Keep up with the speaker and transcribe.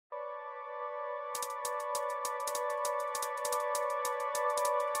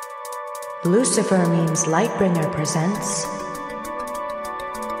Lucifer Means Lightbringer presents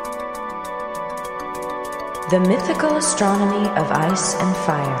The Mythical Astronomy of Ice and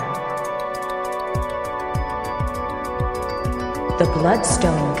Fire. The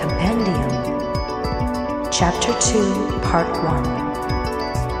Bloodstone Compendium. Chapter 2, Part 1.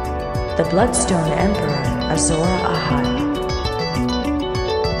 The Bloodstone Emperor, Azor Ahai.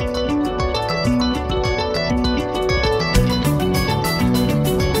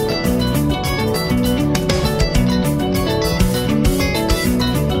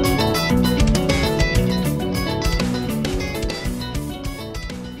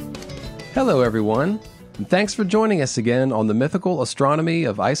 Hello, everyone, and thanks for joining us again on the Mythical Astronomy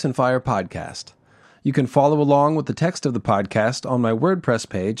of Ice and Fire podcast. You can follow along with the text of the podcast on my WordPress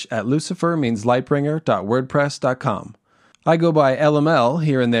page at lucifermeanslightbringer.wordpress.com. I go by LML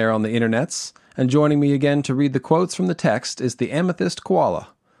here and there on the internets, and joining me again to read the quotes from the text is the Amethyst Koala.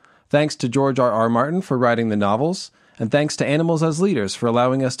 Thanks to George R.R. Martin for writing the novels, and thanks to Animals as Leaders for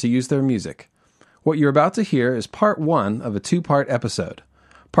allowing us to use their music. What you're about to hear is part 1 of a 2-part episode.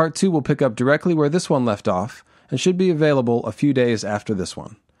 Part 2 will pick up directly where this one left off and should be available a few days after this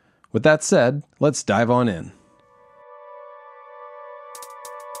one. With that said, let's dive on in.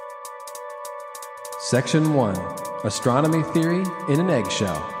 Section 1. Astronomy Theory in an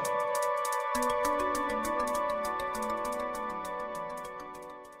Eggshell.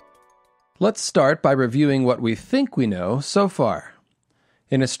 Let's start by reviewing what we think we know so far.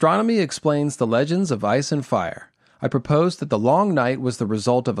 In Astronomy Explains the Legends of Ice and Fire, I proposed that the long night was the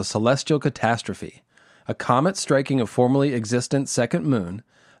result of a celestial catastrophe, a comet striking a formerly existent second moon,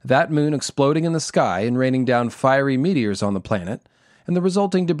 that moon exploding in the sky and raining down fiery meteors on the planet, and the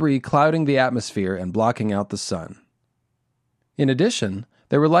resulting debris clouding the atmosphere and blocking out the sun. In addition,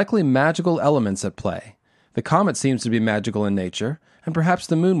 there were likely magical elements at play. The comet seems to be magical in nature, and perhaps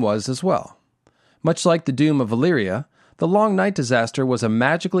the moon was as well. Much like the doom of Valyria, the long night disaster was a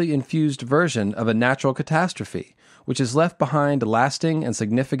magically infused version of a natural catastrophe, which has left behind lasting and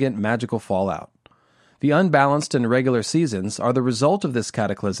significant magical fallout. The unbalanced and irregular seasons are the result of this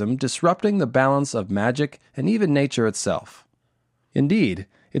cataclysm disrupting the balance of magic and even nature itself. Indeed,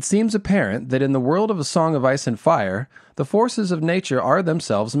 it seems apparent that in the world of A Song of Ice and Fire, the forces of nature are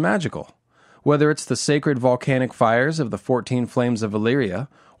themselves magical. Whether it's the sacred volcanic fires of the 14 Flames of Valyria,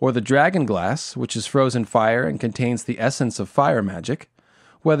 or the dragon glass, which is frozen fire and contains the essence of fire magic,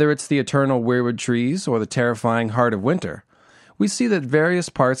 whether it's the eternal weirwood trees or the terrifying heart of winter, we see that various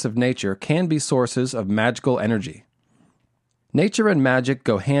parts of nature can be sources of magical energy. Nature and magic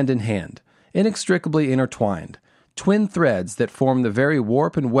go hand in hand, inextricably intertwined, twin threads that form the very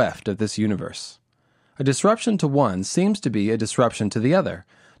warp and weft of this universe. A disruption to one seems to be a disruption to the other,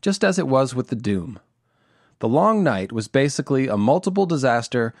 just as it was with the Doom. The Long Night was basically a multiple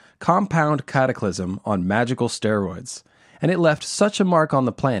disaster, compound cataclysm on magical steroids, and it left such a mark on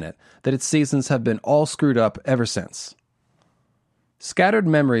the planet that its seasons have been all screwed up ever since. Scattered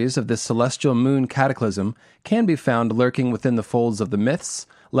memories of this celestial moon cataclysm can be found lurking within the folds of the myths,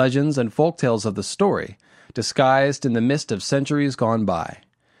 legends, and folktales of the story, disguised in the mist of centuries gone by.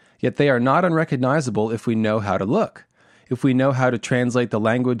 Yet they are not unrecognizable if we know how to look, if we know how to translate the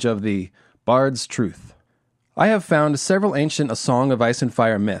language of the bard's truth. I have found several ancient A Song of Ice and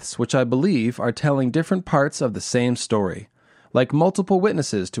Fire myths which I believe are telling different parts of the same story, like multiple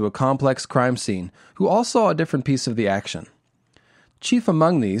witnesses to a complex crime scene who all saw a different piece of the action. Chief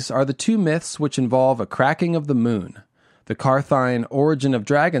among these are the 2 myths which involve a cracking of the moon, the Carthine Origin of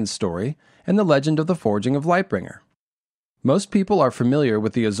Dragons story, and the legend of the forging of Lightbringer. Most people are familiar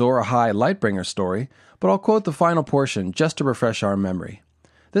with the Azor Ahai Lightbringer story, but I'll quote the final portion just to refresh our memory.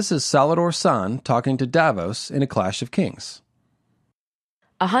 This is Salador San talking to Davos in A Clash of Kings.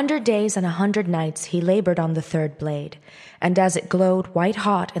 100 days and 100 nights he labored on the third blade, and as it glowed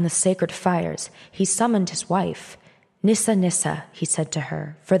white-hot in the sacred fires, he summoned his wife. Nissa, Nissa, he said to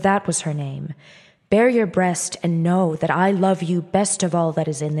her, for that was her name. Bare your breast and know that I love you best of all that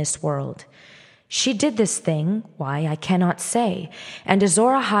is in this world. She did this thing, why I cannot say, and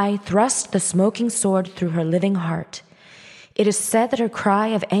Azor Ahai thrust the smoking sword through her living heart. It is said that her cry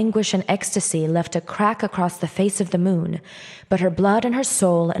of anguish and ecstasy left a crack across the face of the moon, but her blood and her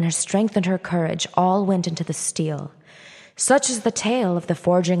soul and her strength and her courage all went into the steel. Such is the tale of the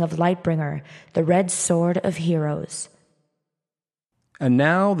forging of Lightbringer, the red sword of heroes. And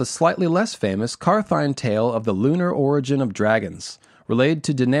now the slightly less famous Carthine tale of the lunar origin of dragons, relayed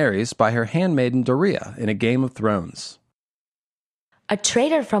to Daenerys by her handmaiden Dorea in A Game of Thrones. A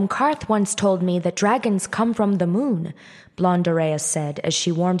trader from Karth once told me that dragons come from the moon, Blondorea said as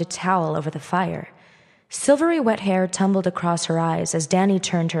she warmed a towel over the fire. Silvery wet hair tumbled across her eyes as Danny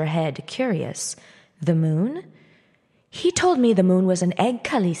turned her head, curious. The moon? He told me the moon was an egg,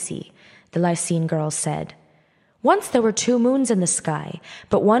 Khaleesi, the Lysene girl said. Once there were 2 moons in the sky,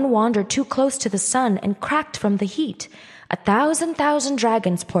 but one wandered too close to the sun and cracked from the heat. 1,000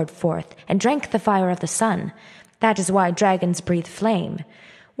 dragons poured forth and drank the fire of the sun. That is why dragons breathe flame.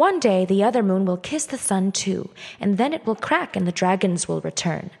 One day the other moon will kiss the sun too, and then it will crack and the dragons will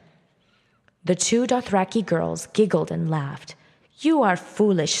return. The 2 Dothraki girls giggled and laughed. You are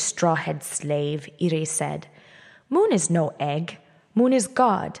foolish, straw-head slave, Iri said. Moon is no egg. Moon is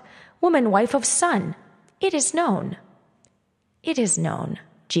God, woman wife of sun. It is known. It is known,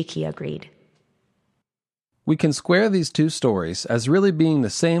 Jiki agreed. We can square these 2 stories as really being the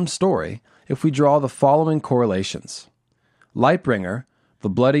same story if we draw the following correlations. Lightbringer, the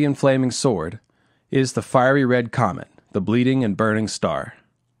bloody and flaming sword, is the fiery red comet, the bleeding and burning star.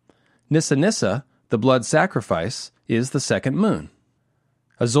 Nissa Nissa, the blood sacrifice, is the second moon.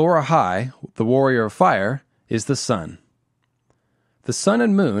 Azor Ahai, the warrior of fire, is the sun. The sun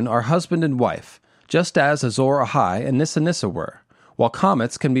and moon are husband and wife, just as Azor Ahai and Nissa Nissa were, while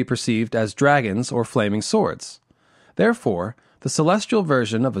comets can be perceived as dragons or flaming swords. Therefore, the celestial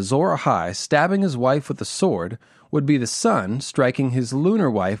version of Azor Ahai stabbing his wife with a sword would be the sun striking his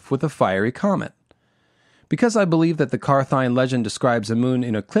lunar wife with a fiery comet. Because I believe that the Karthine legend describes a moon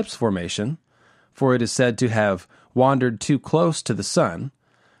in eclipse formation, for it is said to have wandered too close to the sun,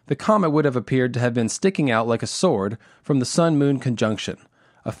 the comet would have appeared to have been sticking out like a sword from the sun-moon conjunction,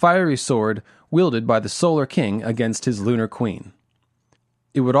 a fiery sword wielded by the solar king against his lunar queen.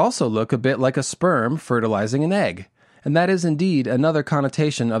 It would also look a bit like a sperm fertilizing an egg, and that is indeed another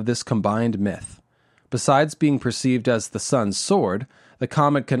connotation of this combined myth. Besides being perceived as the sun's sword, the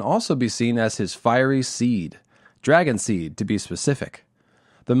comet can also be seen as his fiery seed, dragon seed to be specific.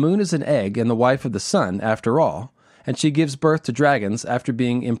 The moon is an egg and the wife of the sun, after all, and she gives birth to dragons after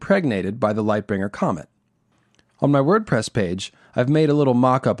being impregnated by the Lightbringer comet. On my WordPress page, I've made a little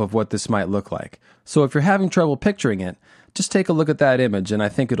mock-up of what this might look like, so if you're having trouble picturing it, just take a look at that image and I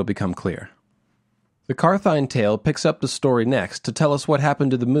think it'll become clear. The Karthine tale picks up the story next to tell us what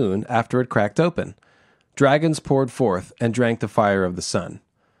happened to the moon after it cracked open. Dragons poured forth and drank the fire of the sun.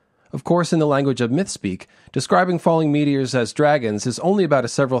 Of course, in the language of mythspeak, describing falling meteors as dragons is only about a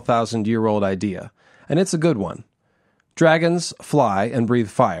several thousand-year-old idea, and it's a good one. Dragons fly and breathe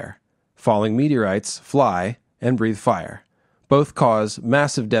fire. Falling meteorites fly and breathe fire. Both cause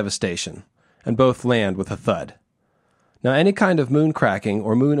massive devastation, and both land with a thud. Now, any kind of moon cracking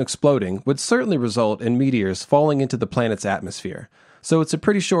or moon exploding would certainly result in meteors falling into the planet's atmosphere, so it's a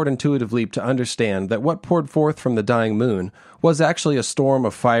pretty short intuitive leap to understand that what poured forth from the dying moon was actually a storm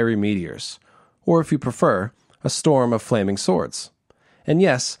of fiery meteors, or if you prefer, a storm of flaming swords. And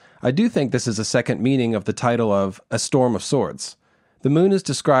yes, I do think this is a second meaning of the title of A Storm of Swords. The moon is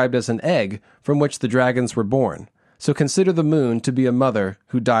described as an egg from which the dragons were born, so consider the moon to be a mother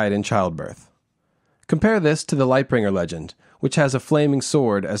who died in childbirth. Compare this to the Lightbringer legend, which has a flaming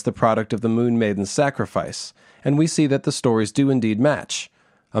sword as the product of the Moon Maiden's sacrifice, and we see that the stories do indeed match.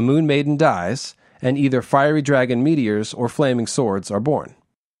 A Moon Maiden dies, and either fiery dragon meteors or flaming swords are born.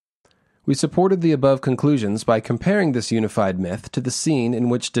 We supported the above conclusions by comparing this unified myth to the scene in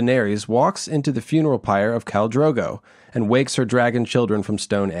which Daenerys walks into the funeral pyre of Khal Drogo and wakes her dragon children from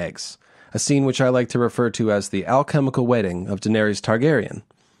stone eggs, a scene which I like to refer to as the alchemical wedding of Daenerys Targaryen.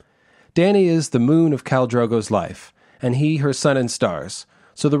 Dany is the moon of Khal Drogo's life, and he her sun and stars,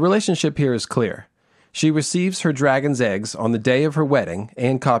 so the relationship here is clear. She receives her dragon's eggs on the day of her wedding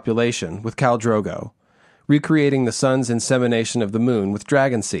and copulation with Khal Drogo, recreating the sun's insemination of the moon with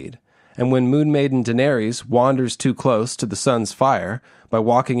dragon seed, and when Moon Maiden Daenerys wanders too close to the sun's fire by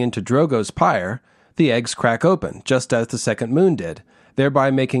walking into Drogo's pyre, the eggs crack open, just as the second moon did, thereby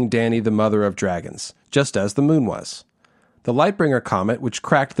making Dany the mother of dragons, just as the moon was. The Lightbringer comet, which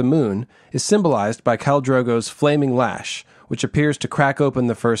cracked the moon, is symbolized by Khal Drogo's flaming lash, which appears to crack open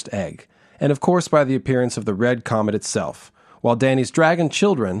the first egg, and of course by the appearance of the red comet itself, while Dany's dragon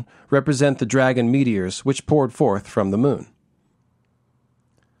children represent the dragon meteors which poured forth from the moon.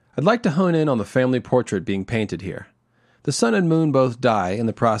 I'd like to hone in on the family portrait being painted here. The sun and moon both die in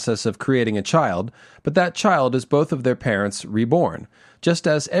the process of creating a child, but that child is both of their parents reborn, just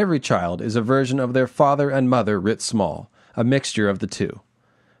as every child is a version of their father and mother writ small, a mixture of the two.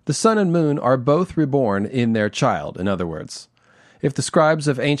 The sun and moon are both reborn in their child, in other words. If the scribes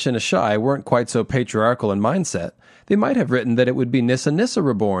of ancient Ashai weren't quite so patriarchal in mindset, they might have written that it would be Nissa Nissa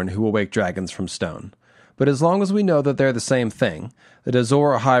reborn who will wake dragons from stone. but as long as we know that they're the same thing, that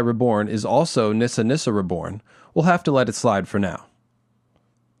Azor Ahai Reborn is also Nissa Nissa Reborn, we'll have to let it slide for now.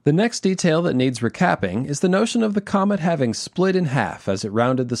 The next detail that needs recapping is the notion of the comet having split in half as it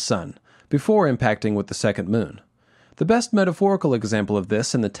rounded the sun, before impacting with the second moon. The best metaphorical example of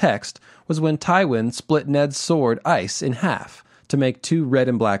this in the text was when Tywin split Ned's sword Ice in half to make 2 red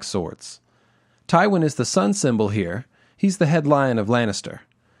and black swords. Tywin is the sun symbol here. He's the head lion of Lannister.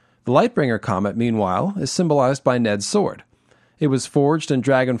 The Lightbringer comet, meanwhile, is symbolized by Ned's sword. It was forged in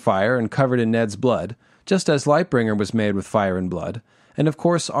dragon fire and covered in Ned's blood, just as Lightbringer was made with fire and blood, and of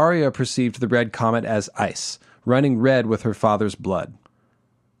course Arya perceived the red comet as ice, running red with her father's blood.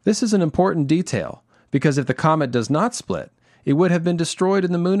 This is an important detail, because if the comet does not split, it would have been destroyed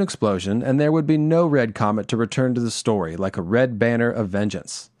in the moon explosion, and there would be no red comet to return to the story like a red banner of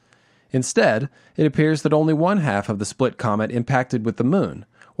vengeance. Instead, it appears that only one half of the split comet impacted with the moon,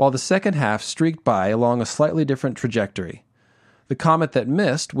 while the second half streaked by along a slightly different trajectory. The comet that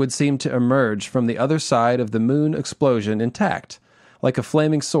missed would seem to emerge from the other side of the moon explosion intact, like a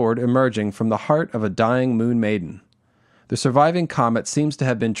flaming sword emerging from the heart of a dying moon maiden. The surviving comet seems to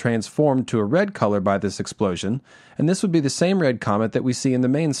have been transformed to a red color by this explosion, and this would be the same red comet that we see in the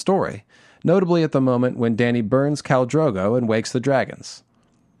main story, notably at the moment when Dany burns Khal Drogo and wakes the dragons.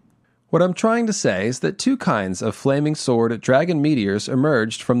 What I'm trying to say is that 2 kinds of flaming sword dragon meteors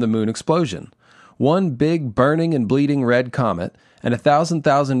emerged from the moon explosion. One big burning and bleeding red comet, and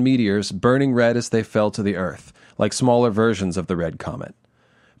 1,000,000 meteors burning red as they fell to the earth, like smaller versions of the red comet.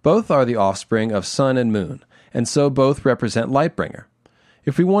 Both are the offspring of sun and moon, and so both represent Lightbringer.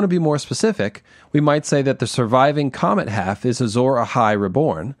 If we want to be more specific, we might say that the surviving comet half is Azor Ahai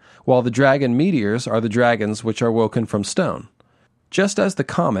Reborn, while the dragon meteors are the dragons which are woken from stone. Just as the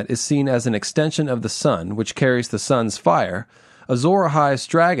comet is seen as an extension of the sun which carries the sun's fire, Azor Ahai's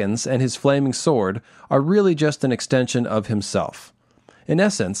dragons and his flaming sword are really just an extension of himself. In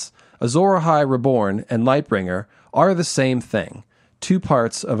essence, Azor Ahai Reborn and Lightbringer are the same thing, 2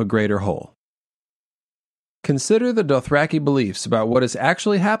 parts of a greater whole. Consider the Dothraki beliefs about what is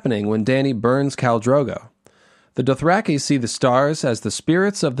actually happening when Dany burns Khal Drogo. The Dothraki see the stars as the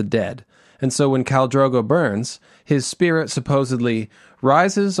spirits of the dead, and so when Khal Drogo burns, his spirit supposedly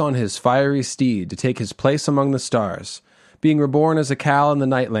rises on his fiery steed to take his place among the stars, being reborn as a Khal in the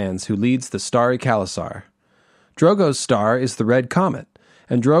Nightlands who leads the starry Khalasar. Drogo's star is the red comet,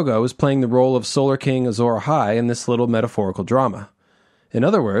 and Drogo is playing the role of Solar King Azor Ahai in this little metaphorical drama. In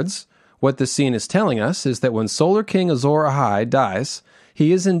other words, what this scene is telling us is that when Solar King Azor Ahai dies,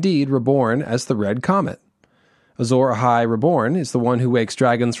 he is indeed reborn as the red comet. Azor Ahai Reborn is the one who wakes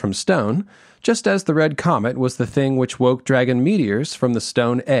dragons from stone, just as the red comet was the thing which woke dragon meteors from the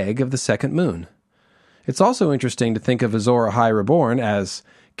stone egg of the second moon. It's also interesting to think of Azor Ahai Reborn as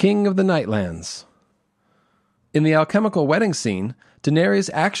King of the Nightlands. In the alchemical wedding scene,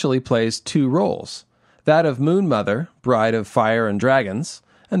 Daenerys actually plays 2 roles, that of Moon Mother, bride of fire and dragons,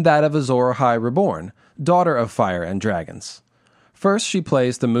 and that of Azor Ahai Reborn, daughter of fire and dragons. First, she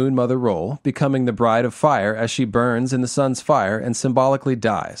plays the Moon Mother role, becoming the bride of fire as she burns in the sun's fire and symbolically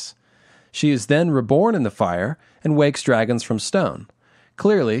dies. She is then reborn in the fire and wakes dragons from stone.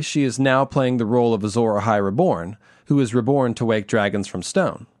 Clearly, she is now playing the role of Azor Ahai Reborn, who is reborn to wake dragons from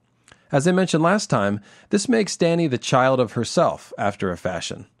stone. As I mentioned last time, this makes Dany the child of herself, after a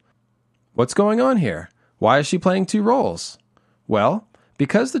fashion. What's going on here? Why is she playing 2 roles? Well,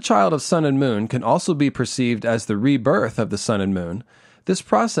 because the child of sun and moon can also be perceived as the rebirth of the sun and moon, this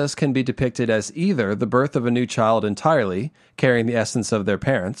process can be depicted as either the birth of a new child entirely, carrying the essence of their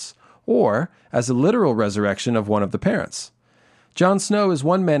parents, or as a literal resurrection of one of the parents. Jon Snow is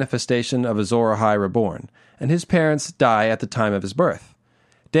one manifestation of Azor Ahai Reborn, and his parents die at the time of his birth.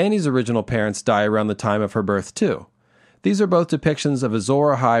 Dany's original parents die around the time of her birth too. These are both depictions of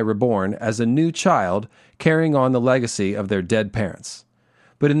Azor Ahai Reborn as a new child carrying on the legacy of their dead parents.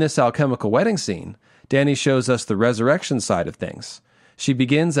 But in this alchemical wedding scene, Dany shows us the resurrection side of things. She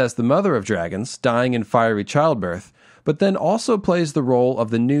begins as the mother of dragons, dying in fiery childbirth, but then also plays the role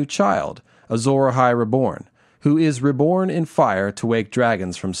of the new child, Azor Ahai Reborn, who is reborn in fire to wake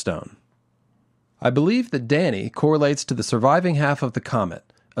dragons from stone. I believe that Dany correlates to the surviving half of the comet,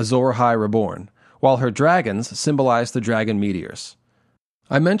 Azor Ahai Reborn, while her dragons symbolize the dragon meteors.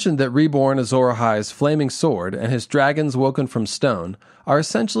 I mentioned that reborn Azor Ahai's flaming sword and his dragons woken from stone are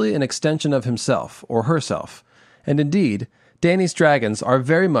essentially an extension of himself, or herself, and indeed, Dany's dragons are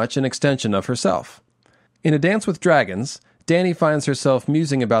very much an extension of herself. In A Dance with Dragons, Dany finds herself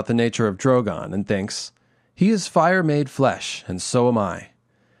musing about the nature of Drogon and thinks, "He is fire made flesh, and so am I."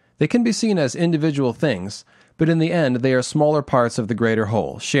 They can be seen as individual things, but in the end they are smaller parts of the greater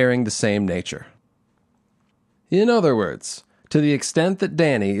whole, sharing the same nature. In other words, to the extent that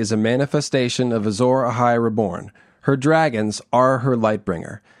Dany is a manifestation of Azor Ahai reborn, her dragons are her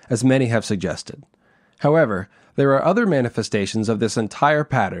Lightbringer, as many have suggested. However, there are other manifestations of this entire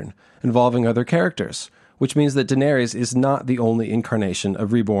pattern involving other characters, which means that Daenerys is not the only incarnation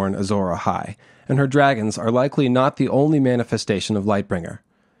of reborn Azor Ahai, and her dragons are likely not the only manifestation of Lightbringer.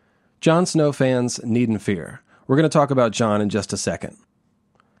 Jon Snow fans needn't fear. We're going to talk about Jon in just a second.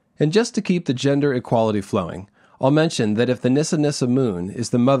 And just to keep the gender equality flowing, I'll mention that if the Nissa Nissa moon is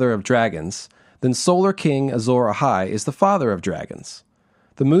the mother of dragons, then Solar King Azor Ahai is the father of dragons.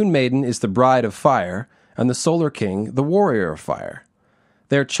 The Moon Maiden is the bride of fire, and the Solar King the warrior of fire.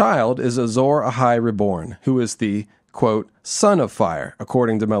 Their child is Azor Ahai reborn, who is the, quote, son of fire,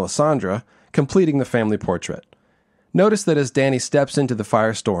 according to Melisandre, completing the family portrait. Notice that as Dany steps into the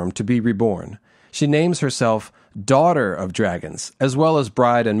firestorm to be reborn, she names herself Daughter of Dragons, as well as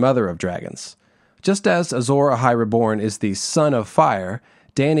Bride and Mother of Dragons. Just as Azor Ahai reborn is the son of fire,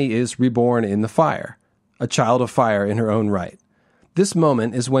 Dany is reborn in the fire, a child of fire in her own right. This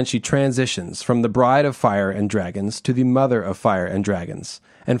moment is when she transitions from the bride of fire and dragons to the mother of fire and dragons,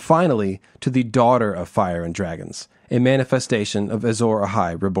 and finally to the daughter of fire and dragons, a manifestation of Azor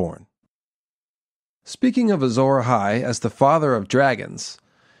Ahai reborn. Speaking of Azor Ahai as the father of dragons,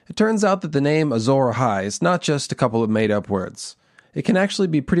 it turns out that the name Azor Ahai is not just a couple of made-up words. It can actually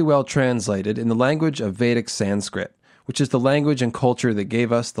be pretty well translated in the language of Vedic Sanskrit, which is the language and culture that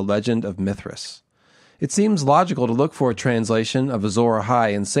gave us the legend of Mithras. It seems logical to look for a translation of Azor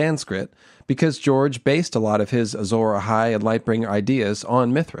Ahai in Sanskrit because George based a lot of his Azor Ahai and Lightbringer ideas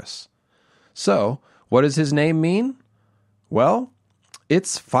on Mithras. So, what does his name mean? Well,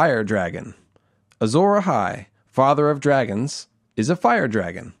 it's Fire Dragon. Azor Ahai, father of dragons, is a fire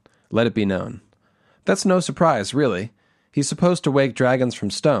dragon, let it be known. That's no surprise, really. He's supposed to wake dragons from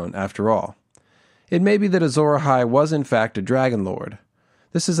stone, after all. It may be that Azor Ahai was in fact a dragon lord.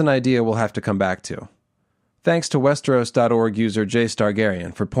 This is an idea we'll have to come back to. Thanks to Westeros.org user J.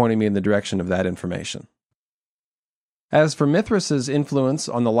 Stargarian for pointing me in the direction of that information. As for Mithras' influence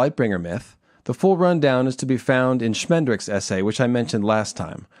on the Lightbringer myth, the full rundown is to be found in Schmendrick's essay, which I mentioned last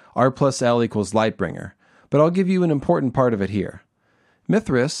time, R plus L equals Lightbringer, but I'll give you an important part of it here.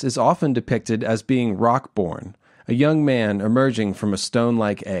 Mithras is often depicted as being rock-born, a young man emerging from a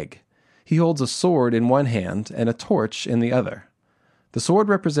stone-like egg. He holds a sword in one hand and a torch in the other. The sword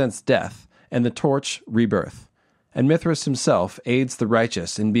represents death, and the torch rebirth, and Mithras himself aids the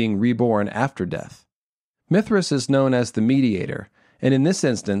righteous in being reborn after death. Mithras is known as the mediator, and in this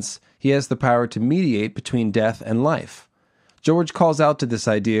instance, he has the power to mediate between death and life. George calls out to this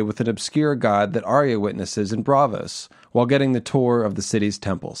idea with an obscure god that Arya witnesses in Braavos while getting the tour of the city's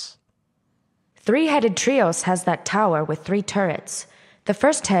temples. Three-headed Trios has that tower with 3 turrets. The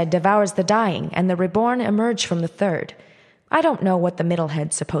first head devours the dying, and the reborn emerge from the third. I don't know what the middle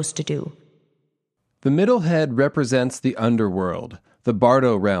head's supposed to do. The middle head represents the underworld, the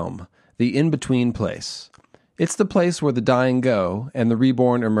Bardo realm, the in-between place. It's the place where the dying go and the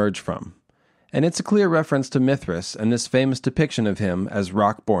reborn emerge from. And it's a clear reference to Mithras and this famous depiction of him as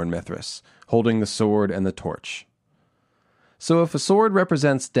rock-born Mithras, holding the sword and the torch. So if a sword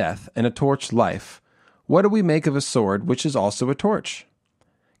represents death and a torch life, what do we make of a sword which is also a torch?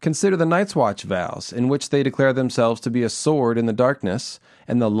 Consider the Night's Watch vows, in which they declare themselves to be a sword in the darkness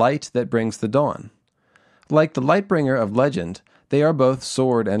and the light that brings the dawn. Like the Lightbringer of legend, they are both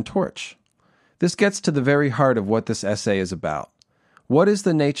sword and torch. This gets to the very heart of what this essay is about. What is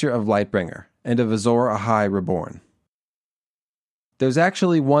the nature of Lightbringer and of Azor Ahai reborn? There's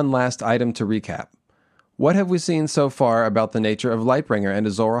actually one last item to recap. What have we seen so far about the nature of Lightbringer and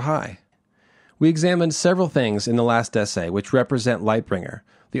Azor Ahai? We examined several things in the last essay which represent Lightbringer,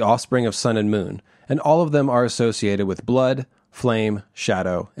 the offspring of sun and moon, and all of them are associated with blood, flame,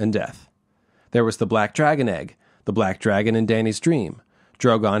 shadow, and death. There was the black dragon egg, the black dragon in Dany's dream,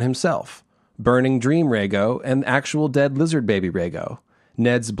 Drogon himself, burning dream Rhaego, and actual dead lizard baby Rhaego,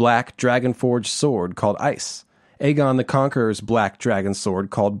 Ned's black dragon-forged sword called Ice, Aegon the Conqueror's black dragon sword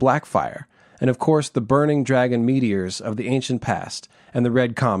called Blackfire, and of course the burning dragon meteors of the ancient past and the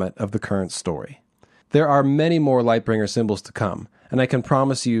red comet of the current story. There are many more Lightbringer symbols to come, and I can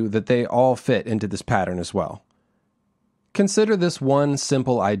promise you that they all fit into this pattern as well. Consider this one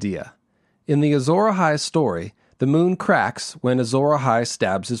simple idea. In the Azor Ahai story, the moon cracks when Azor Ahai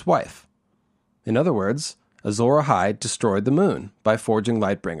stabs his wife. In other words, Azor Ahai destroyed the moon by forging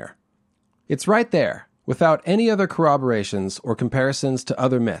Lightbringer. It's right there, without any other corroborations or comparisons to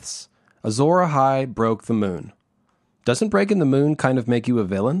other myths. Azor Ahai broke the moon. Doesn't breaking the moon kind of make you a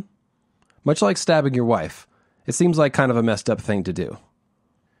villain? Much like stabbing your wife, it seems like kind of a messed up thing to do.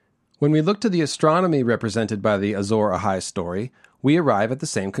 When we look to the astronomy represented by the Azor Ahai story, we arrive at the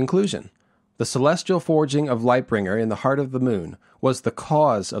same conclusion. The celestial forging of Lightbringer in the heart of the moon was the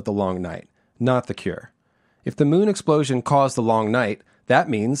cause of the long night, not the cure. If the moon explosion caused the long night, that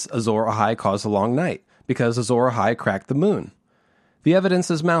means Azor Ahai caused the long night, because Azor Ahai cracked the moon. The evidence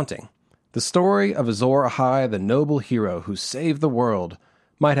is mounting. The story of Azor Ahai, the noble hero who saved the world,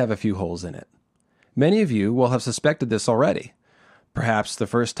 might have a few holes in it. Many of you will have suspected this already. Perhaps the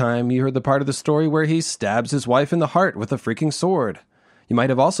first time you heard the part of the story where he stabs his wife in the heart with a freaking sword. You might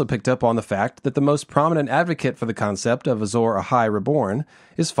have also picked up on the fact that the most prominent advocate for the concept of Azor Ahai Reborn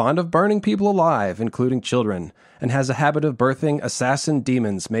is fond of burning people alive, including children, and has a habit of birthing assassin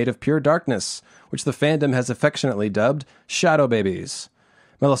demons made of pure darkness, which the fandom has affectionately dubbed shadow babies.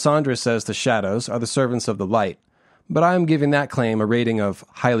 Melisandre says the shadows are the servants of the light, but I am giving that claim a rating of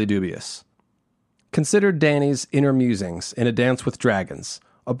highly dubious. Consider Dany's inner musings in A Dance with Dragons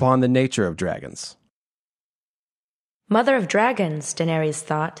upon the nature of dragons. Mother of dragons, Daenerys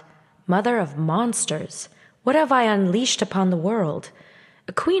thought. Mother of monsters. What have I unleashed upon the world?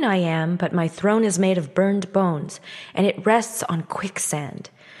 A queen I am, but my throne is made of burned bones, and it rests on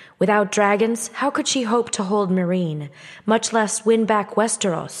quicksand. Without dragons, how could she hope to hold Meereen, much less win back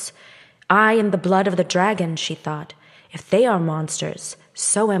Westeros? I am the blood of the dragon, she thought. If they are monsters,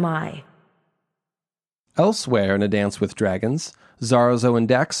 so am I. Elsewhere in A Dance with Dragons, Zarzo and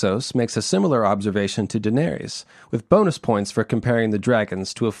Daxos makes a similar observation to Daenerys, with bonus points for comparing the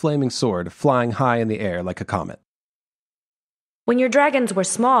dragons to a flaming sword flying high in the air like a comet. When your dragons were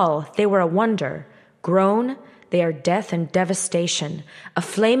small, they were a wonder. Grown, they are death and devastation, a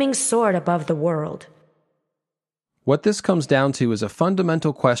flaming sword above the world. What this comes down to is a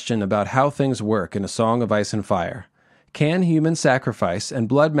fundamental question about how things work in A Song of Ice and Fire. Can human sacrifice and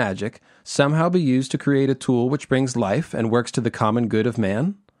blood magic somehow be used to create a tool which brings life and works to the common good of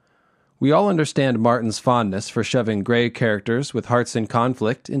man? We all understand Martin's fondness for shoving gray characters with hearts in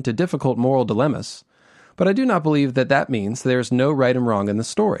conflict into difficult moral dilemmas, but I do not believe that that means there is no right and wrong in the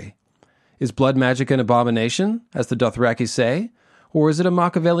story. Is blood magic an abomination, as the Dothraki say, or is it a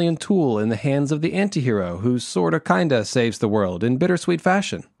Machiavellian tool in the hands of the antihero who sorta kinda saves the world in bittersweet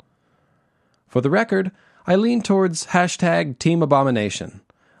fashion? For the record, I lean towards #Team Abomination.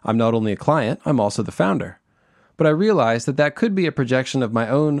 I'm not only a client, I'm also the founder. But I realize that that could be a projection of my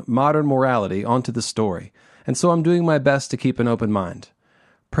own modern morality onto the story, and so I'm doing my best to keep an open mind.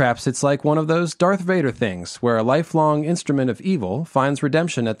 Perhaps it's like one of those Darth Vader things, where a lifelong instrument of evil finds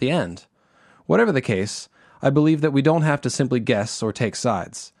redemption at the end. Whatever the case, I believe that we don't have to simply guess or take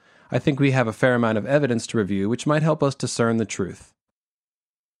sides. I think we have a fair amount of evidence to review which might help us discern the truth.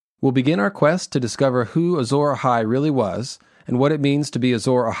 We'll begin our quest to discover who Azor Ahai really was, and what it means to be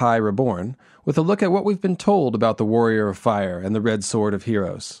Azor Ahai Reborn, with a look at what we've been told about the Warrior of Fire and the Red Sword of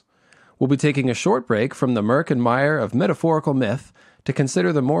Heroes. We'll be taking a short break from the murk and mire of metaphorical myth to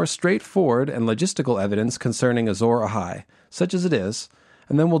consider the more straightforward and logistical evidence concerning Azor Ahai, such as it is,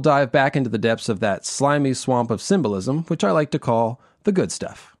 and then we'll dive back into the depths of that slimy swamp of symbolism, which I like to call the good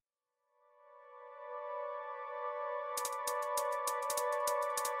stuff.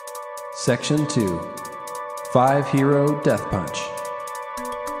 Section 2. 5-Hero Death Punch.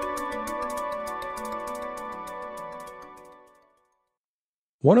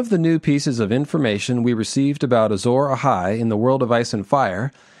 One of the new pieces of information we received about Azor Ahai in the world of Ice and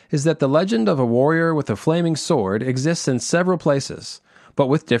Fire is that the legend of a warrior with a flaming sword exists in several places, but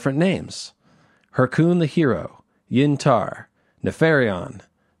with different names. Hyrkoon the Hero, Yin-Tar, Nefarion,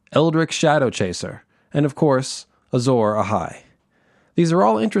 Eldrick Shadow Chaser, and of course, Azor Ahai. These are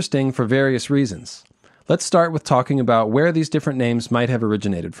all interesting for various reasons. Let's start with talking about where these different names might have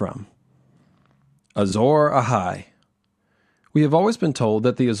originated from. Azor Ahai. We have always been told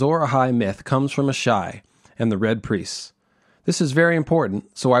that the Azor Ahai myth comes from Ashai and the Red Priests. This is very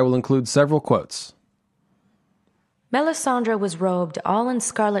important, so I will include several quotes. Melisandre was robed all in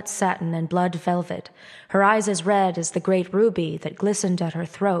scarlet satin and blood velvet, her eyes as red as the great ruby that glistened at her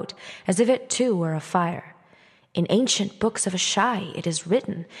throat, as if it too were afire. In ancient books of Ashai it is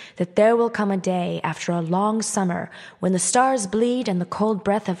written that there will come a day after a long summer when the stars bleed and the cold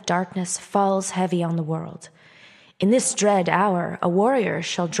breath of darkness falls heavy on the world. In this dread hour a warrior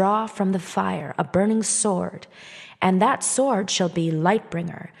shall draw from the fire a burning sword, and that sword shall be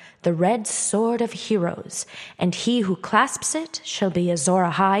Lightbringer, the red sword of heroes, and he who clasps it shall be Azor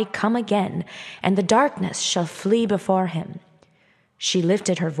Ahai come again, and the darkness shall flee before him. She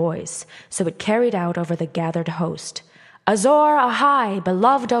lifted her voice, so it carried out over the gathered host. Azor Ahai,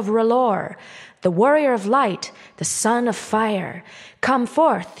 beloved of R'hllor, the warrior of light, the son of fire, come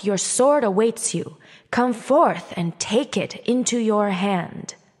forth, your sword awaits you. Come forth and take it into your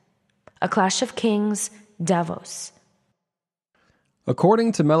hand. A Clash of Kings, Davos.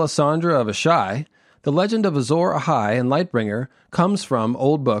 According to Melisandre of Ashai, the legend of Azor Ahai and Lightbringer comes from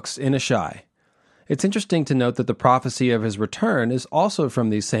old books in Ashai. It's interesting to note that the prophecy of his return is also from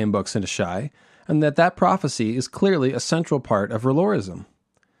these same books in Ashai, and that prophecy is clearly a central part of Relorism.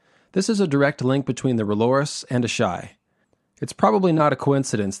 This is a direct link between the Reloris and Ashai. It's probably not a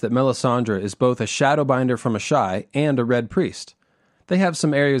coincidence that Melisandre is both a Shadowbinder from Ashai and a Red Priest. They have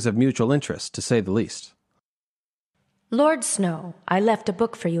some areas of mutual interest, to say the least. Lord Snow, I left a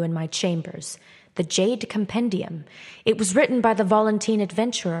book for you in my chambers, the Jade Compendium. It was written by the Volantine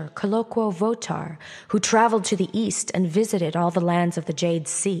adventurer Colloquo Votar, who traveled to the east and visited all the lands of the Jade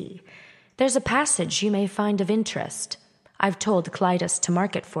Sea. There's a passage you may find of interest. I've told Clytus to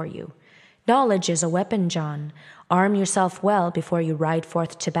mark it for you. Knowledge is a weapon, John. Arm yourself well before you ride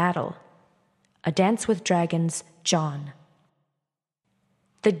forth to battle. A Dance with Dragons, John.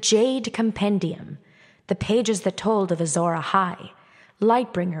 The Jade Compendium, the pages that told of Azor Ahai.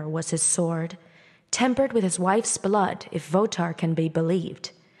 Lightbringer was his sword, tempered with his wife's blood, if Votar can be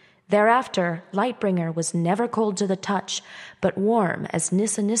believed. Thereafter, Lightbringer was never cold to the touch, but warm as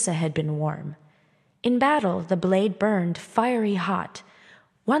Nissa had been warm. In battle, the blade burned fiery hot.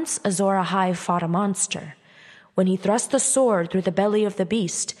 Once Azor Ahai fought a monster. When he thrust the sword through the belly of the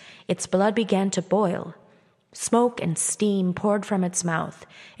beast, its blood began to boil. Smoke and steam poured from its mouth,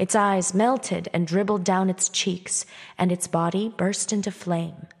 its eyes melted and dribbled down its cheeks, and its body burst into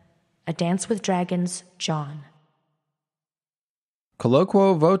flame. A Dance with Dragons, John.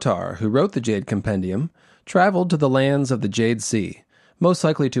 Colloquo Votar, who wrote the Jade Compendium, traveled to the lands of the Jade Sea, most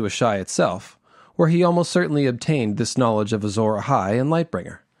likely to Ashai itself, where he almost certainly obtained this knowledge of Azor Ahai and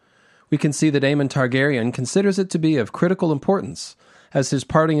Lightbringer. We can see that Aemon Targaryen considers it to be of critical importance, as his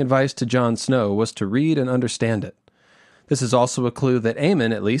parting advice to Jon Snow was to read and understand it. This is also a clue that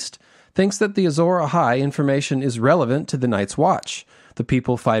Aemon, at least, thinks that the Azor Ahai information is relevant to the Night's Watch, the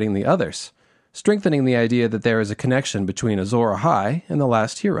people fighting the others, strengthening the idea that there is a connection between Azor Ahai and the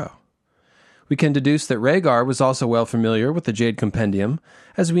last hero. We can deduce that Rhaegar was also well familiar with the Jade Compendium,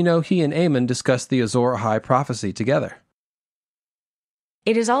 as we know he and Aemon discussed the Azor Ahai prophecy together.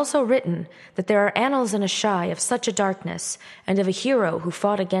 It is also written that there are annals in Ashai of such a darkness, and of a hero who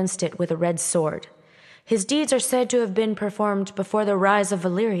fought against it with a red sword. His deeds are said to have been performed before the rise of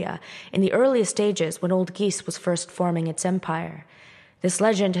Valyria, in the earliest ages when Old Geese was first forming its empire. This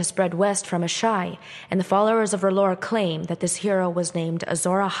legend has spread west from Ashai, and the followers of R'hllor claim that this hero was named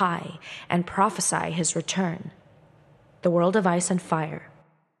Azor Ahai and prophesy his return. The World of Ice and Fire.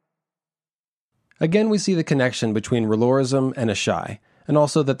 Again, we see the connection between R'hlorism and Ashai, and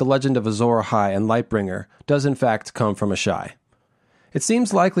also that the legend of Azor Ahai and Lightbringer does in fact come from Ashai. It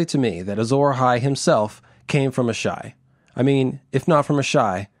seems likely to me that Azor Ahai himself came from Ashai. I mean, if not from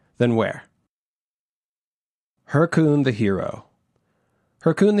Ashai, then where? Hyrkoon the Hero.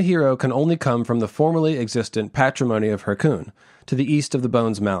 Hyrkoon the Hero can only come from the formerly existent patrimony of Hyrkoon, to the east of the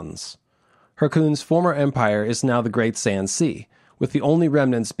Bones Mountains. Hyrkoon's former empire is now the Great Sand Sea, with the only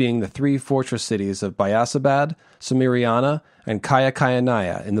remnants being the three fortress cities of Bayasabad, Samiriana, and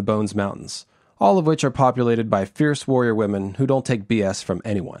Kaya in the Bones Mountains, all of which are populated by fierce warrior women who don't take BS from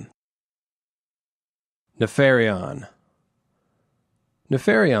anyone. Nefarion.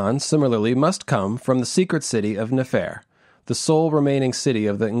 Nefarion, similarly, must come from the secret city of Nefer, the sole remaining city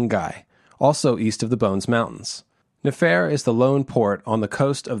of the Ngai, also east of the Bones Mountains. Nefer is the lone port on the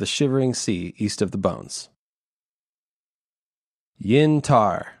coast of the Shivering Sea east of the Bones.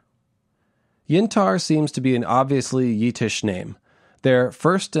 Yin-Tar. Yin-Tar seems to be an obviously Yitish name. Their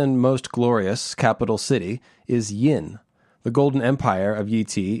first and most glorious capital city is Yin. The Golden Empire of Yi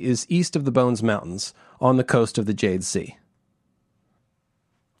Ti is east of the Bones Mountains, on the coast of the Jade Sea.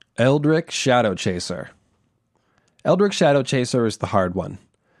 Eldrick Shadowchaser. Eldrick Shadowchaser is the hard one.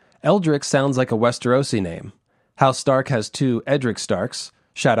 Eldrick sounds like a Westerosi name. House Stark has two Edric Starks,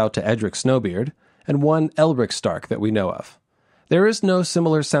 shout out to Edric Snowbeard, and one Elric Stark that we know of. There is no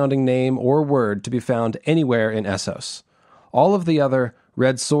similar sounding name or word to be found anywhere in Essos. All of the other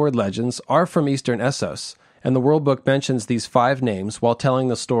Red Sword legends are from Eastern Essos, and the World Book mentions these 5 names while telling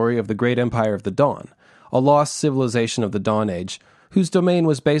the story of the Great Empire of the Dawn, a lost civilization of the Dawn Age, whose domain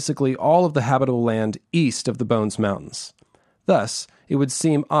was basically all of the habitable land east of the Bones Mountains. Thus, it would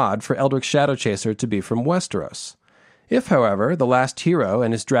seem odd for Eldrick Shadowchaser to be from Westeros. If, however, the last hero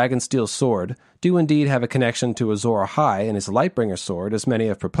and his Dragonsteel sword do indeed have a connection to Azor Ahai and his Lightbringer sword, as many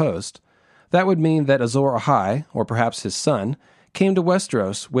have proposed, that would mean that Azor Ahai, or perhaps his son, came to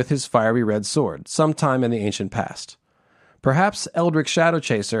Westeros with his fiery red sword sometime in the ancient past. Perhaps Eldrick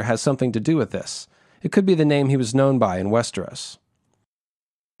Shadowchaser has something to do with this. It could be the name he was known by in Westeros.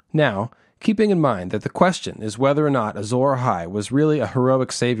 Now, keeping in mind that the question is whether or not Azor Ahai was really a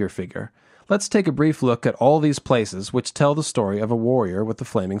heroic savior figure, let's take a brief look at all these places which tell the story of a warrior with the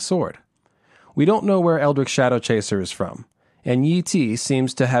flaming sword. We don't know where Eldritch Shadowchaser is from, and Yi Ti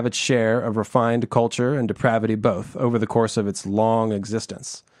seems to have its share of refined culture and depravity both over the course of its long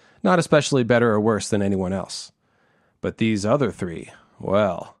existence, not especially better or worse than anyone else. But these other three,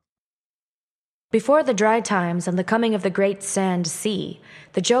 well... Before the dry times and the coming of the great sand sea,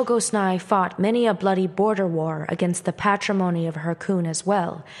 the Jogosnai fought many a bloody border war against the patrimony of Harkoon as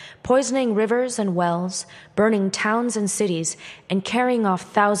well, poisoning rivers and wells, burning towns and cities, and carrying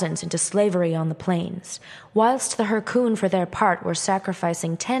off thousands into slavery on the plains, whilst the Harkoon for their part were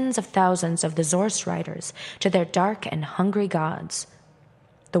sacrificing tens of thousands of the Zorse riders to their dark and hungry gods.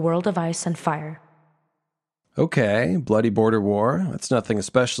 The world of ice and fire. Okay, bloody border war, that's nothing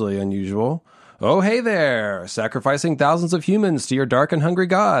especially unusual. Oh, hey there! Sacrificing thousands of humans to your dark and hungry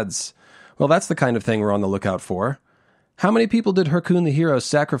gods. Well, that's the kind of thing we're on the lookout for. How many people did Harkoon the hero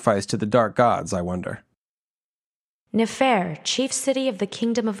sacrifice to the dark gods, I wonder? Nefer, chief city of the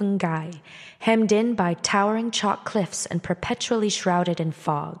kingdom of Ngai, hemmed in by towering chalk cliffs and perpetually shrouded in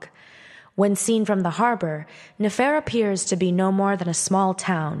fog. When seen from the harbor, Nefer appears to be no more than a small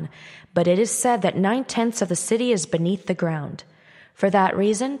town, but it is said that 9/10 of the city is beneath the ground. For that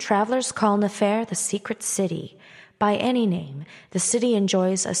reason, travelers call Nefer the secret city. By any name, the city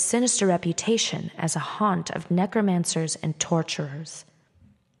enjoys a sinister reputation as a haunt of necromancers and torturers.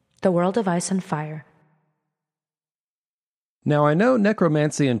 The world of ice and fire. Now, I know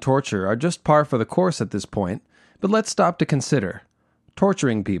necromancy and torture are just par for the course at this point, but let's stop to consider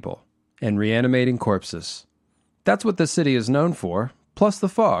torturing people and reanimating corpses. That's what this city is known for, plus the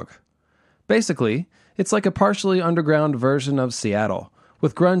fog. Basically, it's like a partially underground version of Seattle,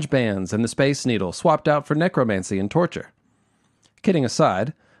 with grunge bands and the Space Needle swapped out for necromancy and torture. Kidding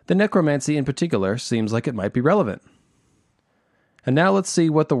aside, the necromancy in particular seems like it might be relevant. And now let's see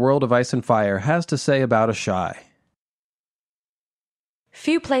what the world of ice and fire has to say about Ahai.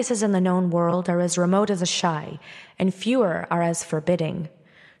 Few places in the known world are as remote as Ahai, and fewer are as forbidding.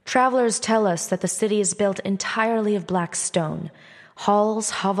 Travelers tell us that the city is built entirely of black stone. Halls,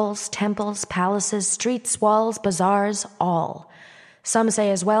 hovels, temples, palaces, streets, walls, bazaars, all. Some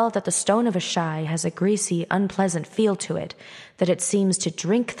say as well that the stone of Ahai has a greasy, unpleasant feel to it, that it seems to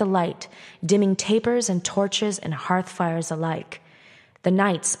drink the light, dimming tapers and torches and hearth fires alike. The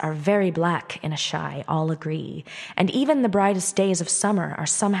nights are very black in Ahai, all agree, and even the brightest days of summer are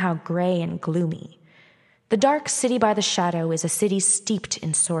somehow gray and gloomy. The dark city by the shadow is a city steeped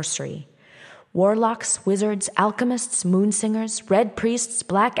in sorcery. Warlocks, wizards, alchemists, moonsingers, red priests,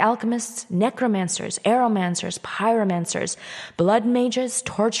 black alchemists, necromancers, aeromancers, pyromancers, blood mages,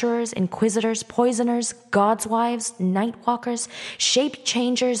 torturers, inquisitors, poisoners, gods' wives, nightwalkers, shape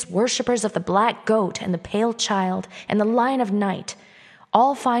changers, worshippers of the black goat and the pale child and the lion of night,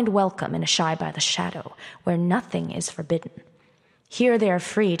 all find welcome in Ahai by the shadow, where nothing is forbidden. Here they are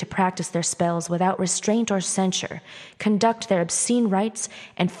free to practice their spells without restraint or censure, conduct their obscene rites,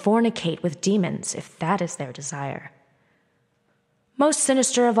 and fornicate with demons if that is their desire. Most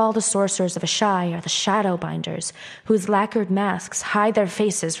sinister of all the sorcerers of Ahai are the Shadowbinders, whose lacquered masks hide their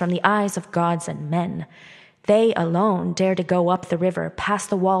faces from the eyes of gods and men. They alone dare to go up the river past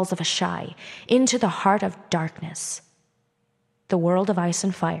the walls of Ahai, into the heart of darkness. The world of ice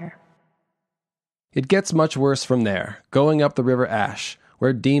and fire. It gets much worse from there, going up the River Ash,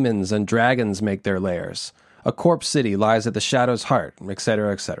 where demons and dragons make their lairs. A corpse city lies at the shadow's heart,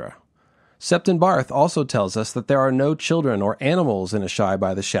 etc., etc. Septon Barth also tells us that there are no children or animals in Ahai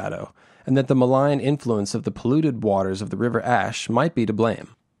by the shadow, and that the malign influence of the polluted waters of the River Ash might be to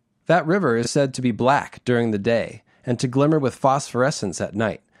blame. That river is said to be black during the day, and to glimmer with phosphorescence at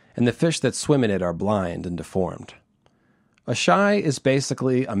night, and the fish that swim in it are blind and deformed. Ahai is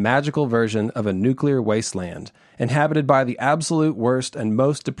basically a magical version of a nuclear wasteland, inhabited by the absolute worst and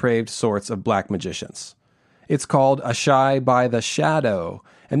most depraved sorts of black magicians. It's called Ahai by the Shadow,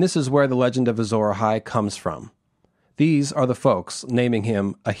 and this is where the legend of Azor Ahai comes from. These are the folks naming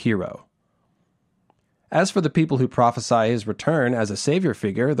him a hero. As for the people who prophesy his return as a savior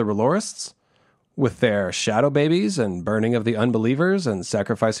figure, the Relorists, with their shadow babies and burning of the unbelievers and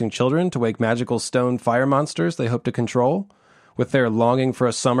sacrificing children to wake magical stone fire monsters they hope to control, with their longing for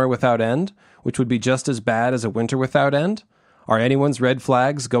a summer without end, which would be just as bad as a winter without end, are anyone's red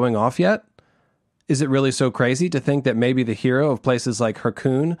flags going off yet? Is it really so crazy to think that maybe the hero of places like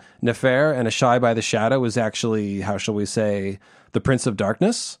Harkoon, Nefer, and Ahai by the Shadow is actually, how shall we say, the Prince of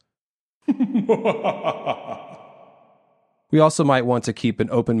Darkness? We also might want to keep an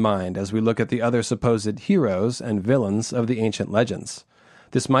open mind as we look at the other supposed heroes and villains of the ancient legends.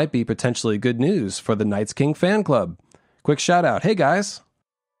 This might be potentially good news for the Night's King fan club. Quick shout out, hey guys!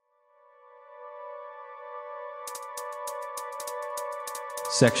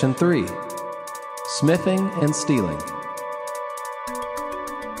 Section 3. Smithing and Stealing.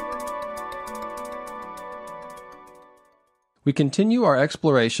 We continue our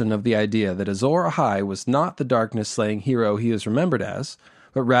exploration of the idea that Azor Ahai was not the darkness-slaying hero he is remembered as,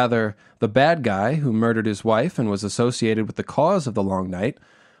 but rather the bad guy who murdered his wife and was associated with the cause of the Long Night,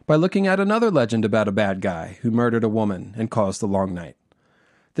 by looking at another legend about a bad guy who murdered a woman and caused the Long Night.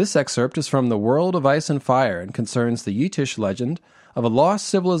 This excerpt is from the World of Ice and Fire and concerns the Yiddish legend of a lost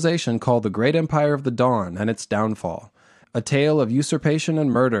civilization called the Great Empire of the Dawn and its downfall, a tale of usurpation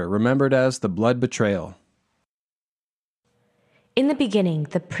and murder remembered as the Blood Betrayal. In the beginning,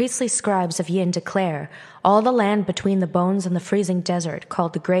 the priestly scribes of Yin declare all the land between the bones and the freezing desert,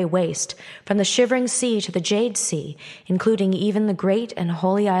 called the Grey Waste, from the shivering sea to the Jade Sea, including even the great and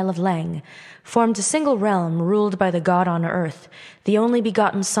holy Isle of Leng, formed a single realm ruled by the god on earth, the only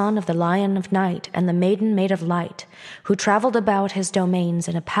begotten son of the Lion of Night and the Maiden Maid of Light, who traveled about his domains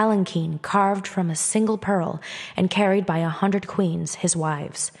in a palanquin carved from a single pearl and carried by 100 queens, his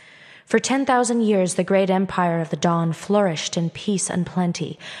wives. For 10,000 years the great empire of the dawn flourished in peace and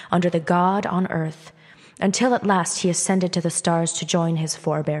plenty under the god on earth, until at last he ascended to the stars to join his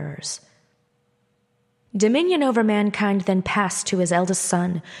forebearers. Dominion over mankind then passed to his eldest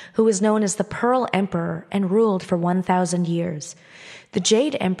son, who was known as the Pearl Emperor and ruled for 1,000 years. The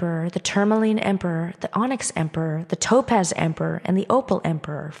Jade Emperor, the Tourmaline Emperor, the Onyx Emperor, the Topaz Emperor, and the Opal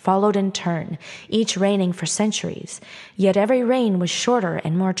Emperor followed in turn, each reigning for centuries. Yet every reign was shorter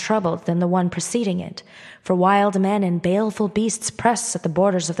and more troubled than the one preceding it, for wild men and baleful beasts pressed at the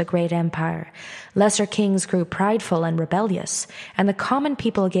borders of the great empire. Lesser kings grew prideful and rebellious, and the common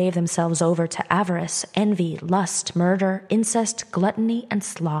people gave themselves over to avarice, envy, lust, murder, incest, gluttony, and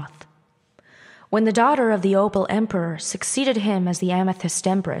sloth. When the daughter of the Opal Emperor succeeded him as the Amethyst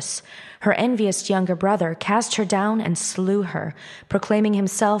Empress, her envious younger brother cast her down and slew her, proclaiming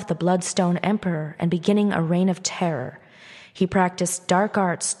himself the Bloodstone Emperor and beginning a reign of terror. He practiced dark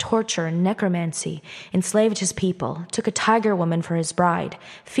arts, torture, and necromancy, enslaved his people, took a tiger woman for his bride,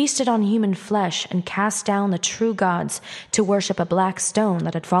 feasted on human flesh, and cast down the true gods to worship a black stone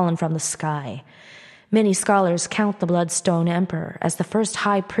that had fallen from the sky. Many scholars count the Bloodstone Emperor as the first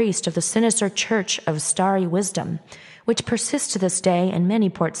high priest of the sinister Church of Starry Wisdom, which persists to this day in many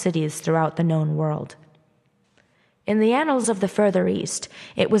port cities throughout the known world. In the annals of the Further East,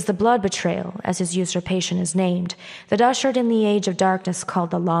 it was the blood betrayal, as his usurpation is named, that ushered in the age of darkness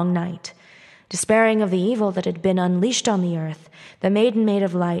called the Long Night. Despairing of the evil that had been unleashed on the earth, the Maiden Maid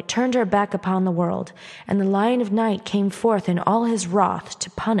of Light turned her back upon the world, and the Lion of Night came forth in all his wrath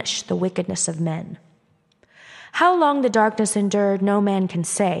to punish the wickedness of men. How long the darkness endured no man can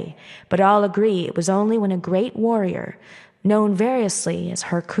say, but all agree it was only when a great warrior, known variously as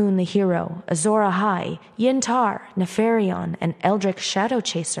Harkoon the Hero, Azor Ahai, Yintar, Nefarion, and Eldrick Shadow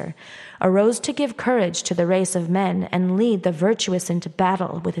Chaser, arose to give courage to the race of men and lead the virtuous into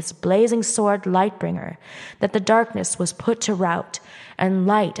battle with his blazing sword Lightbringer, that the darkness was put to rout, and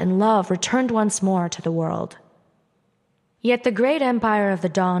light and love returned once more to the world. Yet the great empire of the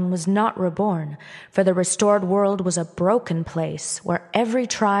dawn was not reborn, for the restored world was a broken place where every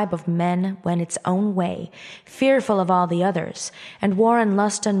tribe of men went its own way, fearful of all the others, and war and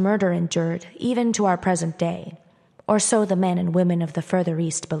lust and murder endured, even to our present day. Or so the men and women of the Further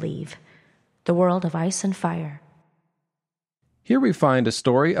East believe. The World of Ice and Fire. Here we find a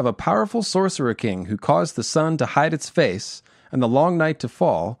story of a powerful sorcerer king who caused the sun to hide its face and the long night to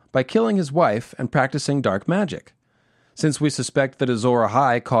fall by killing his wife and practicing dark magic. Since we suspect that Azor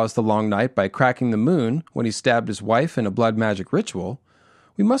Ahai caused the long night by cracking the moon when he stabbed his wife in a blood magic ritual,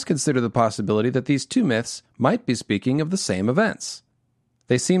 we must consider the possibility that these two myths might be speaking of the same events.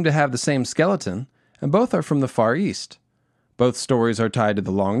 They seem to have the same skeleton, and both are from the Far East. Both stories are tied to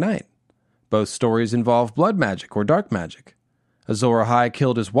the long night. Both stories involve blood magic or dark magic. Azor Ahai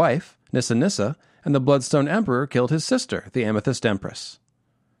killed his wife, Nissa, and the Bloodstone Emperor killed his sister, the Amethyst Empress.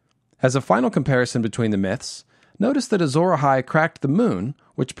 As a final comparison between the myths, notice that Azor Ahai cracked the moon,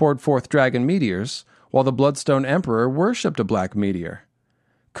 which poured forth dragon meteors, while the Bloodstone Emperor worshipped a black meteor.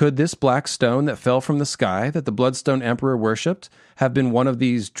 Could this black stone that fell from the sky that the Bloodstone Emperor worshipped have been one of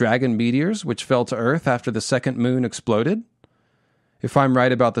these dragon meteors which fell to Earth after the second moon exploded? If I'm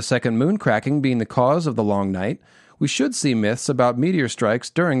right about the second moon cracking being the cause of the long night, we should see myths about meteor strikes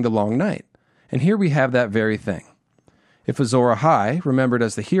during the long night. And here we have that very thing. If Azor Ahai, remembered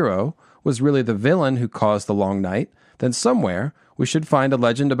as the hero, was really the villain who caused the long night, then somewhere we should find a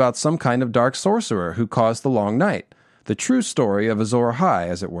legend about some kind of dark sorcerer who caused the long night, the true story of Azor Ahai,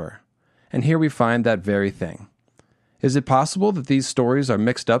 as it were. And here we find that very thing. Is it possible that these stories are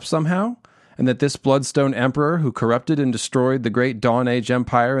mixed up somehow, and that this Bloodstone Emperor who corrupted and destroyed the great Dawn Age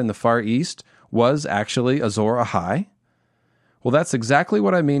Empire in the Far East was actually Azor Ahai? Well, that's exactly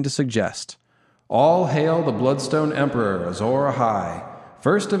what I mean to suggest. All hail the Bloodstone Emperor, Azor Ahai,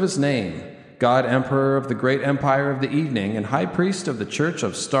 first of his name, God Emperor of the great Empire of the Evening and High Priest of the Church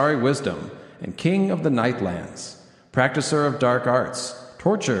of Starry Wisdom and King of the Nightlands, practicer of dark arts,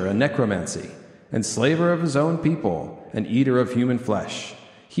 torture and necromancy, enslaver of his own people, and eater of human flesh.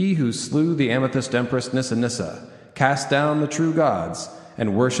 He who slew the Amethyst Empress Nissa, cast down the true gods,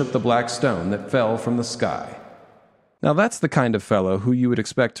 and worshipped the black stone that fell from the sky. Now that's the kind of fellow who you would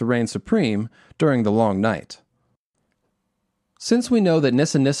expect to reign supreme during the long night. Since we know that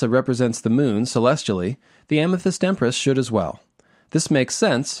Nissa represents the moon celestially, the Amethyst Empress should as well. This makes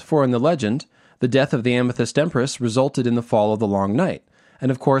sense, for in the legend, the death of the Amethyst Empress resulted in the fall of the long night,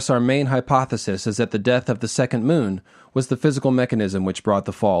 and of course our main hypothesis is that the death of the second moon was the physical mechanism which brought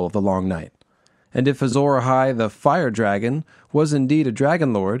the fall of the long night. And if Azor Ahai, the fire dragon, was indeed a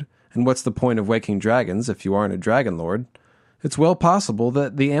dragon lord, and what's the point of waking dragons if you aren't a dragon lord? It's well possible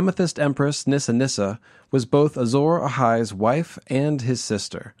that the Amethyst Empress Nissa was both Azor Ahai's wife and his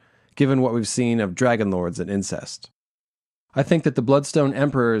sister, given what we've seen of dragon lords and incest. I think that the Bloodstone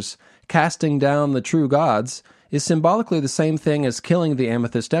Emperor's casting down the true gods is symbolically the same thing as killing the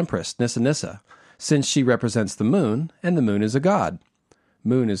Amethyst Empress Nissa, since she represents the moon, and the moon is a god.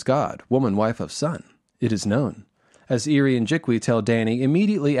 Moon is God, woman wife of sun. It is known, as Eerie and Jikwi tell Danny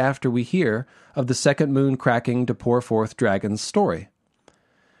immediately after we hear of the second moon cracking to pour forth dragons story.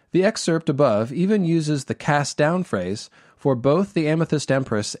 The excerpt above even uses the cast down phrase for both the Amethyst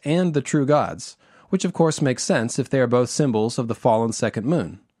Empress and the true gods, which of course makes sense if they are both symbols of the fallen second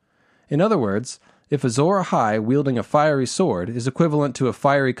moon. In other words, if Azor Ahai wielding a fiery sword is equivalent to a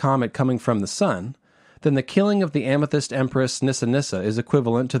fiery comet coming from the sun, then the killing of the Amethyst Empress Nissa is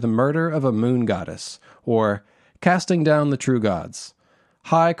equivalent to the murder of a moon goddess, or casting down the true gods.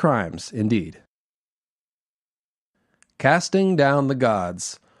 High crimes, indeed. Casting down the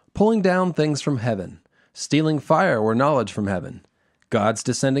gods, pulling down things from heaven, stealing fire or knowledge from heaven, gods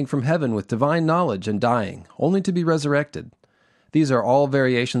descending from heaven with divine knowledge and dying, only to be resurrected. These are all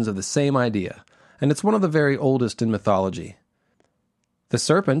variations of the same idea, and it's one of the very oldest in mythology. The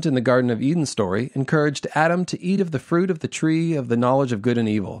serpent in the Garden of Eden story encouraged Adam to eat of the fruit of the tree of the knowledge of good and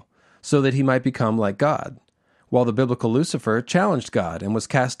evil, so that he might become like God, while the biblical Lucifer challenged God and was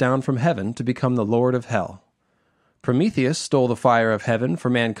cast down from heaven to become the Lord of hell. Prometheus stole the fire of heaven for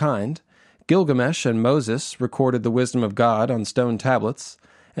mankind, Gilgamesh and Moses recorded the wisdom of God on stone tablets,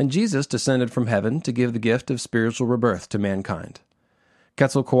 and Jesus descended from heaven to give the gift of spiritual rebirth to mankind.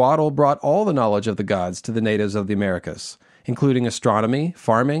 Quetzalcoatl brought all the knowledge of the gods to the natives of the Americas, including astronomy,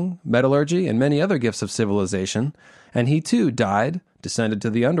 farming, metallurgy, and many other gifts of civilization, and he too died, descended to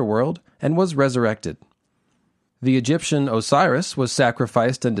the underworld, and was resurrected. The Egyptian Osiris was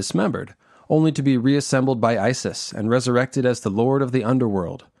sacrificed and dismembered, only to be reassembled by Isis and resurrected as the lord of the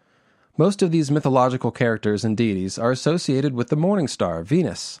underworld. Most of these mythological characters and deities are associated with the morning star,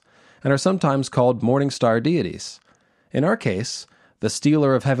 Venus, and are sometimes called morning star deities. In our case, the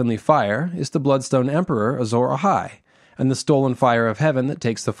stealer of heavenly fire is the Bloodstone Emperor Azor Ahai, and the stolen fire of heaven that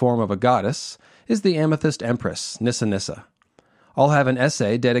takes the form of a goddess is the Amethyst Empress Nissa. I'll have an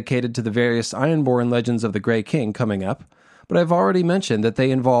essay dedicated to the various Ironborn legends of the Grey King coming up, but I've already mentioned that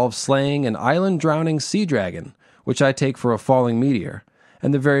they involve slaying an island-drowning sea dragon, which I take for a falling meteor,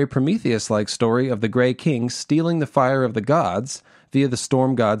 and the very Prometheus-like story of the Grey King stealing the fire of the gods via the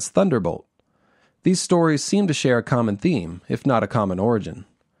storm god's thunderbolt. These stories seem to share a common theme, if not a common origin.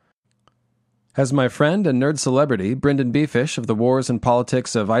 As my friend and nerd celebrity Brendan Beefish of the Wars and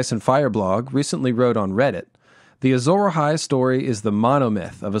Politics of Ice and Fire blog recently wrote on Reddit, the Azor Ahai story is the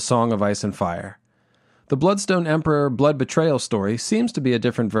monomyth of A Song of Ice and Fire. The Bloodstone Emperor blood betrayal story seems to be a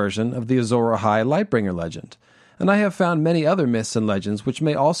different version of the Azor Ahai Lightbringer legend, and I have found many other myths and legends which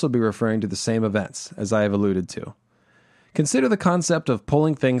may also be referring to the same events, as I have alluded to. Consider the concept of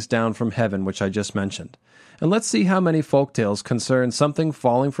pulling things down from heaven which I just mentioned, and let's see how many folktales concern something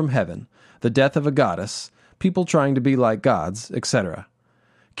falling from heaven, the death of a goddess, people trying to be like gods, etc.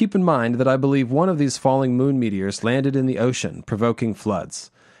 Keep in mind that I believe one of these falling moon meteors landed in the ocean, provoking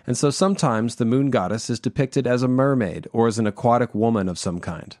floods, and so sometimes the moon goddess is depicted as a mermaid or as an aquatic woman of some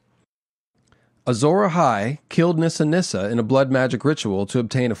kind. Azor Ahai killed Nissa in a blood magic ritual to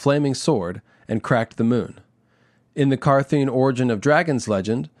obtain a flaming sword and cracked the moon. In the Carthian Origin of Dragons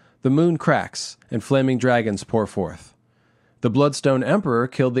legend, the moon cracks and flaming dragons pour forth. The Bloodstone Emperor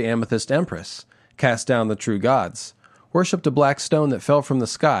killed the Amethyst Empress, cast down the true gods, worshipped a black stone that fell from the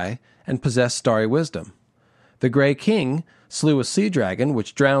sky and possessed starry wisdom. The Grey King slew a sea dragon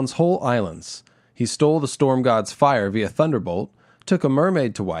which drowns whole islands. He stole the storm god's fire via thunderbolt, took a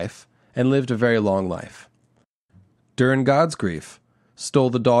mermaid to wife, and lived a very long life. Durin God's grief stole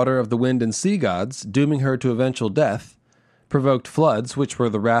the daughter of the wind and sea gods, dooming her to eventual death, provoked floods which were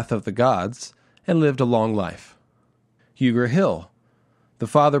the wrath of the gods, and lived a long life. Hugr Hill. The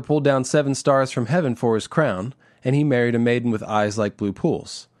father pulled down 7 stars from heaven for his crown, and he married a maiden with eyes like blue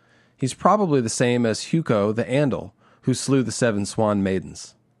pools. He's probably the same as Huko the Andal, who slew the 7 swan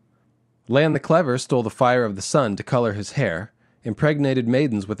maidens. Lan the Clever stole the fire of the sun to color his hair, impregnated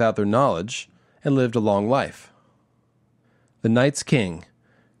maidens without their knowledge, and lived a long life. The Night's King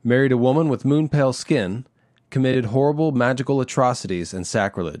married a woman with moon-pale skin, committed horrible magical atrocities and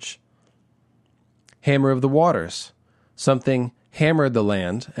sacrilege. Hammer of the Waters. Something hammered the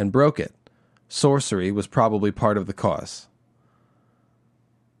land and broke it. Sorcery was probably part of the cause.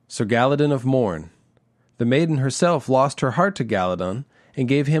 Sir Galladon of Morn. The maiden herself lost her heart to Galladon and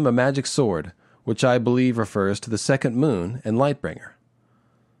gave him a magic sword, which I believe refers to the second moon and Lightbringer.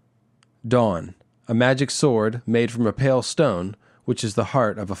 Dawn. A magic sword made from a pale stone, which is the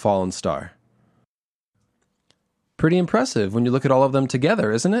heart of a fallen star. Pretty impressive when you look at all of them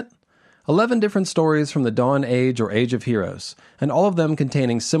together, isn't it? 11 different stories from the Dawn Age or Age of Heroes, and all of them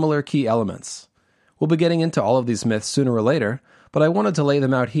containing similar key elements. We'll be getting into all of these myths sooner or later, but I wanted to lay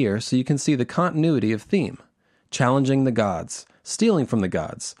them out here so you can see the continuity of theme. Challenging the gods, stealing from the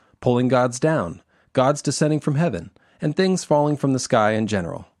gods, pulling gods down, gods descending from heaven, and things falling from the sky in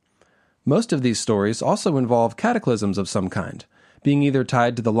general. Most of these stories also involve cataclysms of some kind, being either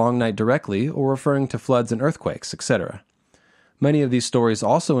tied to the long night directly or referring to floods and earthquakes, etc. Many of these stories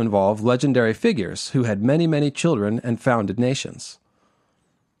also involve legendary figures who had many, many children and founded nations.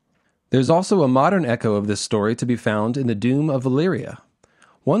 There's also a modern echo of this story to be found in the Doom of Valyria.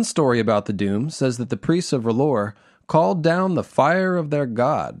 One story about the Doom says that the priests of R'hllor called down the fire of their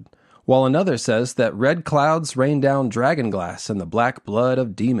god, while another says that red clouds rained down dragonglass and the black blood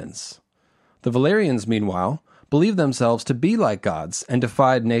of demons. The Valyrians, meanwhile, believed themselves to be like gods and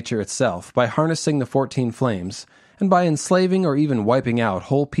defied nature itself by harnessing the 14 flames and by enslaving or even wiping out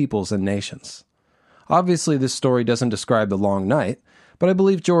whole peoples and nations. Obviously, this story doesn't describe the Long Night, but I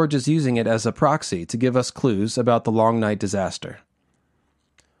believe George is using it as a proxy to give us clues about the Long Night disaster.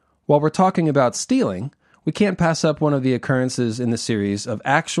 While we're talking about stealing, we can't pass up one of the occurrences in the series of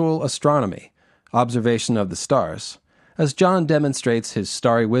actual astronomy, observation of the stars, as Jon demonstrates his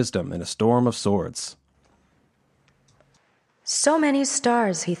starry wisdom in A Storm of Swords. So many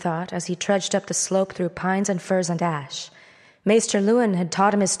stars, he thought, as he trudged up the slope through pines and firs and ash. Maester Luwin had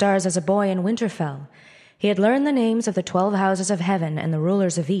taught him his stars as a boy in Winterfell. He had learned the names of the 12 houses of heaven and the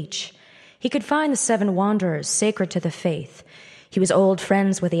rulers of each. He could find the 7 wanderers sacred to the faith. He was old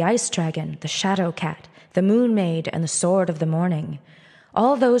friends with the ice dragon, the shadow cat, the moon maid, and the sword of the morning.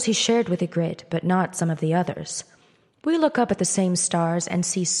 All those he shared with Ygritte, but not some of the others. We look up at the same stars and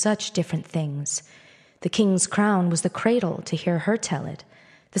see such different things. The king's crown was the cradle, to hear her tell it.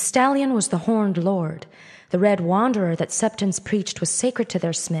 The stallion was the horned lord. The red wanderer that Septons preached was sacred to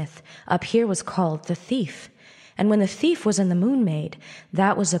their smith. Up here was called the thief. And when the thief was in the moon maid,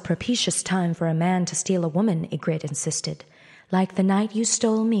 that was a propitious time for a man to steal a woman, Ygritte insisted. Like the night you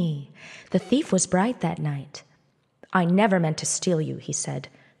stole me. The thief was bright that night. I never meant to steal you, he said.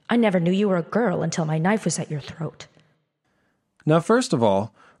 I never knew you were a girl until my knife was at your throat. Now, first of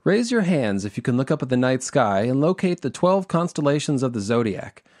all, raise your hands if you can look up at the night sky and locate the 12 constellations of the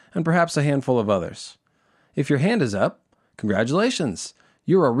zodiac, and perhaps a handful of others. If your hand is up, congratulations!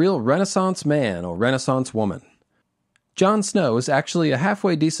 You're a real Renaissance man or Renaissance woman. Jon Snow is actually a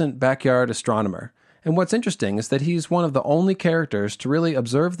halfway decent backyard astronomer, and what's interesting is that he's one of the only characters to really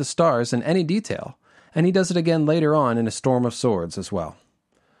observe the stars in any detail, and he does it again later on in A Storm of Swords as well.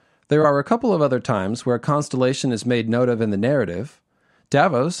 There are a couple of other times where a constellation is made note of in the narrative.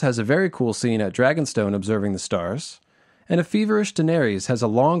 Davos has a very cool scene at Dragonstone observing the stars, and a feverish Daenerys has a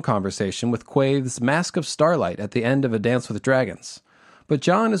long conversation with Quaithe's Mask of Starlight at the end of A Dance with Dragons. But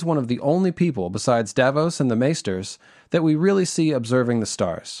Jon is one of the only people besides Davos and the Maesters that we really see observing the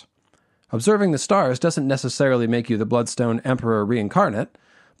stars. Observing the stars doesn't necessarily make you the Bloodstone Emperor reincarnate,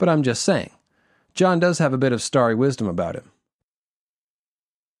 but I'm just saying. Jon does have a bit of starry wisdom about him.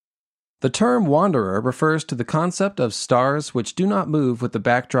 The term wanderer refers to the concept of stars which do not move with the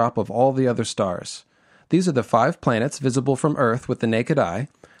backdrop of all the other stars. These are the 5 planets visible from Earth with the naked eye,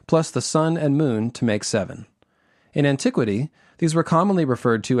 plus the sun and moon to make 7. In antiquity, these were commonly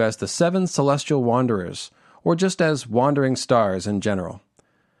referred to as the 7 celestial wanderers, or just as wandering stars in general.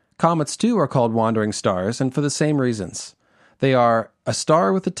 Comets, too, are called wandering stars, and for the same reasons. They are a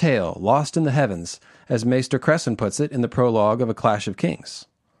star with a tail, lost in the heavens, as Maester Cresson puts it in the prologue of A Clash of Kings.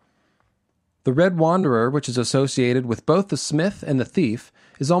 The Red Wanderer, which is associated with both the smith and the thief,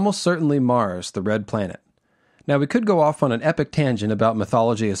 is almost certainly Mars, the red planet. Now, we could go off on an epic tangent about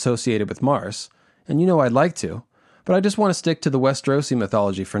mythology associated with Mars, and you know I'd like to, but I just want to stick to the Westerosi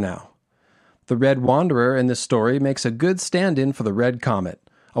mythology for now. The Red Wanderer in this story makes a good stand-in for the Red Comet,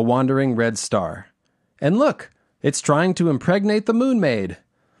 a wandering red star. And look, it's trying to impregnate the Moon Maid.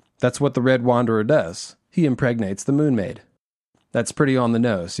 That's what the Red Wanderer does. He impregnates the Moon Maid. That's pretty on the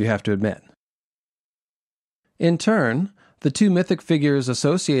nose, you have to admit. In turn, the two mythic figures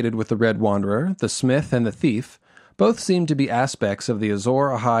associated with the Red Wanderer, the smith and the thief, both seem to be aspects of the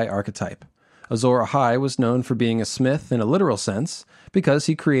Azor Ahai archetype. Azor Ahai was known for being a smith in a literal sense because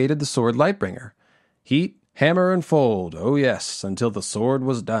he created the sword Lightbringer. Heat, hammer, and fold, oh yes, until the sword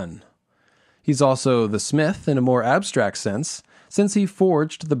was done. He's also the smith in a more abstract sense, since he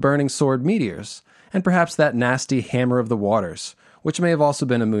forged the burning sword meteors, and perhaps that nasty hammer of the waters, which may have also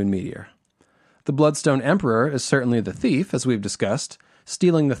been a moon meteor. The Bloodstone Emperor is certainly the thief, as we've discussed,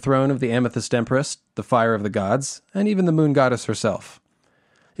 stealing the throne of the Amethyst Empress, the fire of the gods, and even the moon goddess herself.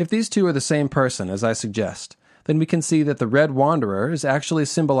 If these two are the same person, as I suggest, then we can see that the Red Wanderer is actually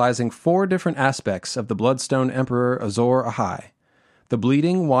symbolizing 4 different aspects of the Bloodstone Emperor Azor Ahai: the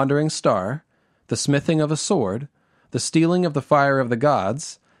bleeding, wandering star, the smithing of a sword, the stealing of the fire of the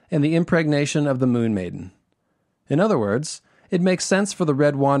gods, and the impregnation of the Moon Maiden. In other words, it makes sense for the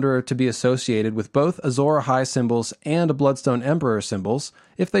Red Wanderer to be associated with both Azor Ahai symbols and Bloodstone Emperor symbols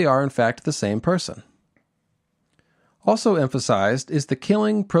if they are in fact the same person. Also emphasized is the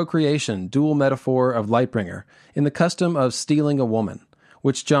killing-procreation dual metaphor of Lightbringer in the custom of stealing a woman,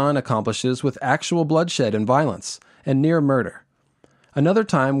 which Jon accomplishes with actual bloodshed and violence, and near murder. Another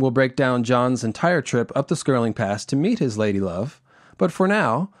time we'll break down Jon's entire trip up the Skirling Pass to meet his ladylove, but for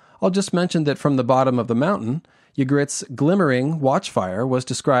now, I'll just mention that from the bottom of the mountain, Ygritte's glimmering watchfire was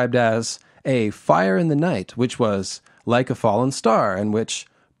described as a fire in the night, which was like a fallen star, and which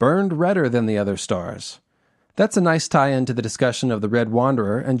burned redder than the other stars. That's a nice tie-in to the discussion of the Red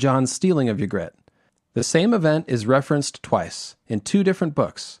Wanderer and Jon's stealing of Ygritte. The same event is referenced twice, in 2 different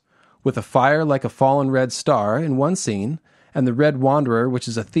books, with a fire like a fallen red star in one scene, and the Red Wanderer, which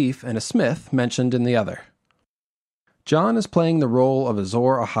is a thief and a smith, mentioned in the other. Jon is playing the role of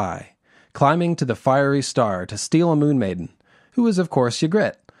Azor Ahai, climbing to the fiery star to steal a moon maiden, who is of course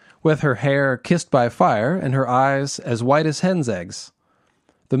Ygritte, with her hair kissed by fire and her eyes as white as hen's eggs.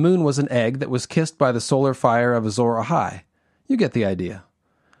 The moon was an egg that was kissed by the solar fire of Azor Ahai. You get the idea.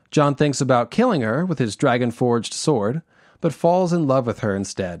 Jon thinks about killing her with his dragon-forged sword, but falls in love with her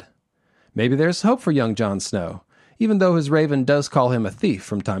instead. Maybe there's hope for young Jon Snow, even though his raven does call him a thief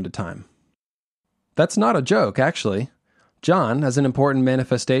from time to time. That's not a joke, actually. Jon, as an important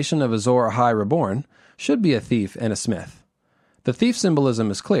manifestation of Azor Ahai Reborn, should be a thief and a smith. The thief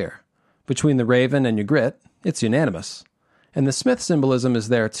symbolism is clear. Between the raven and Ygritte, it's unanimous. And the smith symbolism is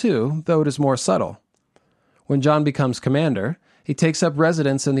there too, though it is more subtle. When Jon becomes commander, he takes up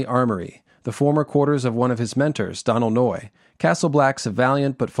residence in the armory, the former quarters of one of his mentors, Donal Noy, Castle Black's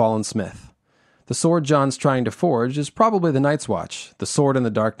valiant but fallen smith. The sword Jon's trying to forge is probably the Night's Watch, the sword in the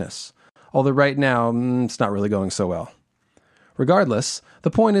darkness, although right now, it's not really going so well. Regardless,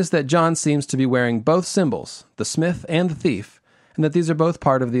 the point is that Jon seems to be wearing both symbols, the smith and the thief, and that these are both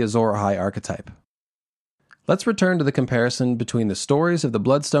part of the Azor Ahai archetype. Let's return to the comparison between the stories of the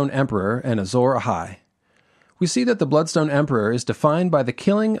Bloodstone Emperor and Azor Ahai. We see that the Bloodstone Emperor is defined by the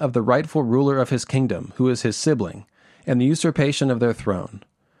killing of the rightful ruler of his kingdom, who is his sibling, and the usurpation of their throne.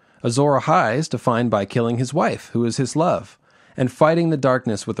 Azor Ahai is defined by killing his wife, who is his love, and fighting the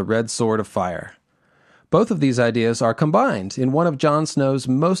darkness with the red sword of fire. Both of these ideas are combined in one of Jon Snow's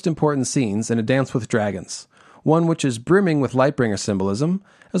most important scenes in A Dance with Dragons, one which is brimming with Lightbringer symbolism,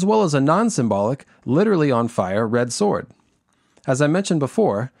 as well as a non-symbolic, literally on fire red sword. As I mentioned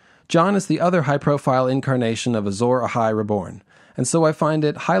before, Jon is the other high-profile incarnation of Azor Ahai Reborn, and so I find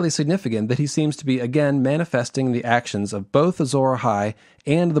it highly significant that he seems to be again manifesting the actions of both Azor Ahai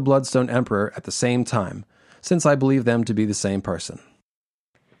and the Bloodstone Emperor at the same time, since I believe them to be the same person.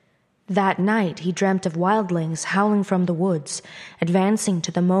 That night he dreamt of wildlings howling from the woods, advancing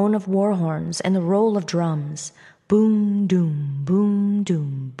to the moan of war horns and the roll of drums. Boom, doom, boom,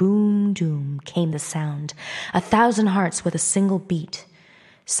 doom, boom, doom, came the sound, 1,000 hearts with a single beat.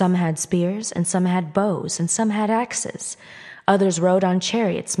 Some had spears, and some had bows, and some had axes. Others rode on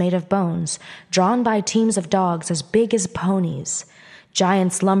chariots made of bones, drawn by teams of dogs as big as ponies.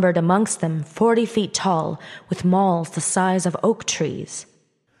 Giants lumbered amongst them, 40 feet tall, with mauls the size of oak trees.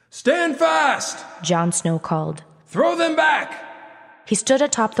 "Stand fast!" Jon Snow called. "Throw them back!" He stood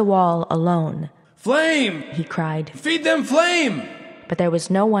atop the wall alone. "Flame!" he cried. "Feed them flame!" But there was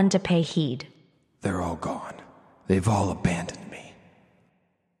no one to pay heed. "They're all gone. They've all abandoned me."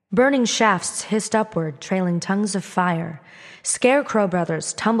 Burning shafts hissed upward, trailing tongues of fire. Scarecrow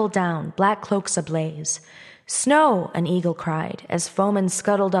brothers tumbled down, black cloaks ablaze. "Snow!" an eagle cried, as foemen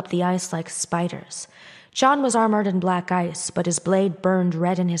scuttled up the ice like spiders. Jon was armored in black ice, but his blade burned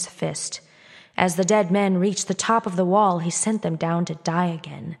red in his fist. As the dead men reached the top of the wall, he sent them down to die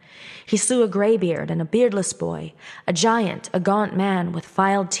again. He slew a graybeard and a beardless boy, a giant, a gaunt man with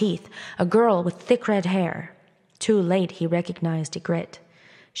filed teeth, a girl with thick red hair. Too late he recognized Ygritte.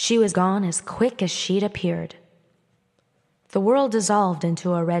 She was gone as quick as she'd appeared. The world dissolved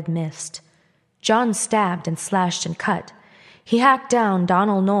into a red mist. Jon stabbed and slashed and cut. He hacked down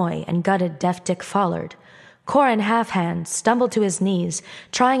Donal Noy and gutted Deaf Dick Follard. Corin Halfhand stumbled to his knees,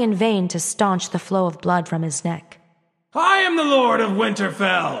 trying in vain to staunch the flow of blood from his neck. "I am the Lord of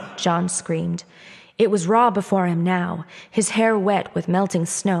Winterfell!" Jon screamed. It was raw before him now, his hair wet with melting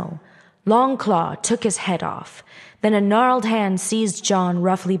snow. Longclaw took his head off. Then a gnarled hand seized Jon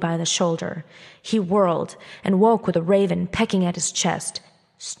roughly by the shoulder. He whirled and woke with a raven pecking at his chest.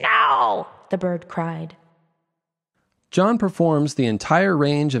 "Snow!" the bird cried. Jon performs the entire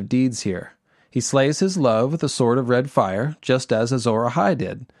range of deeds here. He slays his love with a sword of red fire, just as Azor Ahai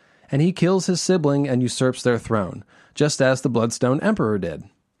did, and he kills his sibling and usurps their throne, just as the Bloodstone Emperor did.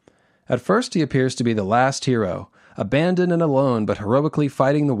 At first he appears to be the last hero, abandoned and alone but heroically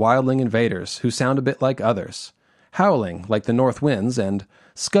fighting the wildling invaders, who sound a bit like others, howling like the north winds and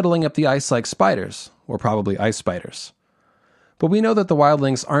scuttling up the ice like spiders, or probably ice spiders. But we know that the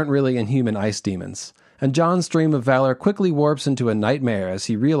wildlings aren't really inhuman ice demons, and Jon's dream of valor quickly warps into a nightmare as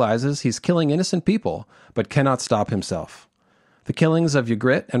he realizes he's killing innocent people, but cannot stop himself. The killings of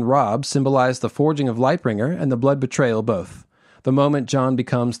Ygritte and Robb symbolize the forging of Lightbringer and the blood betrayal both, the moment Jon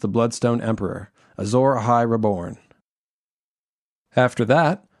becomes the Bloodstone Emperor, Azor Ahai reborn. After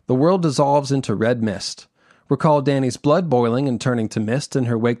that, the world dissolves into red mist. Recall Dany's blood boiling and turning to mist in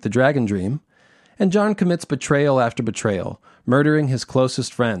her Wake the Dragon dream, and Jon commits betrayal after betrayal, murdering his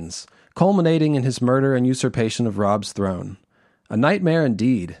closest friends, culminating in his murder and usurpation of Robb's throne. A nightmare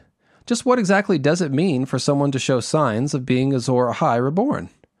indeed. Just what exactly does it mean for someone to show signs of being Azor Ahai reborn?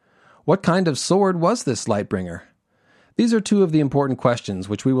 What kind of sword was this Lightbringer? These are two of the important questions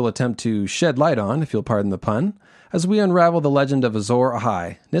which we will attempt to shed light on, if you'll pardon the pun, as we unravel the legend of Azor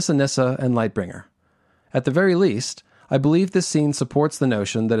Ahai, Nissa and Lightbringer. At the very least, I believe this scene supports the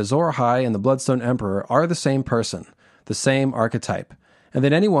notion that Azor Ahai and the Bloodstone Emperor are the same person, the same archetype, and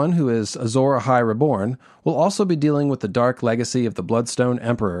that anyone who is Azor Ahai reborn will also be dealing with the dark legacy of the Bloodstone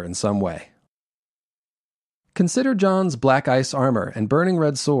Emperor in some way. Consider Jon's black ice armor and burning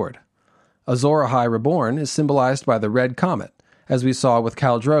red sword. Azor Ahai reborn is symbolized by the red comet, as we saw with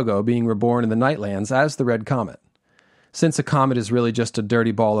Khal Drogo being reborn in the Nightlands as the red comet. Since a comet is really just a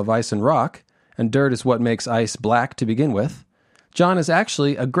dirty ball of ice and rock, and dirt is what makes ice black to begin with, Jon is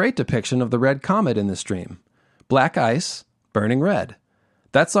actually a great depiction of the red comet in this dream. Black ice, burning red.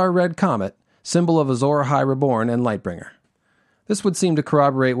 That's our red comet, symbol of Azor Ahai reborn and Lightbringer. This would seem to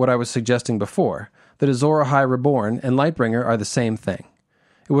corroborate what I was suggesting before, that Azor Ahai reborn and Lightbringer are the same thing.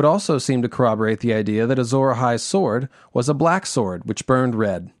 It would also seem to corroborate the idea that Azor Ahai's sword was a black sword which burned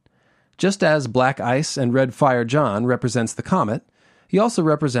red. Just as black ice and red fire Jon represents the comet, he also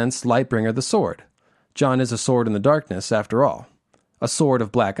represents Lightbringer the sword. Jon is a sword in the darkness, after all. A sword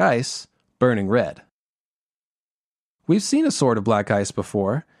of black ice, burning red. We've seen a sword of black ice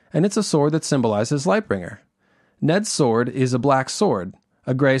before, and it's a sword that symbolizes Lightbringer. Ned's sword is a black sword,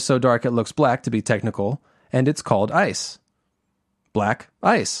 a gray so dark it looks black to be technical, and it's called ice. Black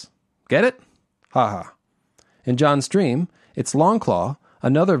ice. Get it? Haha. In Jon's dream, it's Longclaw,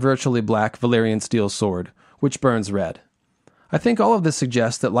 another virtually black Valyrian steel sword, which burns red. I think all of this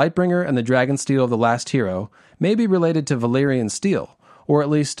suggests that Lightbringer and the dragon steel of the last hero may be related to Valyrian steel, or at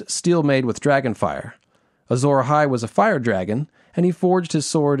least steel made with dragon fire. Azor Ahai was a fire dragon, and he forged his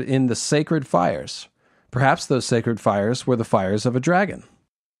sword in the sacred fires. Perhaps those sacred fires were the fires of a dragon.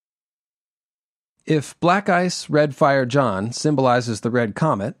 If black ice, red fire Jon symbolizes the red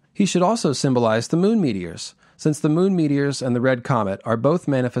comet, he should also symbolize the moon meteors, since the moon meteors and the red comet are both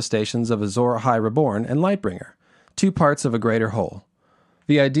manifestations of Azor Ahai reborn and Lightbringer, two parts of a greater whole.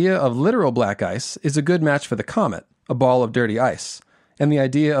 The idea of literal black ice is a good match for the comet, a ball of dirty ice, and the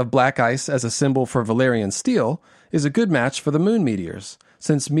idea of black ice as a symbol for Valyrian steel is a good match for the moon meteors,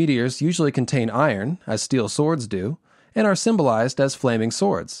 since meteors usually contain iron, as steel swords do, and are symbolized as flaming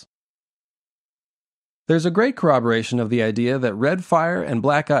swords. There's a great corroboration of the idea that red fire and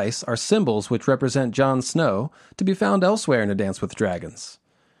black ice are symbols which represent Jon Snow to be found elsewhere in A Dance with Dragons.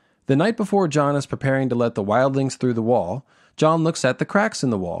 The night before Jon is preparing to let the wildlings through the wall, Jon looks at the cracks in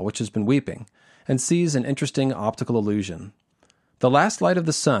the wall, which has been weeping, and sees an interesting optical illusion. The last light of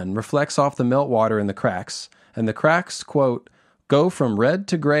the sun reflects off the meltwater in the cracks, and the cracks, quote, go from red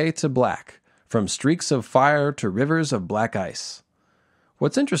to gray to black, from streaks of fire to rivers of black ice.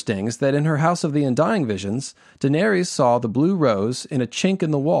 What's interesting is that in her House of the Undying visions, Daenerys saw the blue rose in a chink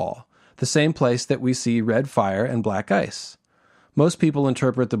in the wall, the same place that we see red fire and black ice. Most people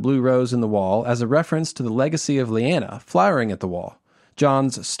interpret the blue rose in the wall as a reference to the legacy of Lyanna flowering at the wall,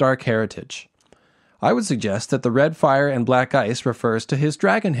 Jon's Stark heritage. I would suggest that the red fire and black ice refers to his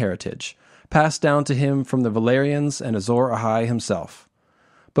dragon heritage, passed down to him from the Valyrians and Azor Ahai himself.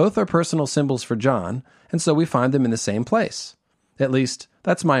 Both are personal symbols for Jon, and so we find them in the same place. At least,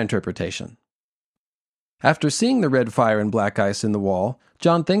 that's my interpretation. After seeing the red fire and black ice in the wall,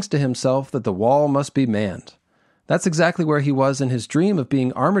 Jon thinks to himself that the wall must be manned. That's exactly where he was in his dream of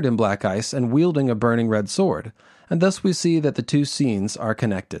being armored in black ice and wielding a burning red sword, and thus we see that the two scenes are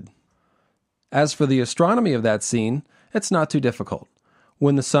connected. As for the astronomy of that scene, it's not too difficult.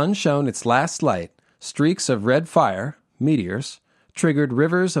 When the sun shone its last light, streaks of red fire, meteors, triggered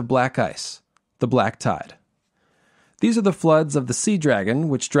rivers of black ice, the black tide. These are the floods of the sea dragon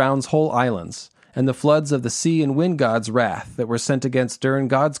which drowns whole islands, and the floods of the sea and wind god's wrath that were sent against Durin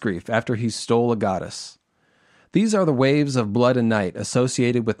Godsgrief after he stole a goddess. These are the waves of blood and night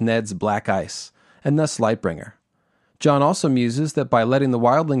associated with Ned's black ice, and thus Lightbringer. Jon also muses that by letting the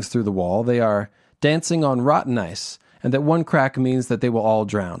wildlings through the wall, they are dancing on rotten ice, and that one crack means that they will all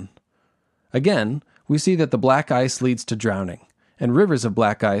drown. Again, we see that the black ice leads to drowning, and rivers of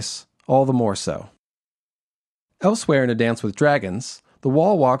black ice all the more so. Elsewhere in A Dance with Dragons, the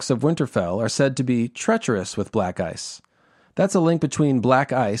wall walks of Winterfell are said to be treacherous with black ice. That's a link between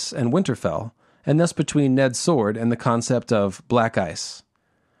black ice and Winterfell, and thus between Ned's sword and the concept of black ice.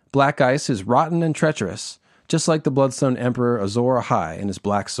 Black ice is rotten and treacherous, just like the Bloodstone Emperor Azor Ahai and his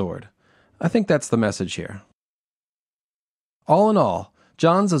black sword. I think that's the message here. All in all,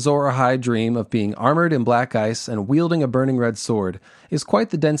 Jon's Azor Ahai dream of being armored in black ice and wielding a burning red sword is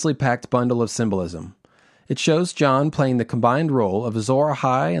quite the densely packed bundle of symbolism. It shows Jon playing the combined role of Azor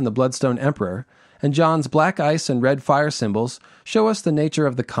Ahai and the Bloodstone Emperor, and Jon's black ice and red fire symbols show us the nature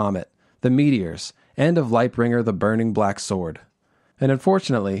of the comet, the meteors, and of Lightbringer the burning black sword. And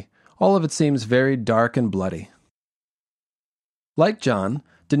unfortunately, all of it seems very dark and bloody. Like Jon,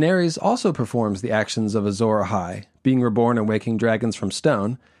 Daenerys also performs the actions of Azor Ahai, being reborn and waking dragons from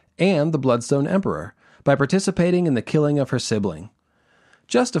stone, and the Bloodstone Emperor, by participating in the killing of her sibling.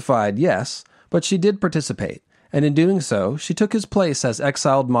 Justified, yes, but she did participate, and in doing so, she took his place as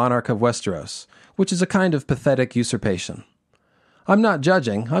exiled monarch of Westeros, which is a kind of pathetic usurpation. I'm not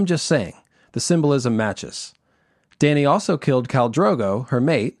judging, I'm just saying. The symbolism matches. Dany also killed Khal Drogo, her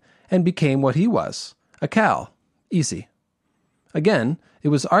mate, and became what he was, a Khal. Easy. Again, it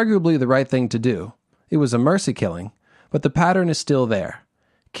was arguably the right thing to do. It was a mercy killing, but the pattern is still there.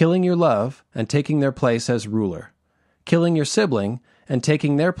 Killing your love and taking their place as ruler. Killing your sibling and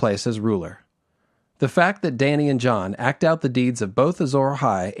taking their place as ruler. The fact that Dany and Jon act out the deeds of both Azor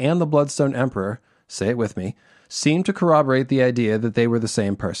Ahai and the Bloodstone Emperor, say it with me, seem to corroborate the idea that they were the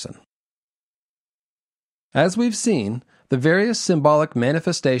same person. As we've seen, the various symbolic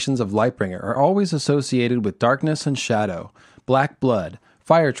manifestations of Lightbringer are always associated with darkness and shadow, black blood,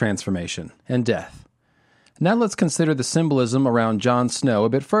 fire transformation, and death. Now let's consider the symbolism around Jon Snow a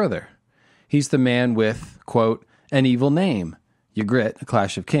bit further. He's the man with, quote, an evil name, Ygritte, A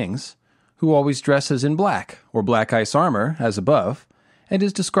Clash of Kings, who always dresses in black, or black ice armor, as above, and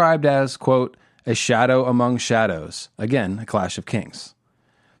is described as, quote, a shadow among shadows, again, A Clash of Kings.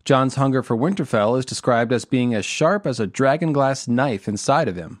 Jon's hunger for Winterfell is described as being as sharp as a dragonglass knife inside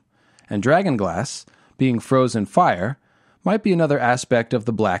of him, and dragonglass, being frozen fire, might be another aspect of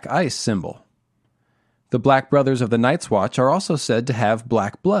the black ice symbol. The Black Brothers of the Night's Watch are also said to have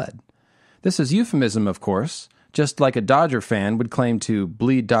black blood. This is euphemism, of course, just like a Dodger fan would claim to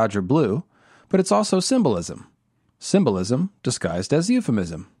bleed Dodger blue, but it's also symbolism. Symbolism disguised as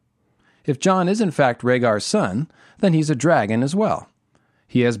euphemism. If Jon is in fact Rhaegar's son, then he's a dragon as well.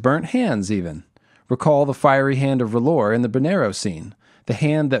 He has burnt hands, even. Recall the fiery hand of R'hllor in the Bonero scene, the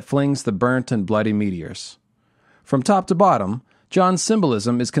hand that flings the burnt and bloody meteors. From top to bottom, Jon's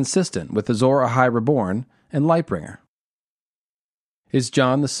symbolism is consistent with Azor Ahai Reborn and Lightbringer. Is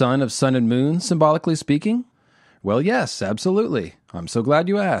Jon the son of Sun and Moon, symbolically speaking? Well, yes, absolutely. I'm so glad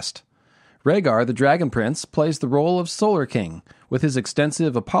you asked. Rhaegar, the Dragon Prince, plays the role of Solar King, with his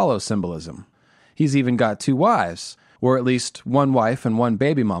extensive Apollo symbolism. He's even got 2 wives, or at least 1 wife and 1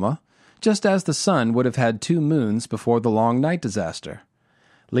 baby mama, just as the sun would have had 2 moons before the long night disaster.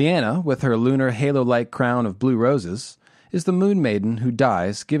 Lyanna, with her lunar halo-like crown of blue roses, is the moon maiden who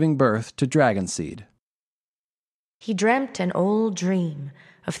dies giving birth to dragon seed. He dreamt an old dream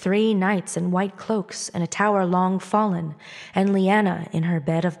of 3 knights in white cloaks and a tower long fallen, and Lyanna in her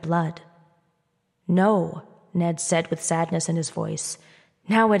bed of blood. "No," Ned said with sadness in his voice.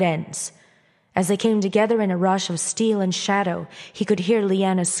 "Now it ends." As they came together in a rush of steel and shadow, he could hear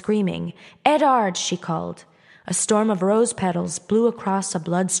Lyanna screaming. "Eddard!" she called. A storm of rose petals blew across a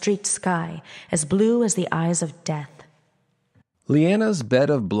blood-streaked sky, as blue as the eyes of death. Lyanna's bed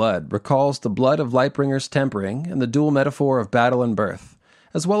of blood recalls the blood of Lightbringer's tempering and the dual metaphor of battle and birth,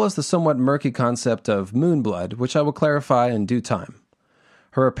 as well as the somewhat murky concept of moon blood, which I will clarify in due time.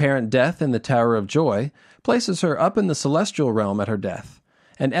 Her apparent death in the Tower of Joy places her up in the celestial realm at her death,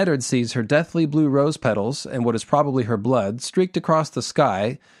 and Eddard sees her deathly blue rose petals and what is probably her blood streaked across the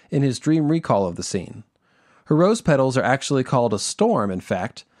sky in his dream recall of the scene. Her rose petals are actually called a storm, in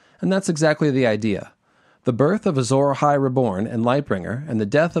fact, and that's exactly the idea. The birth of Azor Ahai Reborn and Lightbringer and the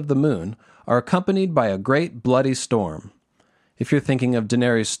death of the moon are accompanied by a great bloody storm. If you're thinking of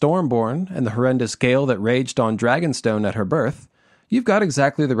Daenerys Stormborn and the horrendous gale that raged on Dragonstone at her birth, you've got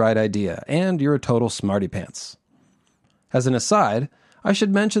exactly the right idea, and you're a total smarty-pants. As an aside, I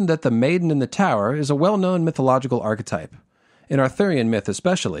should mention that the Maiden in the Tower is a well-known mythological archetype. In Arthurian myth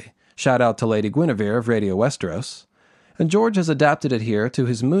especially, shout out to Lady Guinevere of Radio Westeros, and George has adapted it here to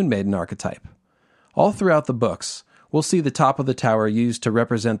his Moon Maiden archetype. All throughout the books, we'll see the top of the tower used to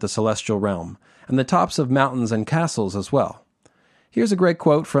represent the celestial realm, and the tops of mountains and castles as well. Here's a great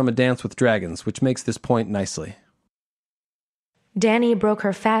quote from A Dance with Dragons, which makes this point nicely. Dany broke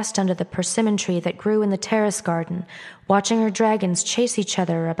her fast under the persimmon tree that grew in the terrace garden, watching her dragons chase each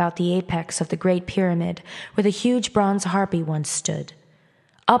other about the apex of the Great Pyramid, where the huge bronze harpy once stood.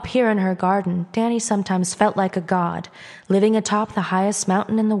 Up here in her garden, Dany sometimes felt like a god, living atop the highest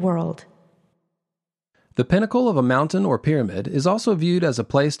mountain in the world. The pinnacle of a mountain or pyramid is also viewed as a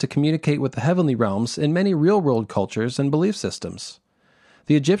place to communicate with the heavenly realms in many real-world cultures and belief systems.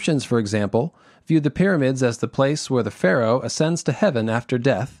 The Egyptians, for example, viewed the pyramids as the place where the pharaoh ascends to heaven after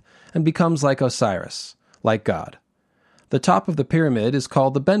death and becomes like Osiris, like God. The top of the pyramid is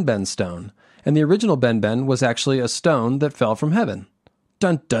called the Benben stone, and the original Benben was actually a stone that fell from heaven.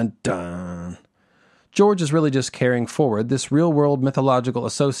 Dun dun dun! George is really just carrying forward this real-world mythological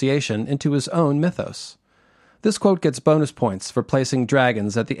association into his own mythos. This quote gets bonus points for placing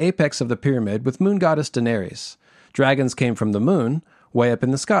dragons at the apex of the pyramid with moon goddess Daenerys. Dragons came from the moon, way up in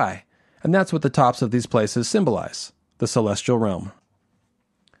the sky, and that's what the tops of these places symbolize, the celestial realm.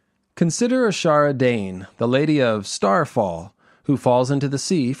 Consider Ashara Dane, the Lady of Starfall, who falls into the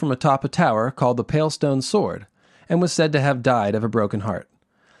sea from atop a tower called the Palestone Sword, and was said to have died of a broken heart.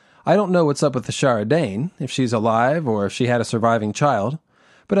 I don't know what's up with Ashara Dane, if she's alive or if she had a surviving child,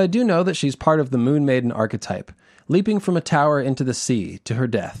 but I do know that she's part of the Moon Maiden archetype, leaping from a tower into the sea to her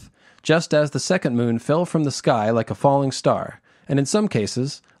death, just as the second moon fell from the sky like a falling star, and in some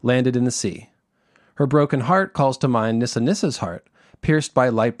cases, landed in the sea. Her broken heart calls to mind Nissa's heart, pierced by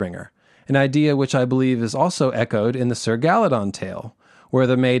Lightbringer, an idea which I believe is also echoed in the Sir Galadon tale, where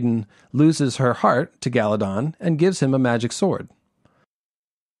the maiden loses her heart to Galadon and gives him a magic sword.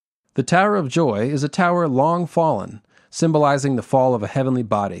 The Tower of Joy is a tower long fallen, symbolizing the fall of a heavenly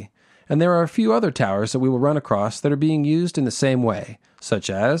body, and there are a few other towers that we will run across that are being used in the same way, such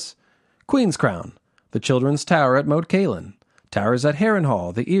as Queen's Crown, the Children's Tower at Moat Cailin, towers at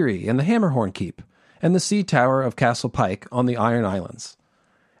Harrenhal, the Eyrie, and the Hammerhorn Keep, and the Sea Tower of Castle Pike on the Iron Islands.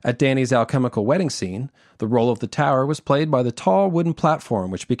 At Dany's alchemical wedding scene, the role of the tower was played by the tall wooden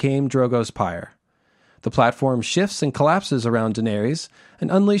platform which became Drogo's pyre. The platform shifts and collapses around Daenerys and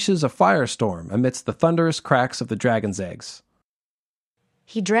unleashes a firestorm amidst the thunderous cracks of the dragon's eggs.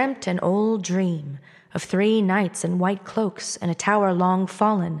 He dreamt an old dream of 3 knights in white cloaks and a tower long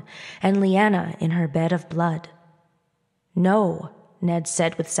fallen, and Lyanna in her bed of blood. "No," Ned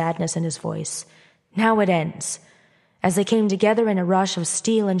said with sadness in his voice. "Now it ends." As they came together in a rush of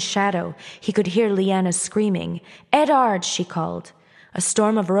steel and shadow, he could hear Lyanna screaming. "Eddard!" she called. A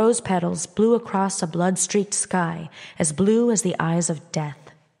storm of rose petals blew across a blood-streaked sky, as blue as the eyes of death.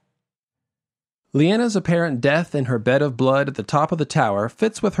 Lyanna's apparent death in her bed of blood at the top of the tower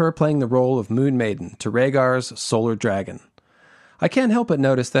fits with her playing the role of Moon Maiden to Rhaegar's solar dragon. I can't help but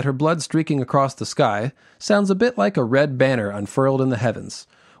notice that her blood streaking across the sky sounds a bit like a red banner unfurled in the heavens,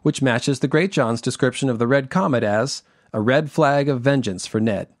 which matches the Great John's description of the red comet as a red flag of vengeance for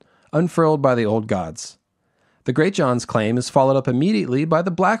Ned, unfurled by the old gods. The Great John's claim is followed up immediately by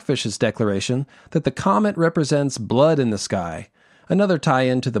the Blackfish's declaration that the comet represents blood in the sky, another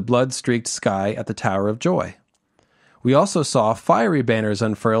tie-in to the blood-streaked sky at the Tower of Joy. We also saw fiery banners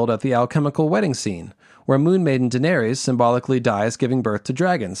unfurled at the alchemical wedding scene, where Moon Maiden Daenerys symbolically dies giving birth to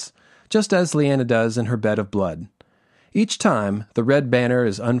dragons, just as Lyanna does in her bed of blood. Each time, the red banner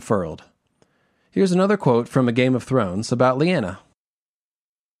is unfurled. Here's another quote from A Game of Thrones about Lyanna.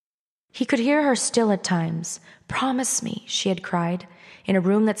 He could hear her still at times. "Promise me," she had cried, in a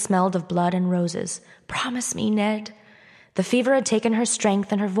room that smelled of blood and roses. "Promise me, Ned." The fever had taken her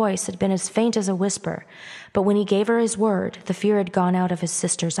strength, and her voice had been as faint as a whisper, but when he gave her his word, the fear had gone out of his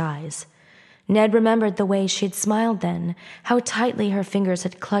sister's eyes. Ned remembered the way she had smiled then, how tightly her fingers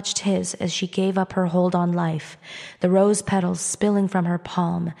had clutched his as she gave up her hold on life, the rose petals spilling from her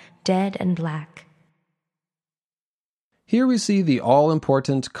palm, dead and black. Here we see the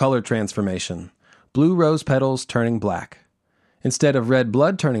all-important color transformation, blue rose petals turning black. Instead of red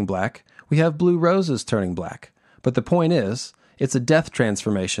blood turning black, we have blue roses turning black. But the point is, it's a death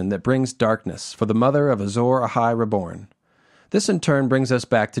transformation that brings darkness for the mother of Azor Ahai reborn. This in turn brings us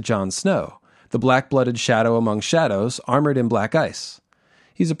back to Jon Snow, the black-blooded shadow among shadows, armored in black ice.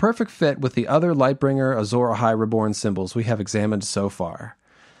 He's a perfect fit with the other Lightbringer Azor Ahai reborn symbols we have examined so far.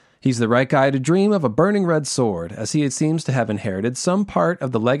 He's the right guy to dream of a burning red sword, as he seems to have inherited some part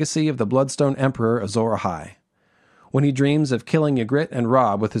of the legacy of the Bloodstone Emperor Azor Ahai. When he dreams of killing Ygritte and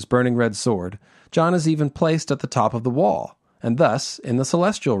Robb with his burning red sword, Jon is even placed at the top of the wall, and thus in the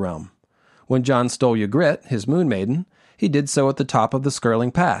celestial realm. When Jon stole Ygritte, his moon maiden, he did so at the top of the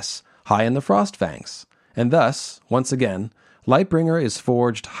Skirling Pass, high in the Frostfangs, and thus, once again, Lightbringer is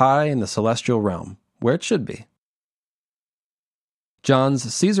forged high in the celestial realm, where it should be.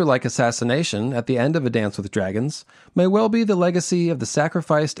 Jon's Caesar-like assassination at the end of A Dance with Dragons may well be the legacy of the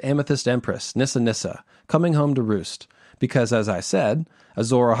sacrificed Amethyst Empress, Nissa, coming home to roost, because, as I said,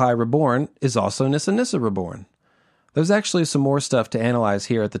 Azor Ahai Reborn is also Nissa Reborn. There's actually some more stuff to analyze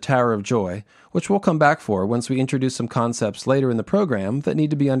here at the Tower of Joy, which we'll come back for once we introduce some concepts later in the program that need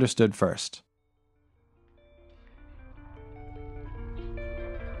to be understood first.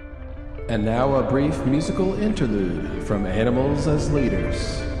 And now a brief musical interlude from Animals as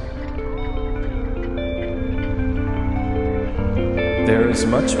Leaders. There is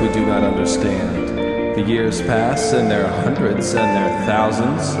much we do not understand. The years pass, and there are hundreds, and there are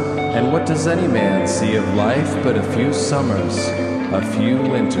thousands. And what does any man see of life but a few summers, a few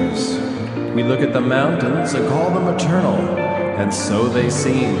winters? We look at the mountains and call them eternal, and so they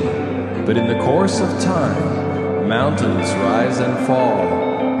seem. But in the course of time, mountains rise and fall.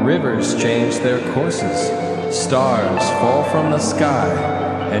 Rivers change their courses, stars fall from the sky,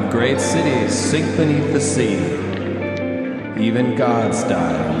 and great cities sink beneath the sea. Even gods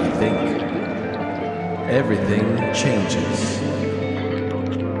die, we think. Everything changes.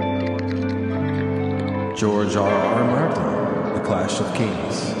 George R.R. Martin, The Clash of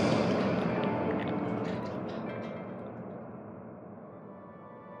Kings.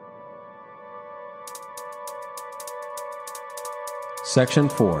 Section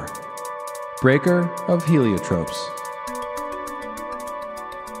 4. Breaker of Heliotropes.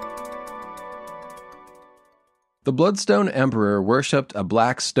 The Bloodstone Emperor worshipped a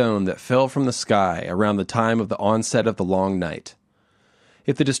black stone that fell from the sky around the time of the onset of the Long Night.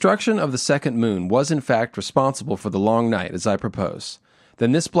 If the destruction of the second moon was in fact responsible for the Long Night, as I propose,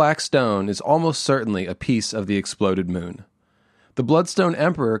 then this black stone is almost certainly a piece of the exploded moon. The Bloodstone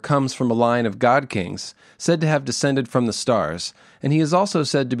Emperor comes from a line of god-kings, said to have descended from the stars, and he is also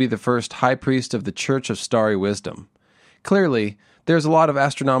said to be the first high priest of the Church of Starry Wisdom. Clearly, there's a lot of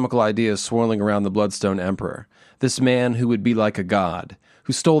astronomical ideas swirling around the Bloodstone Emperor, this man who would be like a god,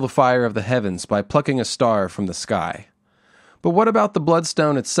 who stole the fire of the heavens by plucking a star from the sky. But what about the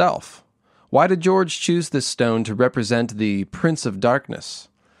Bloodstone itself? Why did George choose this stone to represent the Prince of Darkness?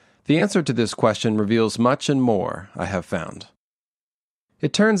 The answer to this question reveals much and more, I have found.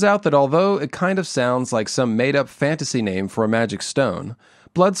 It turns out that although it kind of sounds like some made-up fantasy name for a magic stone,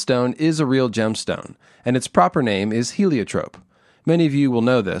 Bloodstone is a real gemstone, and its proper name is heliotrope. Many of you will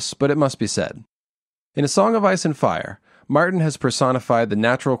know this, but it must be said. In A Song of Ice and Fire, Martin has personified the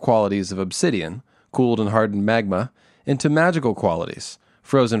natural qualities of obsidian, cooled and hardened magma, into magical qualities,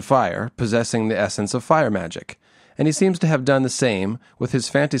 frozen fire, possessing the essence of fire magic, and he seems to have done the same with his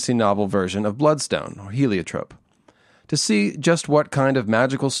fantasy novel version of Bloodstone, or heliotrope. To see just what kind of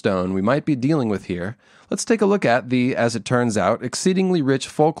magical stone we might be dealing with here, let's take a look at the, as it turns out, exceedingly rich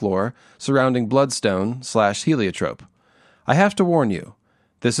folklore surrounding Bloodstone/heliotrope. I have to warn you,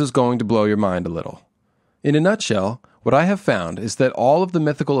 this is going to blow your mind a little. In a nutshell, What I have found is that all of the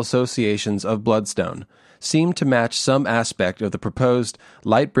mythical associations of Bloodstone seem to match some aspect of the proposed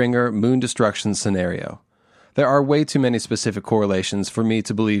Lightbringer moon destruction scenario. There are way too many specific correlations for me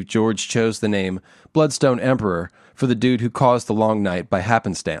to believe George chose the name Bloodstone Emperor for the dude who caused the long night by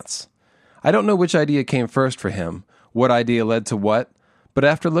happenstance. I don't know which idea came first for him, what idea led to what, but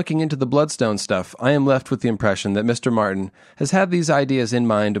after looking into the Bloodstone stuff, I am left with the impression that Mr. Martin has had these ideas in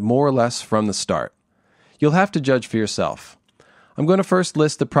mind more or less from the start. You'll have to judge for yourself. I'm going to first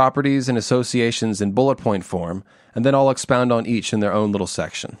list the properties and associations in bullet point form, and then I'll expound on each in their own little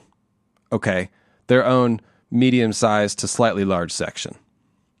section. Okay, their own medium-sized to slightly large section.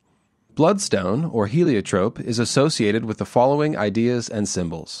 Bloodstone, or heliotrope, is associated with the following ideas and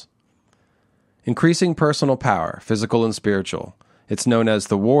symbols. Increasing personal power, physical and spiritual. It's known as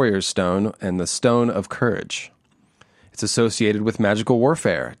the Warrior's Stone and the Stone of Courage. It's associated with magical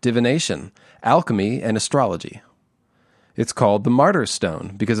warfare, divination, alchemy, and astrology. It's called the Martyr's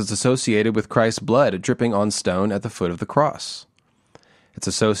Stone because it's associated with Christ's blood dripping on stone at the foot of the cross. It's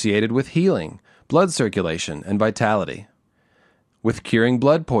associated with healing, blood circulation, and vitality. With curing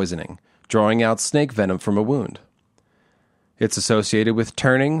blood poisoning, drawing out snake venom from a wound. It's associated with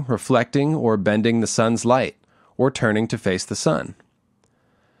turning, reflecting, or bending the sun's light, or turning to face the sun.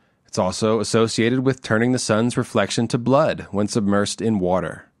 It's also associated with turning the sun's reflection to blood when submersed in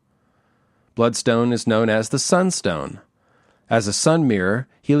water. Bloodstone is known as the Sunstone. As a sun mirror,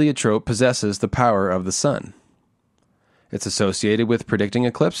 heliotrope possesses the power of the sun. It's associated with predicting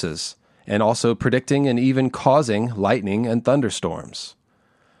eclipses, and also predicting and even causing lightning and thunderstorms.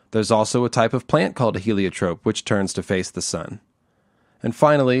 There's also a type of plant called a heliotrope, which turns to face the sun. And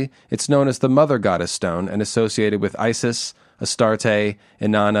finally, it's known as the Mother Goddess Stone and associated with Isis, Astarte,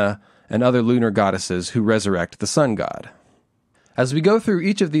 Inanna, and other lunar goddesses who resurrect the sun god. As we go through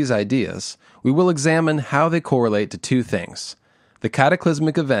each of these ideas, we will examine how they correlate to two things: the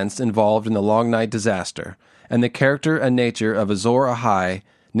cataclysmic events involved in the Long Night disaster, and the character and nature of Azor Ahai,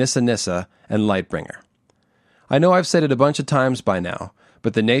 Nissa, and Lightbringer. I know I've said it a bunch of times by now,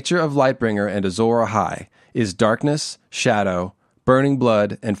 but the nature of Lightbringer and Azor Ahai is darkness, shadow, burning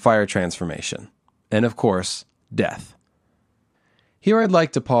blood, and fire transformation. And of course, death. Here I'd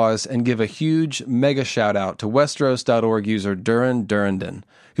like to pause and give a huge, mega shout-out to Westeros.org user Duran Durandon,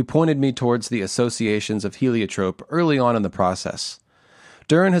 who pointed me towards the associations of heliotrope early on in the process.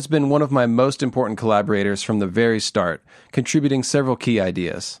 Duran has been one of my most important collaborators from the very start, contributing several key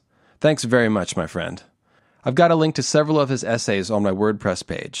ideas. Thanks very much, my friend. I've got a link to several of his essays on my WordPress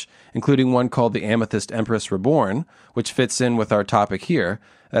page, including one called The Amethyst Empress Reborn, which fits in with our topic here.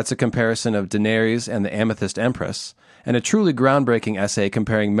 That's a comparison of Daenerys and the Amethyst Empress, and a truly groundbreaking essay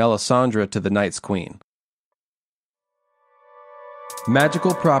comparing Melisandre to the Night's Queen.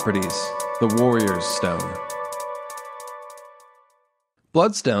 Magical Properties, the Warrior's Stone.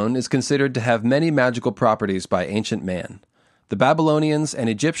 Bloodstone is considered to have many magical properties by ancient man. The Babylonians and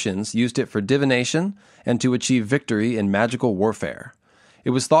Egyptians used it for divination and to achieve victory in magical warfare. It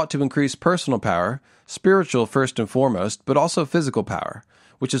was thought to increase personal power, spiritual first and foremost, but also physical power,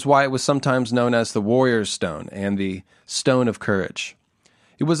 which is why it was sometimes known as the Warrior's Stone and the Stone of Courage.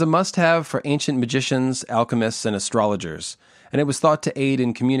 It was a must-have for ancient magicians, alchemists, and astrologers, and it was thought to aid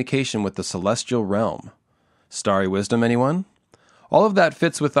in communication with the celestial realm. Starry wisdom, anyone? All of that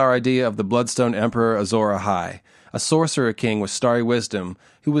fits with our idea of the Bloodstone Emperor Azor Ahai, a sorcerer king with starry wisdom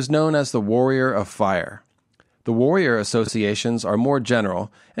who was known as the Warrior of Fire. The warrior associations are more general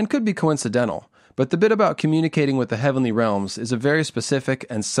and could be coincidental, but the bit about communicating with the heavenly realms is a very specific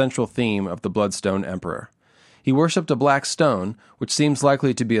and central theme of the Bloodstone Emperor. He worshipped a black stone, which seems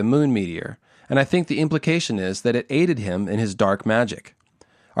likely to be a moon meteor, and I think the implication is that it aided him in his dark magic.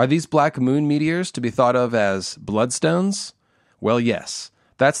 Are these black moon meteors to be thought of as bloodstones? Well, yes,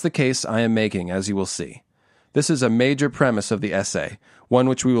 that's the case I am making, as you will see. This is a major premise of the essay, one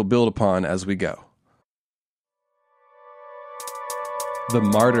which we will build upon as we go. The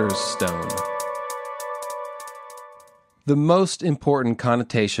Martyr's Stone. The most important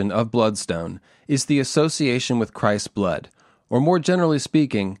connotation of Bloodstone is the association with Christ's blood, or more generally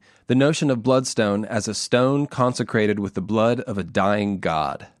speaking, the notion of Bloodstone as a stone consecrated with the blood of a dying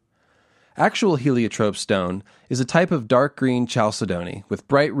god. Actual heliotrope stone is a type of dark green chalcedony with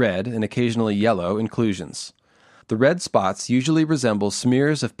bright red and occasionally yellow inclusions. The red spots usually resemble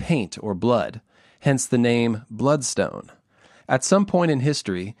smears of paint or blood, hence the name Bloodstone. At some point in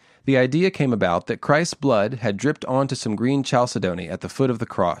history, the idea came about that Christ's blood had dripped onto some green chalcedony at the foot of the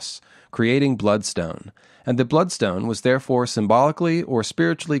cross, creating bloodstone, and the bloodstone was therefore symbolically or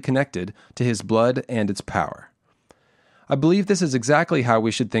spiritually connected to his blood and its power. I believe this is exactly how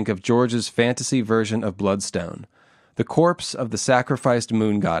we should think of George's fantasy version of Bloodstone. the corpse of the sacrificed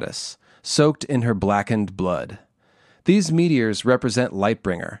moon goddess, soaked in her blackened blood. These meteors represent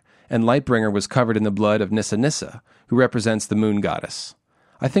Lightbringer, and Lightbringer was covered in the blood of Nissa Nissa, who represents the moon goddess.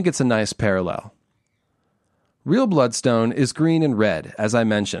 I think it's a nice parallel. Real bloodstone is green and red, as I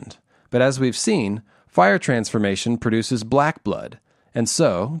mentioned, but as we've seen, fire transformation produces black blood, and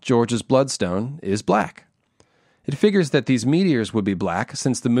so George's bloodstone is black. It figures that these meteors would be black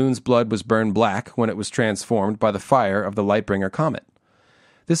since the moon's blood was burned black when it was transformed by the fire of the Lightbringer comet.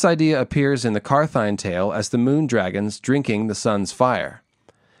 This idea appears in the Carthine tale as the moon dragons drinking the sun's fire.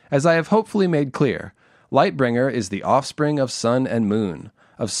 As I have hopefully made clear, Lightbringer is the offspring of sun and moon,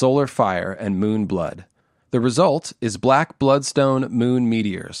 of solar fire and moon blood. The result is black bloodstone moon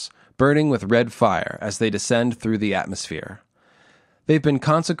meteors, burning with red fire as they descend through the atmosphere. They've been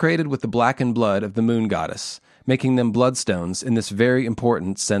consecrated with the blackened blood of the moon goddess, making them bloodstones in this very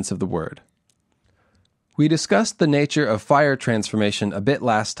important sense of the word. We discussed the nature of fire transformation a bit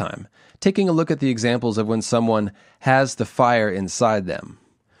last time, taking a look at the examples of when someone has the fire inside them.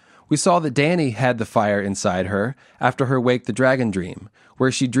 We saw that Dany had the fire inside her after her Wake the Dragon dream,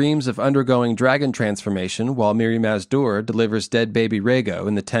 where she dreams of undergoing dragon transformation while Mirri Maz Duur delivers dead baby Rhaego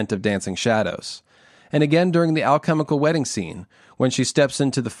in the Tent of Dancing Shadows, and again during the alchemical wedding scene, when she steps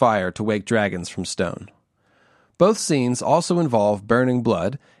into the fire to wake dragons from stone. Both scenes also involve burning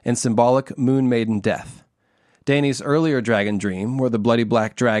blood and symbolic moon maiden death. Dany's earlier dragon dream, where the bloody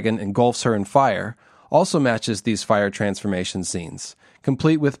black dragon engulfs her in fire, also matches these fire transformation scenes,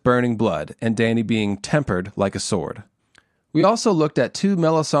 complete with burning blood and Dany being tempered like a sword. We also looked at two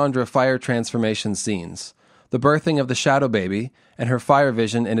Melisandre fire transformation scenes, the birthing of the Shadow Baby and her fire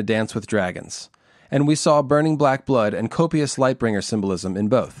vision in A Dance with Dragons, and we saw burning black blood and copious Lightbringer symbolism in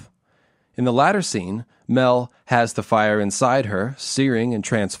both. In the latter scene, Mel has the fire inside her, searing and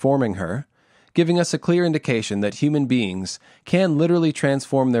transforming her, giving us a clear indication that human beings can literally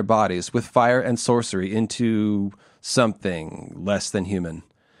transform their bodies with fire and sorcery into something less than human.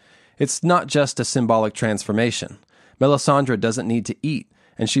 It's not just a symbolic transformation. Melisandre doesn't need to eat,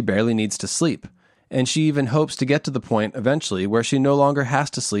 and she barely needs to sleep, and she even hopes to get to the point eventually where she no longer has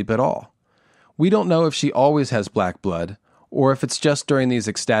to sleep at all. We don't know if she always has black blood, or if it's just during these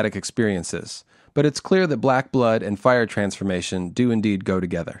ecstatic experiences, but it's clear that black blood and fire transformation do indeed go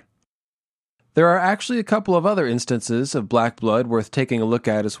together. There are actually a couple of other instances of black blood worth taking a look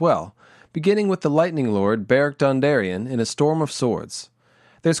at as well, beginning with the Lightning Lord Beric Dondarrion in A Storm of Swords.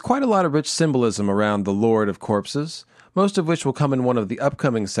 There's quite a lot of rich symbolism around the Lord of Corpses, most of which will come in one of the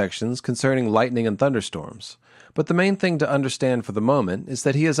upcoming sections concerning lightning and thunderstorms. But the main thing to understand for the moment is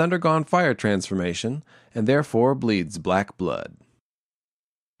that he has undergone fire transformation, and therefore bleeds black blood.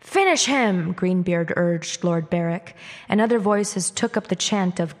 "Finish him!" Greenbeard urged Lord Beric, and other voices took up the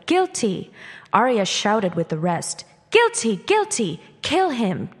chant of "Guilty!" Arya shouted with the rest, "Guilty! Guilty! Kill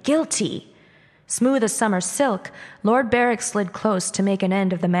him! Guilty!" Smooth as summer silk, Lord Beric slid close to make an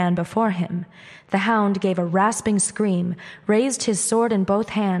end of the man before him. The hound gave a rasping scream, raised his sword in both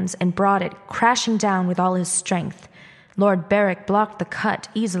hands, and brought it crashing down with all his strength. Lord Beric blocked the cut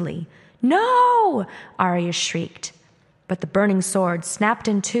easily. "No!" Arya shrieked. But the burning sword snapped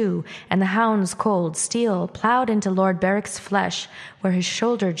in two, and the hound's cold steel plowed into Lord Beric's flesh, where his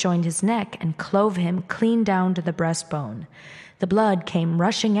shoulder joined his neck and clove him clean down to the breastbone. The blood came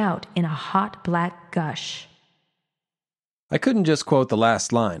rushing out in a hot black gush. I couldn't just quote the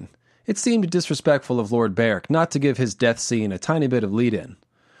last line. It seemed disrespectful of Lord Beric not to give his death scene a tiny bit of lead-in.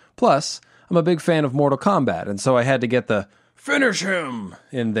 Plus, I'm a big fan of Mortal Kombat, and so I had to get the "finish him"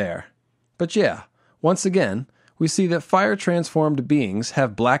 in there. But yeah, once again, we see that fire-transformed beings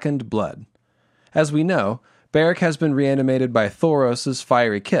have blackened blood. As we know, Beric has been reanimated by Thoros'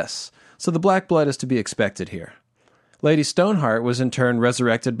 fiery kiss, so the black blood is to be expected here. Lady Stoneheart was in turn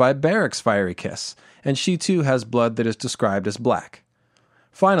resurrected by Beric's fiery kiss, and she too has blood that is described as black.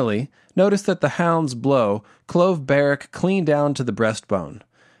 Finally, notice that the hound's blow clove Beric clean down to the breastbone.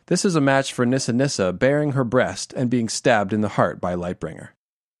 This is a match for Nissa Nissa bearing her breast and being stabbed in the heart by Lightbringer.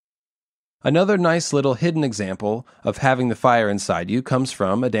 Another nice little hidden example of having the fire inside you comes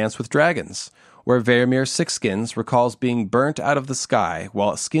from A Dance with Dragons, where Varamir Sixskins recalls being burnt out of the sky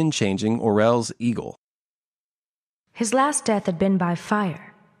while skin-changing Orell's eagle. His last death had been by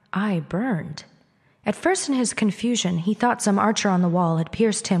fire. I burned. At first in his confusion, he thought some archer on the wall had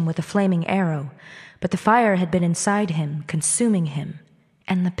pierced him with a flaming arrow, but the fire had been inside him, consuming him.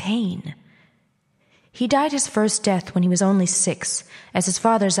 And the pain. He died his first death when he was only 6, as his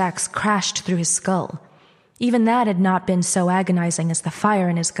father's axe crashed through his skull. Even that had not been so agonizing as the fire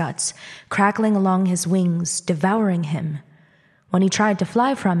in his guts, crackling along his wings, devouring him. When he tried to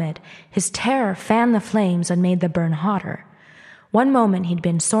fly from it, his terror fanned the flames and made them burn hotter. One moment he'd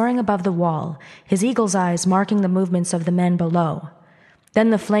been soaring above the wall, his eagle's eyes marking the movements of the men below. Then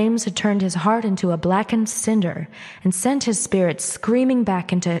the flames had turned his heart into a blackened cinder and sent his spirit screaming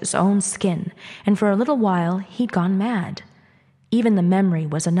back into his own skin, and for a little while he'd gone mad. Even the memory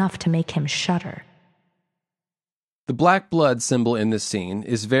was enough to make him shudder. The black blood symbol in this scene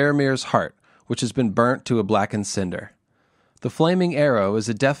is Varamir's heart, which has been burnt to a blackened cinder. The flaming arrow is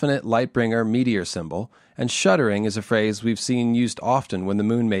a definite Lightbringer meteor symbol, and shuddering is a phrase we've seen used often when the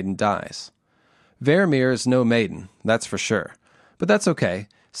Moon Maiden dies. Varamir is no maiden, that's for sure. But that's okay,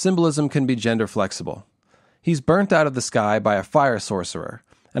 symbolism can be gender flexible. He's burnt out of the sky by a fire sorcerer,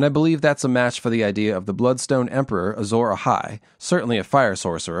 and I believe that's a match for the idea of the Bloodstone Emperor Azor Ahai, certainly a fire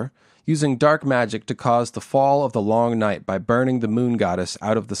sorcerer, using dark magic to cause the fall of the long night by burning the moon goddess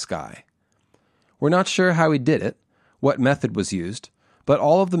out of the sky. We're not sure how he did it, what method was used, but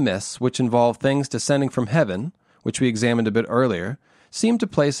all of the myths, which involve things descending from heaven, which we examined a bit earlier, seem to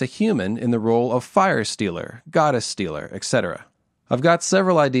place a human in the role of fire stealer, goddess stealer, etc. I've got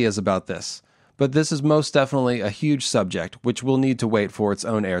several ideas about this, but this is most definitely a huge subject which will need to wait for its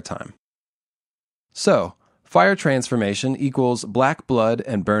own airtime. So, fire transformation equals black blood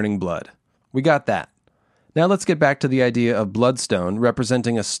and burning blood. We got that. Now let's get back to the idea of bloodstone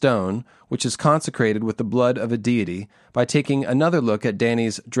representing a stone which is consecrated with the blood of a deity by taking another look at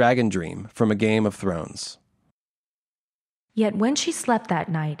Dany's dragon dream from a Game of Thrones. Yet when she slept that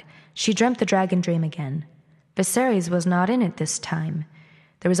night, she dreamt the dragon dream again. Viserys was not in it this time.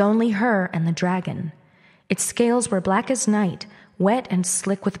 There was only her and the dragon. Its scales were black as night, wet and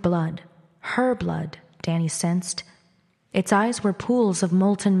slick with blood. Her blood, Dany sensed. Its eyes were pools of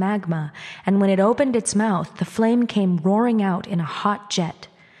molten magma, and when it opened its mouth, the flame came roaring out in a hot jet.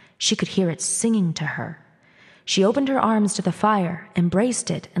 She could hear it singing to her. She opened her arms to the fire, embraced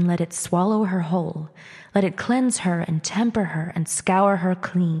it, and let it swallow her whole. Let it cleanse her and temper her and scour her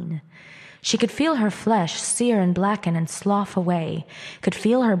clean. She could feel her flesh sear and blacken and slough away, could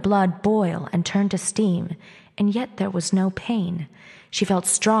feel her blood boil and turn to steam, and yet there was no pain. She felt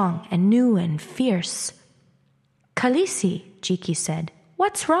strong and new and fierce. "Khaleesi," Jiki said,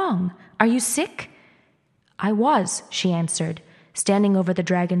 "what's wrong? Are you sick?" "I was," she answered, standing over the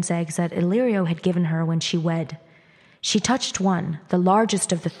dragon's eggs that Illyrio had given her when she wed. She touched one, the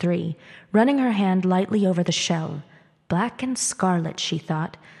largest of the three, running her hand lightly over the shell. Black and scarlet, she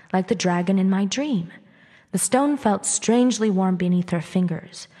thought, like the dragon in my dream. The stone felt strangely warm beneath her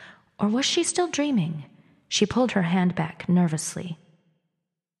fingers. Or was she still dreaming? She pulled her hand back nervously.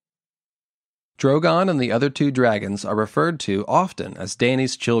 Drogon and the other two dragons are referred to often as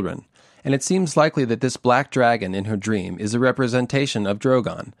Dany's children, and it seems likely that this black dragon in her dream is a representation of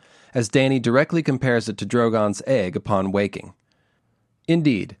Drogon, as Dany directly compares it to Drogon's egg upon waking.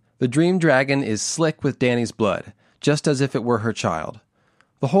 Indeed, the dream dragon is slick with Dany's blood, just as if it were her child.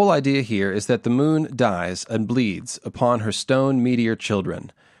 The whole idea here is that the moon dies and bleeds upon her stone meteor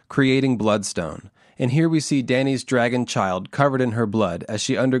children, creating bloodstone, and here we see Dany's dragon child covered in her blood as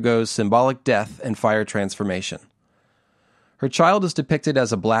she undergoes symbolic death and fire transformation. Her child is depicted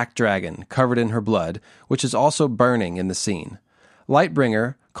as a black dragon covered in her blood, which is also burning in the scene.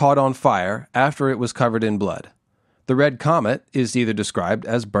 Lightbringer caught on fire after it was covered in blood. The red comet is either described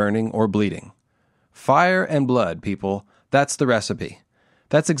as burning or bleeding. Fire and blood, people, that's the recipe.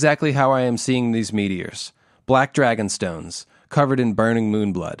 That's exactly how I am seeing these meteors. Black dragon stones, covered in burning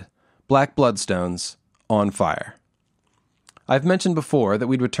moon blood. Black bloodstones, on fire. I've mentioned before that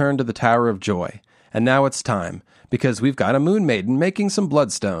we'd return to the Tower of Joy, and now it's time, because we've got a moon maiden making some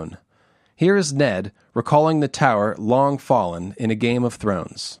bloodstone. Here is Ned recalling the tower long fallen in a Game of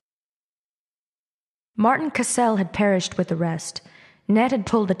Thrones. Martin Cassell had perished with the rest. Ned had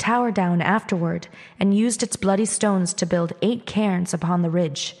pulled the tower down afterward and used its bloody stones to build 8 cairns upon the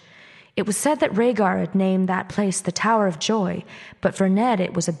ridge. It was said that Rhaegar had named that place the Tower of Joy, but for Ned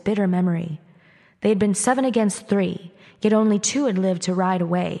it was a bitter memory. They had been 7 against 3, yet only 2 had lived to ride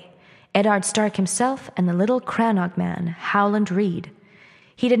away. Eddard Stark himself and the little Crannog man, Howland Reed.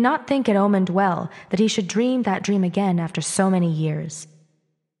 He did not think it omened well that he should dream that dream again after so many years.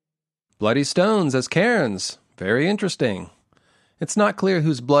 Bloody stones as cairns. Very interesting. It's not clear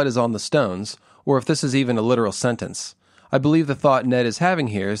whose blood is on the stones, or if this is even a literal sentence. I believe the thought Ned is having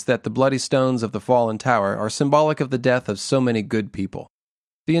here is that the bloody stones of the fallen tower are symbolic of the death of so many good people.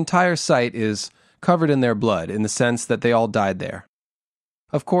 The entire site is covered in their blood in the sense that they all died there.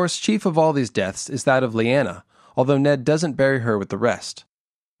 Of course, chief of all these deaths is that of Lyanna, although Ned doesn't bury her with the rest.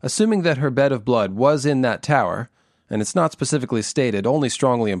 Assuming that her bed of blood was in that tower, and it's not specifically stated, only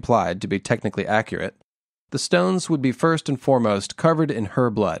strongly implied to be technically accurate, the stones would be first and foremost covered in her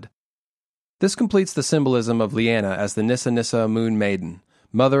blood. This completes the symbolism of Lyanna as the Nissa Nissa Moon Maiden,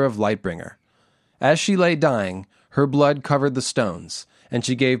 mother of Lightbringer. As she lay dying, her blood covered the stones, and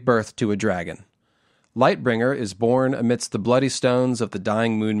she gave birth to a dragon. Lightbringer is born amidst the bloody stones of the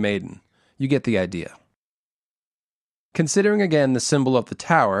dying Moon Maiden. You get the idea. Considering again the symbol of the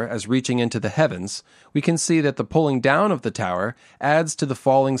tower as reaching into the heavens, we can see that the pulling down of the tower adds to the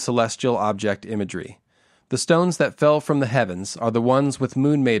falling celestial object imagery. The stones that fell from the heavens are the ones with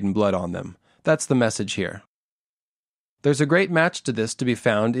Moon Maiden blood on them. That's the message here. There's a great match to this to be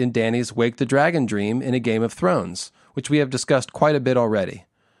found in Dany's Wake the Dragon dream in A Game of Thrones, which we have discussed quite a bit already.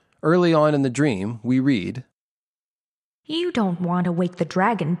 Early on in the dream, we read, "You don't want to wake the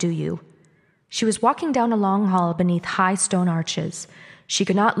dragon, do you?" She was walking down a long hall beneath high stone arches. She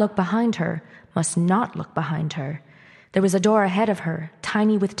could not look behind her, must not look behind her. There was a door ahead of her,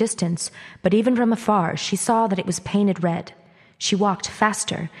 tiny with distance, but even from afar she saw that it was painted red. She walked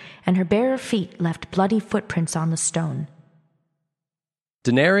faster, and her bare feet left bloody footprints on the stone.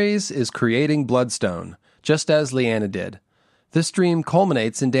 Daenerys is creating Bloodstone, just as Lyanna did. This dream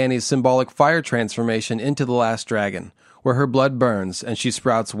culminates in Dany's symbolic fire transformation into the last dragon, where her blood burns and she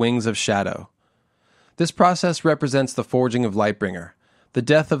sprouts wings of shadow. This process represents the forging of Lightbringer, the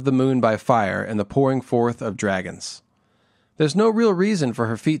death of the moon by fire and the pouring forth of dragons. There's no real reason for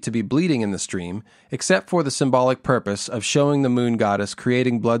her feet to be bleeding in this dream, except for the symbolic purpose of showing the moon goddess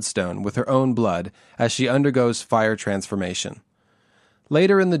creating Bloodstone with her own blood as she undergoes fire transformation.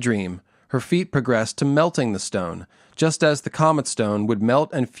 Later in the dream, her feet progress to melting the stone, just as the comet stone would melt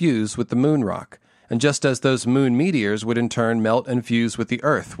and fuse with the moon rock, and just as those moon meteors would in turn melt and fuse with the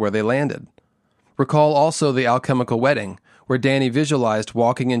earth where they landed. Recall also the alchemical wedding, where Dany visualized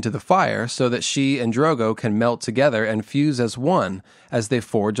walking into the fire so that she and Drogo can melt together and fuse as one as they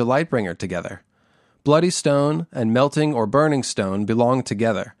forge a Lightbringer together. Bloody stone and melting or burning stone belong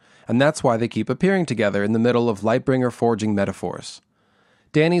together, and that's why they keep appearing together in the middle of Lightbringer forging metaphors.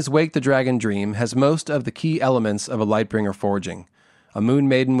 Dany's Wake the Dragon dream has most of the key elements of a Lightbringer forging: a moon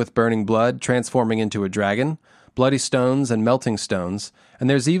maiden with burning blood transforming into a dragon, bloody stones and melting stones, and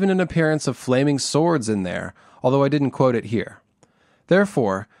there's even an appearance of flaming swords in there, although I didn't quote it here.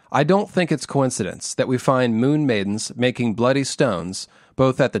 Therefore, I don't think it's coincidence that we find moon maidens making bloody stones,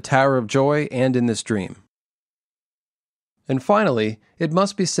 both at the Tower of Joy and in this dream. And finally, it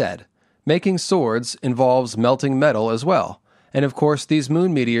must be said, making swords involves melting metal as well, and of course these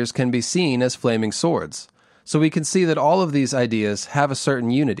moon meteors can be seen as flaming swords, so we can see that all of these ideas have a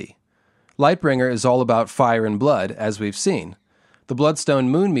certain unity. Lightbringer is all about fire and blood, as we've seen. The Bloodstone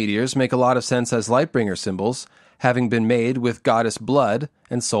moon meteors make a lot of sense as Lightbringer symbols, having been made with goddess blood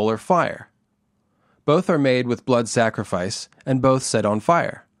and solar fire. Both are made with blood sacrifice, and both set on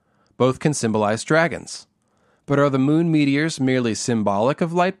fire. Both can symbolize dragons. But are the moon meteors merely symbolic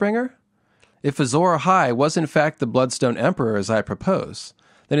of Lightbringer? If Azor Ahai was in fact the Bloodstone Emperor as I propose,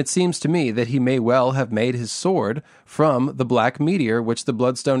 then it seems to me that he may well have made his sword from the black meteor which the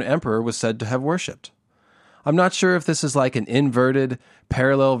Bloodstone Emperor was said to have worshipped. I'm not sure if this is like an inverted,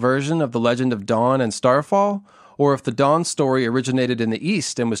 parallel version of the legend of Dawn and Starfall, or if the Dawn story originated in the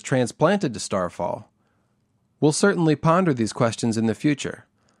East and was transplanted to Starfall. We'll certainly ponder these questions in the future.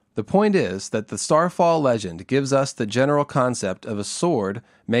 The point is that the Starfall legend gives us the general concept of a sword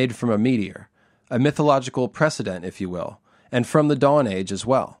made from a meteor, a mythological precedent, if you will, and from the Dawn Age as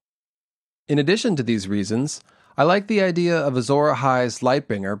well. In addition to these reasons, I like the idea of Azor Ahai's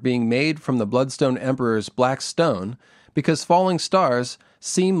Lightbringer being made from the Bloodstone Emperor's black stone because falling stars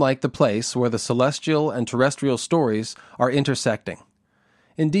seem like the place where the celestial and terrestrial stories are intersecting.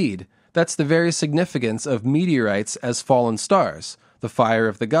 Indeed, that's the very significance of meteorites as fallen stars, the fire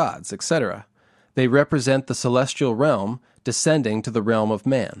of the gods, etc. They represent the celestial realm descending to the realm of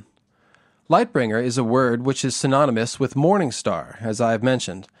man. Lightbringer is a word which is synonymous with morning star, as I have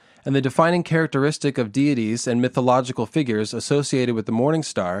mentioned, and the defining characteristic of deities and mythological figures associated with the morning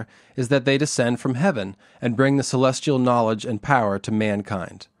star is that they descend from heaven and bring the celestial knowledge and power to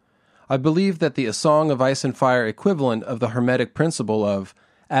mankind. I believe that the A Song of Ice and Fire equivalent of the Hermetic principle of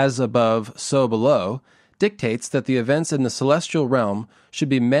as above, so below dictates that the events in the celestial realm should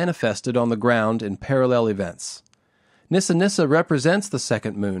be manifested on the ground in parallel events. Nissa Nissa represents the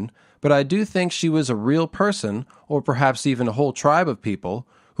second moon, but I do think she was a real person, or perhaps even a whole tribe of people,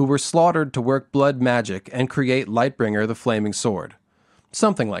 who were slaughtered to work blood magic and create Lightbringer the Flaming Sword.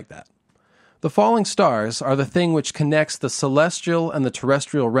 Something like that. The falling stars are the thing which connects the celestial and the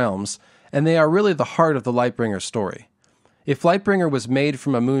terrestrial realms, and they are really the heart of the Lightbringer story. If Lightbringer was made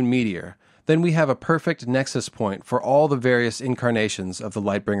from a moon meteor, then we have a perfect nexus point for all the various incarnations of the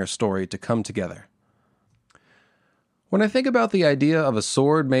Lightbringer story to come together. When I think about the idea of a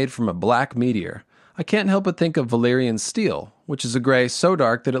sword made from a black meteor, I can't help but think of Valyrian steel, which is a gray so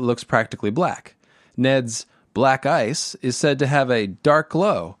dark that it looks practically black. Ned's black ice is said to have a dark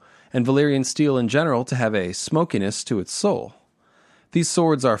glow, and Valyrian steel in general to have a smokiness to its soul. These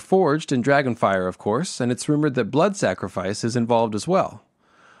swords are forged in dragonfire, of course, and it's rumored that blood sacrifice is involved as well.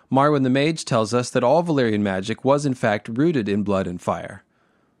 Marwyn the Mage tells us that all Valyrian magic was in fact rooted in blood and fire.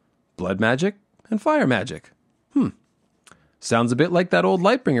 Blood magic and fire magic. Sounds a bit like that old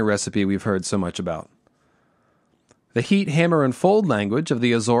Lightbringer recipe we've heard so much about. The heat, hammer, and fold language of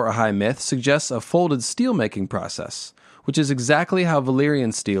the Azor Ahai myth suggests a folded steel-making process, which is exactly how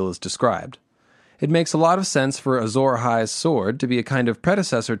Valyrian steel is described. It makes a lot of sense for Azor Ahai's sword to be a kind of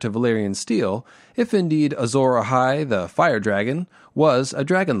predecessor to Valyrian steel, if indeed Azor Ahai, the fire dragon, was a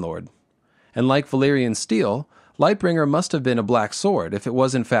dragon lord. And like Valyrian steel, Lightbringer must have been a black sword if it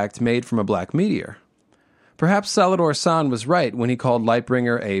was in fact made from a black meteor. Perhaps Salador San was right when he called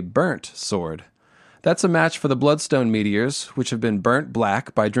Lightbringer a burnt sword. That's a match for the Bloodstone meteors, which have been burnt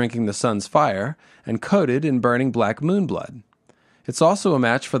black by drinking the sun's fire and coated in burning black moon blood. It's also a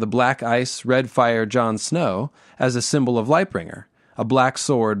match for the black ice, red fire Jon Snow as a symbol of Lightbringer, a black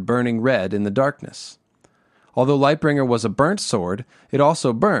sword burning red in the darkness. Although Lightbringer was a burnt sword, it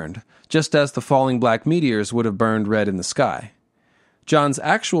also burned, just as the falling black meteors would have burned red in the sky. Jon's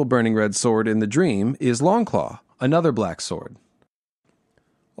actual burning red sword in the dream is Longclaw, another black sword.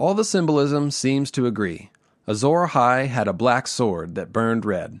 All the symbolism seems to agree. Azor Ahai had a black sword that burned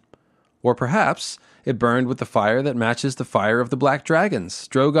red. Or perhaps it burned with the fire that matches the fire of the black dragons,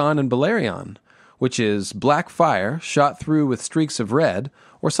 Drogon and Balerion, which is black fire shot through with streaks of red,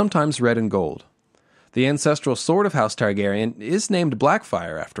 or sometimes red and gold. The ancestral sword of House Targaryen is named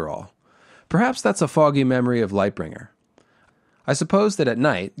Blackfire, after all. Perhaps that's a foggy memory of Lightbringer. I suppose that at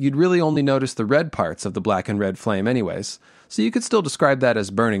night, you'd really only notice the red parts of the black and red flame anyways, so you could still describe that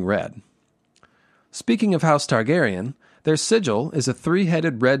as burning red. Speaking of House Targaryen, their sigil is a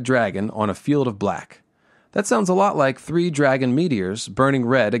three-headed red dragon on a field of black. That sounds a lot like 3 dragon meteors burning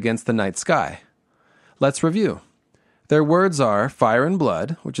red against the night sky. Let's review. Their words are fire and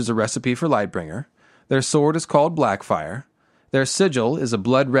blood, which is a recipe for Lightbringer. Their sword is called Blackfire. Their sigil is a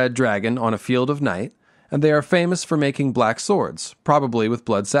blood-red dragon on a field of night, and they are famous for making black swords, probably with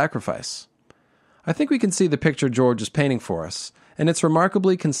blood sacrifice. I think we can see the picture George is painting for us, and it's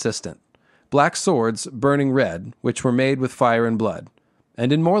remarkably consistent. Black swords burning red, which were made with fire and blood,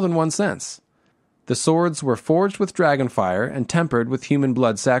 and in more than one sense. The swords were forged with dragonfire and tempered with human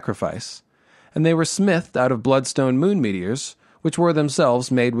blood sacrifice, and they were smithed out of bloodstone moon meteors, which were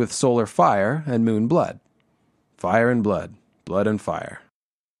themselves made with solar fire and moon blood. Fire and blood, blood and fire.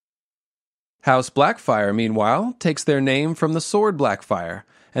 House Blackfire, meanwhile, takes their name from the sword Blackfire,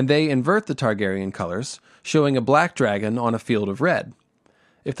 and they invert the Targaryen colors, showing a black dragon on a field of red.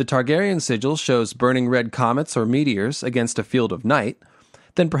 If the Targaryen sigil shows burning red comets or meteors against a field of night,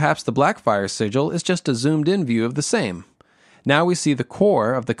 then perhaps the Blackfire sigil is just a zoomed-in view of the same. Now we see the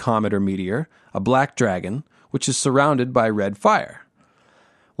core of the comet or meteor, a black dragon, which is surrounded by red fire.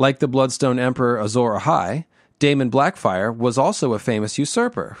 Like the Bloodstone Emperor Azor Ahai, Daemon Blackfire was also a famous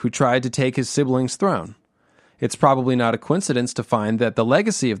usurper who tried to take his sibling's throne. It's probably not a coincidence to find that the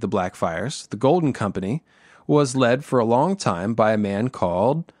legacy of the Blackfires, the Golden Company, was led for a long time by a man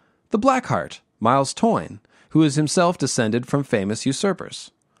called the Blackheart, Miles Toyne, who is himself descended from famous usurpers.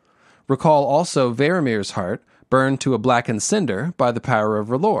 Recall also Varamir's heart burned to a blackened cinder by the power of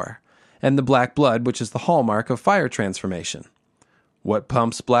R'hllor, and the black blood which is the hallmark of fire transformation. What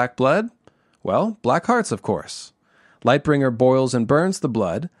pumps black blood? Well, black hearts, of course. Lightbringer boils and burns the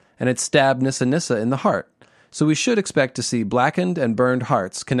blood, and it stabbed Nissa Nissa in the heart, so we should expect to see blackened and burned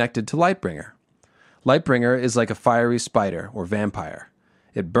hearts connected to Lightbringer. Lightbringer is like a fiery spider or vampire.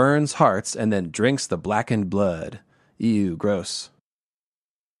 It burns hearts and then drinks the blackened blood. Ew, gross.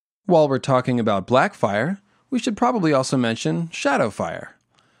 While we're talking about Blackfire, we should probably also mention Shadowfire.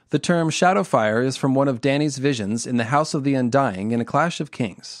 The term Shadowfire is from one of Dany's visions in the House of the Undying in A Clash of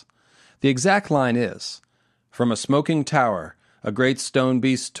Kings. The exact line is, "From a smoking tower, a great stone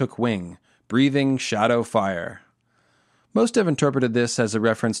beast took wing, breathing shadow fire." Most have interpreted this as a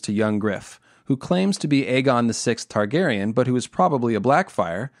reference to young Griff, who claims to be Aegon VI Targaryen, but who is probably a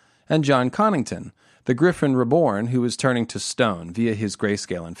Blackfire, and Jon Connington, the Griffin Reborn who is turning to stone via his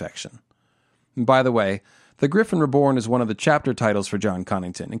grayscale infection. And by the way, the Griffin Reborn is one of the chapter titles for Jon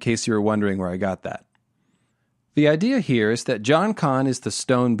Connington, in case you were wondering where I got that. The idea here is that Jon Con is the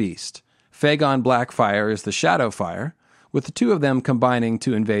stone beast, Fagon Blackfire is the Shadowfire, with the two of them combining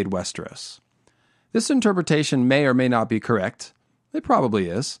to invade Westeros. This interpretation may or may not be correct. It probably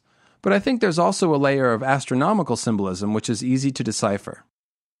is. But I think there's also a layer of astronomical symbolism which is easy to decipher.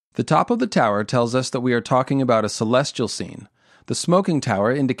 The top of the tower tells us that we are talking about a celestial scene. The smoking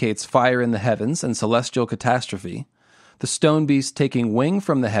tower indicates fire in the heavens and celestial catastrophe. The stone beast taking wing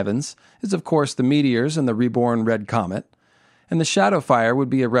from the heavens is of course the meteors and the reborn red comet. And the shadow fire would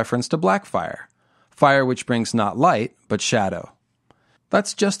be a reference to black fire. Fire which brings not light, but shadow.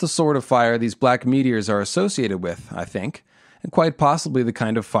 That's just the sort of fire these black meteors are associated with, I think, and quite possibly the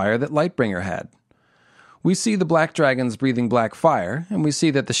kind of fire that Lightbringer had. We see the black dragons breathing black fire, and we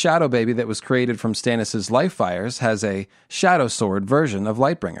see that the shadow baby that was created from Stannis' life fires has a shadow sword version of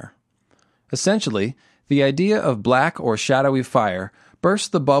Lightbringer. Essentially, the idea of black or shadowy fire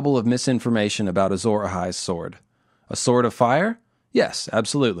burst the bubble of misinformation about Azor Ahai's sword. A sword of fire? Yes,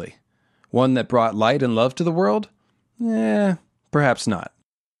 absolutely. One that brought light and love to the world? Perhaps not.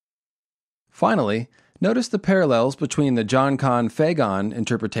 Finally, notice the parallels between the Jon Con Fagon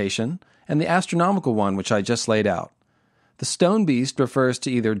interpretation and the astronomical one which I just laid out. The stone beast refers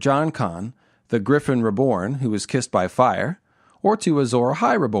to either Jon Con, the griffin reborn who was kissed by fire, or to Azor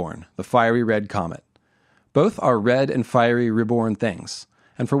Ahai reborn, the fiery red comet. Both are red and fiery reborn things,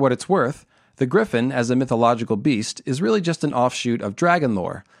 and for what it's worth, the griffin as a mythological beast is really just an offshoot of dragon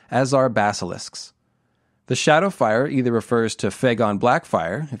lore, as are basilisks. The shadow fire either refers to Fagon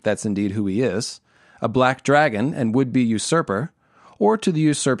Blackfire, if that's indeed who he is, a black dragon and would-be usurper, or to the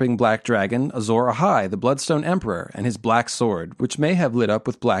usurping black dragon Azor Ahai, the Bloodstone Emperor, and his black sword, which may have lit up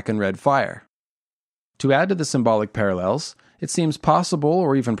with black and red fire. To add to the symbolic parallels, it seems possible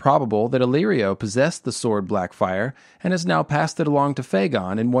or even probable that Illyrio possessed the sword Blackfire and has now passed it along to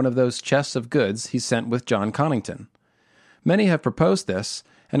Fagon in one of those chests of goods he sent with John Connington. Many have proposed this,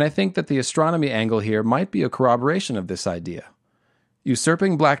 and I think that the astronomy angle here might be a corroboration of this idea.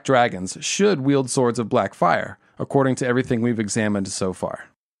 Usurping black dragons should wield swords of black fire, according to everything we've examined so far.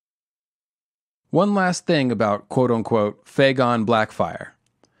 One last thing about quote-unquote Fagon Blackfire.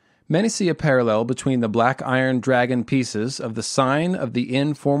 Many see a parallel between the black iron dragon pieces of the sign of the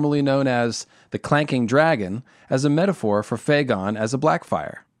inn formerly known as the Clanking Dragon as a metaphor for Fagon as a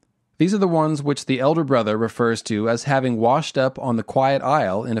Blackfire. These are the ones which the elder brother refers to as having washed up on the Quiet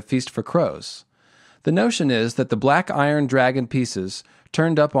Isle in A Feast for Crows. The notion is that the black iron dragon pieces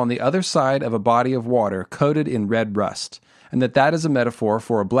turned up on the other side of a body of water coated in red rust, and that is a metaphor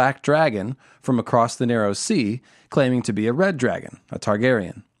for a black dragon from across the narrow sea claiming to be a red dragon, a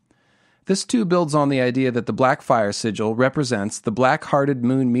Targaryen. This too builds on the idea that the Blackfire sigil represents the black-hearted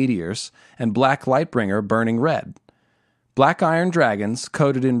moon meteors and black Lightbringer burning red. Black iron dragons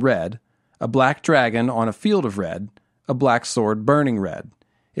coated in red, a black dragon on a field of red, a black sword burning red.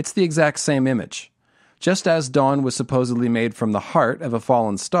 It's the exact same image. Just as dawn was supposedly made from the heart of a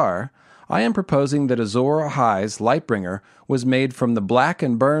fallen star, I am proposing that Azor Ahai's Lightbringer was made from the black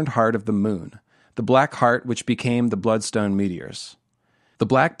and burned heart of the moon, the black heart which became the Bloodstone meteors. The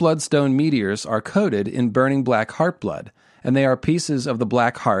black Bloodstone meteors are coated in burning black heart blood, and they are pieces of the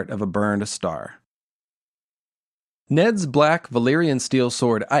black heart of a burned star. Ned's black Valyrian steel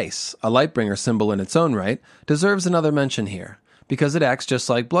sword Ice, a Lightbringer symbol in its own right, deserves another mention here, because it acts just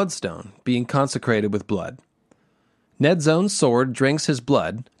like Bloodstone, being consecrated with blood. Ned's own sword drinks his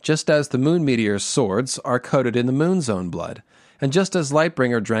blood, just as the Moon Meteor's swords are coated in the Moon's own blood, and just as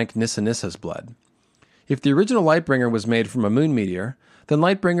Lightbringer drank Nissanissa's blood. If the original Lightbringer was made from a Moon Meteor, then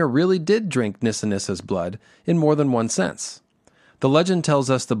Lightbringer really did drink Nissanissa's blood in more than one sense. The legend tells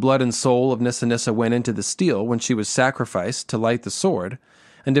us the blood and soul of Nissanissa went into the steel when she was sacrificed to light the sword,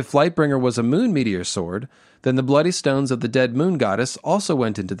 and if Lightbringer was a Moon Meteor sword, then the bloody stones of the dead moon goddess also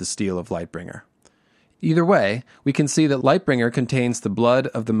went into the steel of Lightbringer. Either way, we can see that Lightbringer contains the blood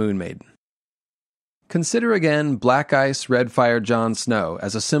of the Moon Maiden. Consider again Black Ice, Red Fire Jon Snow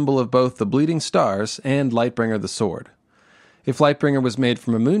as a symbol of both the bleeding stars and Lightbringer the sword. If Lightbringer was made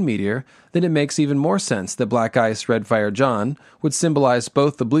from a moon meteor, then it makes even more sense that Black Ice, Red Fire Jon would symbolize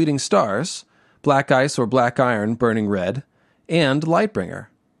both the bleeding stars, black ice or black iron burning red, and Lightbringer,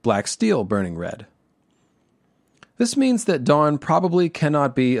 black steel burning red. This means that Dawn probably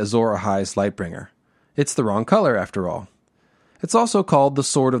cannot be Azor Ahai's Lightbringer. It's the wrong color, after all. It's also called the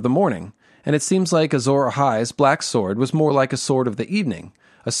Sword of the Morning, and it seems like Azor Ahai's black sword was more like a sword of the evening,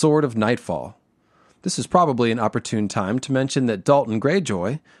 a sword of nightfall. This is probably an opportune time to mention that Dalton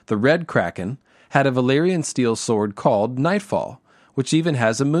Greyjoy, the Red Kraken, had a Valyrian steel sword called Nightfall, which even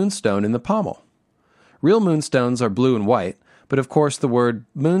has a moonstone in the pommel. Real moonstones are blue and white, but of course the word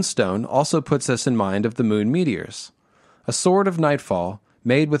moonstone also puts us in mind of the moon meteors. A sword of Nightfall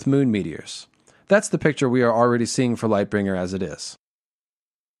made with moon meteors. That's the picture we are already seeing for Lightbringer as it is.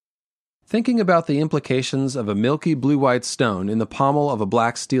 Thinking about the implications of a milky blue-white stone in the pommel of a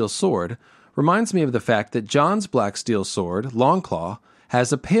black steel sword reminds me of the fact that John's black steel sword, Longclaw,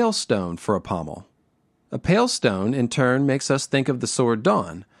 has a pale stone for a pommel. A pale stone, in turn, makes us think of the sword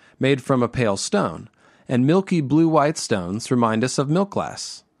Dawn, made from a pale stone, and milky blue-white stones remind us of milk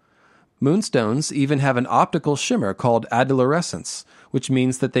glass. Moonstones even have an optical shimmer called adelurescence, which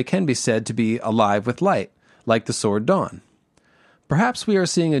means that they can be said to be alive with light, like the sword Dawn. Perhaps we are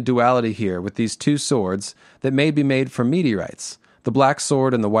seeing a duality here with these two swords that may be made from meteorites, the black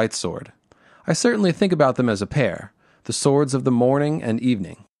sword and the white sword. I certainly think about them as a pair, the swords of the morning and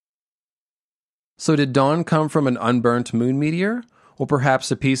evening. So did Dawn come from an unburnt moon meteor? Or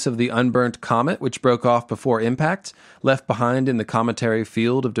perhaps a piece of the unburnt comet which broke off before impact, left behind in the cometary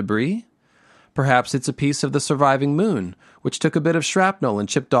field of debris? Perhaps it's a piece of the surviving moon, which took a bit of shrapnel and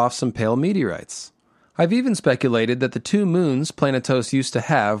chipped off some pale meteorites. I've even speculated that the two moons Planetos used to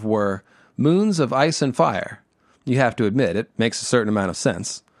have were moons of ice and fire. You have to admit, it makes a certain amount of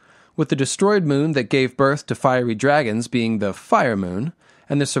sense. With the destroyed moon that gave birth to fiery dragons being the fire moon,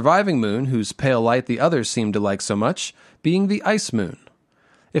 and the surviving moon, whose pale light the others seemed to like so much, being the ice moon.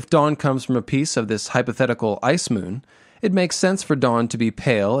 If Dawn comes from a piece of this hypothetical ice moon, it makes sense for Dawn to be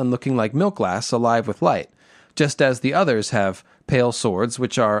pale and looking like milk glass alive with light, just as the others have pale swords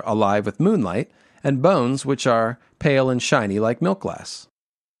which are alive with moonlight, and bones which are pale and shiny like milk glass.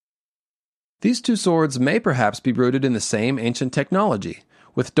 These two swords may perhaps be rooted in the same ancient technology,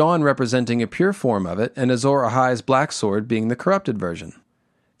 with Dawn representing a pure form of it and Azor Ahai's black sword being the corrupted version.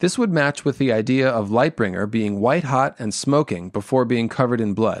 This would match with the idea of Lightbringer being white-hot and smoking before being covered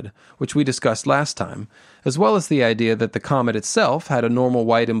in blood, which we discussed last time, as well as the idea that the comet itself had a normal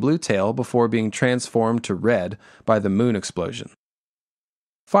white and blue tail before being transformed to red by the moon explosion.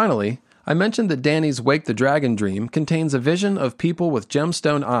 Finally, I mentioned that Dani's Wake the Dragon dream contains a vision of people with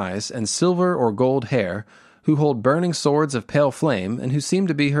gemstone eyes and silver or gold hair who hold burning swords of pale flame and who seem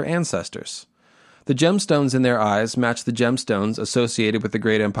to be her ancestors. The gemstones in their eyes match the gemstones associated with the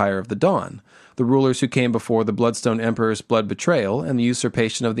great empire of the Dawn, the rulers who came before the Bloodstone Emperor's blood betrayal and the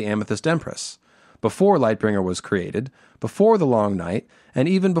usurpation of the Amethyst Empress, before Lightbringer was created, before the Long Night, and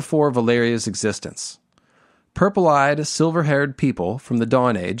even before Valeria's existence. Purple-eyed, silver-haired people from the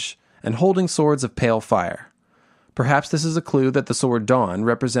Dawn Age, and holding swords of pale fire. Perhaps this is a clue that the sword Dawn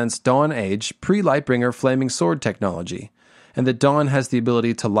represents Dawn Age pre-Lightbringer flaming sword technology, and that Dawn has the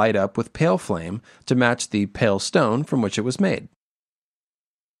ability to light up with pale flame to match the pale stone from which it was made.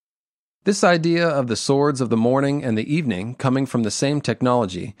 This idea of the swords of the morning and the evening coming from the same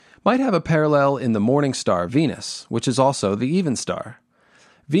technology might have a parallel in the morning star Venus, which is also the even star.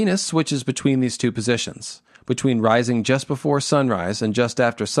 Venus switches between these two positions, between rising just before sunrise and just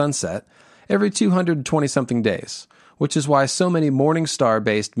after sunset, every 220-something days, which is why so many morning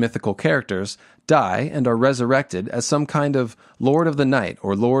star-based mythical characters die and are resurrected as some kind of Lord of the Night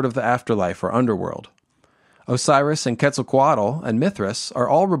or Lord of the Afterlife or Underworld. Osiris and Quetzalcoatl and Mithras are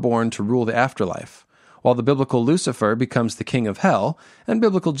all reborn to rule the afterlife, while the biblical Lucifer becomes the king of hell and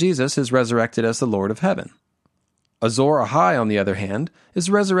biblical Jesus is resurrected as the Lord of heaven. Azor Ahai, on the other hand,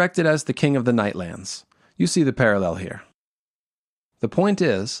 is resurrected as the king of the Nightlands. You see the parallel here. The point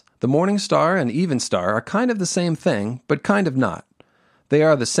is, the morning star and even star are kind of the same thing, but kind of not. They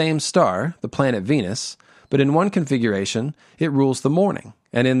are the same star, the planet Venus, but in one configuration, it rules the morning,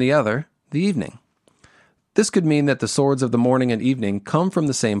 and in the other, the evening. This could mean that the swords of the morning and evening come from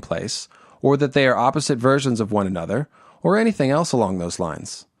the same place, or that they are opposite versions of one another, or anything else along those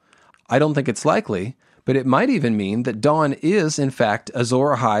lines. I don't think it's likely, but it might even mean that Dawn is, in fact,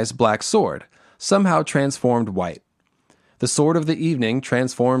 Azor Ahai's black sword, somehow transformed white. The sword of the evening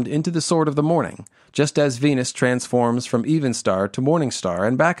transformed into the sword of the morning, just as Venus transforms from even star to morning star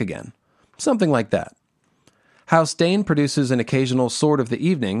and back again. Something like that. House Dane produces an occasional sword of the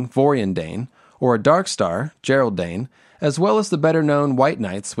evening, Vorian Dane, or a dark star, Gerald Dane, as well as the better-known white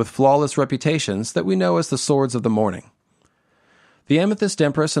knights with flawless reputations that we know as the swords of the morning. The Amethyst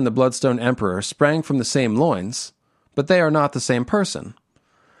Empress and the Bloodstone Emperor sprang from the same loins, but they are not the same person.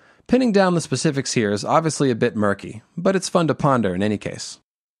 Pinning down the specifics here is obviously a bit murky, but it's fun to ponder in any case.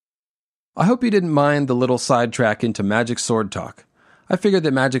 I hope you didn't mind the little sidetrack into magic sword talk. I figured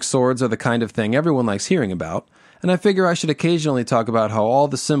that magic swords are the kind of thing everyone likes hearing about, and I figure I should occasionally talk about how all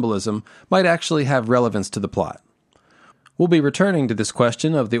the symbolism might actually have relevance to the plot. We'll be returning to this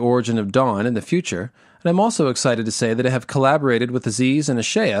question of the origin of Dawn in the future, and I'm also excited to say that I have collaborated with Aziz and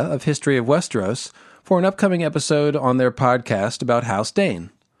Ashea of History of Westeros for an upcoming episode on their podcast about House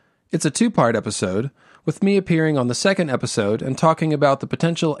Dane. It's a two-part episode, with me appearing on the second episode and talking about the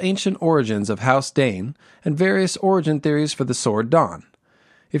potential ancient origins of House Dane and various origin theories for the sword Dawn.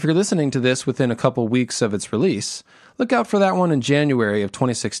 If you're listening to this within a couple weeks of its release, look out for that one in January of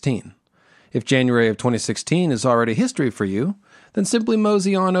 2016. If January of 2016 is already history for you, then simply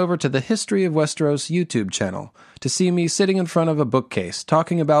mosey on over to the History of Westeros YouTube channel to see me sitting in front of a bookcase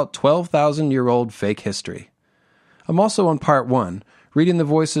talking about 12,000-year-old fake history. I'm also on part 1, reading the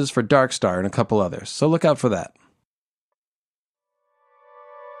voices for Darkstar and a couple others, so look out for that.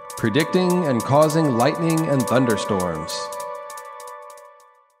 Predicting and causing lightning and thunderstorms.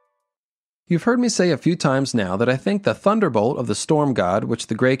 You've heard me say a few times now that I think the thunderbolt of the storm god which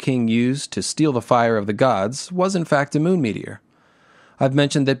the Grey King used to steal the fire of the gods was in fact a moon meteor. I've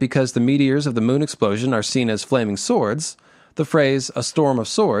mentioned that because the meteors of the moon explosion are seen as flaming swords, the phrase, a storm of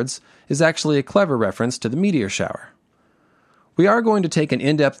swords, is actually a clever reference to the meteor shower. We are going to take an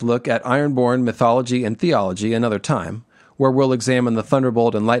in-depth look at Ironborn mythology and theology another time, where we'll examine the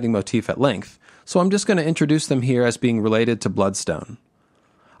thunderbolt and lightning motif at length, so I'm just going to introduce them here as being related to Bloodstone.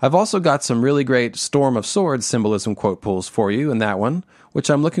 I've also got some really great Storm of Swords symbolism quote pulls for you in that one, which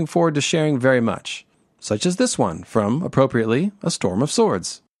I'm looking forward to sharing very much, such as this one from, appropriately, A Storm of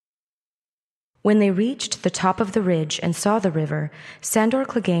Swords. When they reached the top of the ridge and saw the river, Sandor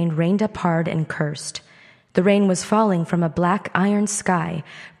Clegane reined up hard and cursed. The rain was falling from a black iron sky,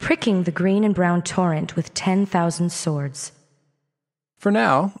 pricking the green and brown torrent with 10,000 swords. For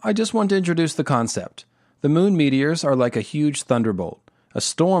now, I just want to introduce the concept. The moon meteors are like a huge thunderbolt. A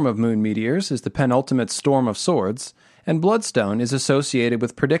storm of moon meteors is the penultimate storm of swords, and Bloodstone is associated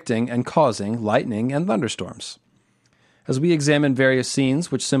with predicting and causing lightning and thunderstorms. As we examine various scenes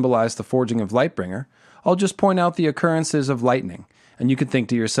which symbolize the forging of Lightbringer, I'll just point out the occurrences of lightning, and you can think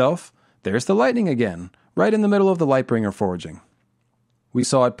to yourself, there's the lightning again, right in the middle of the Lightbringer forging. We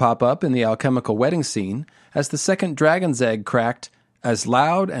saw it pop up in the alchemical wedding scene as the second dragon's egg cracked as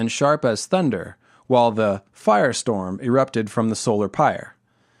loud and sharp as thunder, while the firestorm erupted from the solar pyre.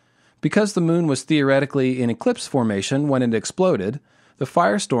 Because the moon was theoretically in eclipse formation when it exploded, the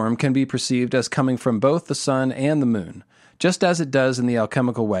firestorm can be perceived as coming from both the sun and the moon, just as it does in the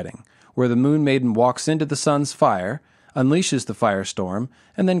alchemical wedding, where the moon maiden walks into the sun's fire, unleashes the firestorm,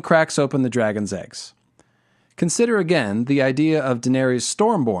 and then cracks open the dragon's eggs. Consider again the idea of Daenerys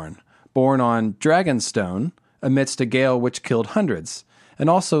Stormborn, born on Dragonstone, amidst a gale which killed hundreds, and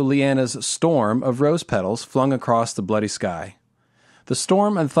also Lyanna's storm of rose petals flung across the bloody sky. The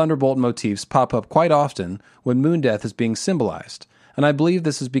storm and thunderbolt motifs pop up quite often when moon death is being symbolized, and I believe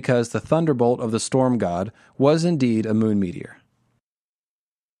this is because the thunderbolt of the storm god was indeed a moon meteor.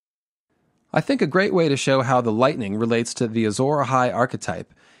 I think a great way to show how the lightning relates to the Azor Ahai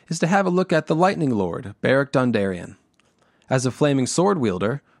archetype is to have a look at the Lightning Lord, Beric Dondarrion. As a flaming sword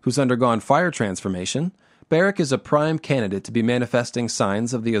wielder who's undergone fire transformation, Beric is a prime candidate to be manifesting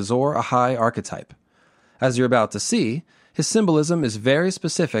signs of the Azor Ahai archetype. As you're about to see, his symbolism is very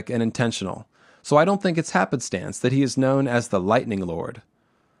specific and intentional, so I don't think it's happenstance that he is known as the Lightning Lord.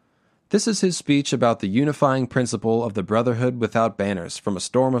 This is his speech about the unifying principle of the Brotherhood without banners from A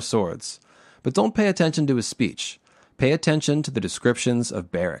Storm of Swords, but don't pay attention to his speech. Pay attention to the descriptions of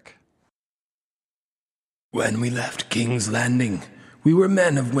Beric. When we left King's Landing, we were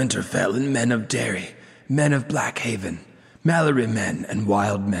men of Winterfell and men of Derry, men of Blackhaven, Mallory men and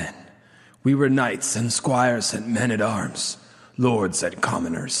wild men. We were knights and squires and men-at-arms, lords and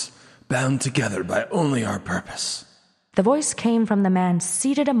commoners, bound together by only our purpose. The voice came from the man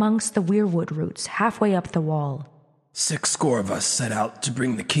seated amongst the weirwood roots halfway up the wall. 60 of us set out to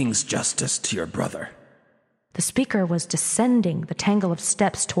bring the king's justice to your brother. The speaker was descending the tangle of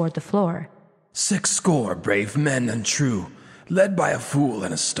steps toward the floor. 60 brave men and true, led by a fool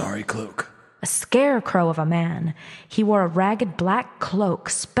in a starry cloak. A scarecrow of a man. He wore a ragged black cloak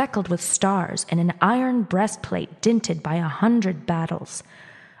speckled with stars and an iron breastplate dinted by 100 battles.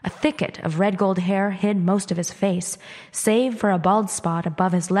 A thicket of red gold hair hid most of his face, save for a bald spot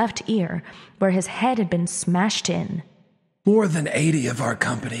above his left ear, where his head had been smashed in. More than 80 of our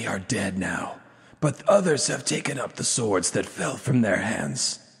company are dead now, but others have taken up the swords that fell from their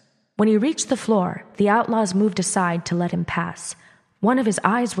hands. When he reached the floor, the outlaws moved aside to let him pass. One of his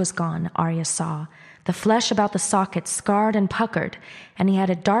eyes was gone, Arya saw, the flesh about the socket scarred and puckered, and he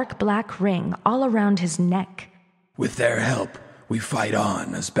had a dark black ring all around his neck. With their help, we fight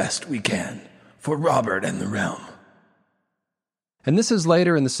on as best we can, for Robert and the realm. And this is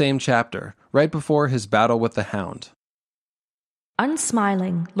later in the same chapter, right before his battle with the Hound.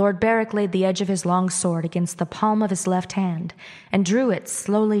 Unsmiling, Lord Beric laid the edge of his long sword against the palm of his left hand and drew it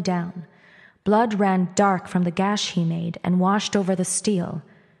slowly down. Blood ran dark from the gash he made and washed over the steel.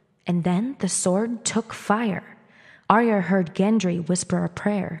 And then the sword took fire. Arya heard Gendry whisper a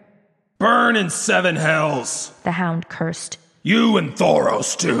prayer. Burn in 7 hells, the Hound cursed. You and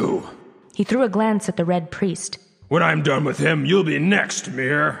Thoros, too. He threw a glance at the Red Priest. When I'm done with him, you'll be next,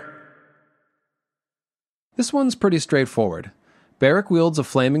 Mir. This one's pretty straightforward. Beric wields a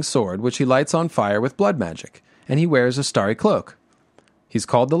flaming sword which he lights on fire with blood magic, and he wears a starry cloak. He's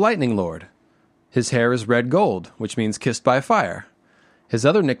called the Lightning Lord. His hair is red gold, which means kissed by fire. His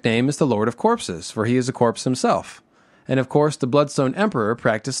other nickname is the Lord of Corpses, for he is a corpse himself. And of course, the Bloodstone Emperor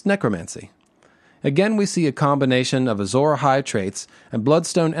practiced necromancy. Again, we see a combination of Azor Ahai traits and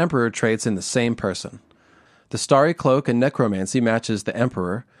Bloodstone Emperor traits in the same person. The starry cloak and necromancy matches the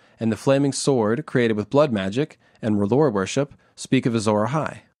Emperor, and the flaming sword, created with blood magic and lore worship, speak of Azor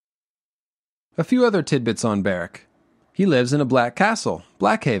Ahai. A few other tidbits on Beric. He lives in a black castle,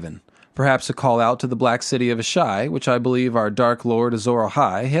 Blackhaven, perhaps a call-out to the black city of Ashai, which I believe our Dark Lord Azor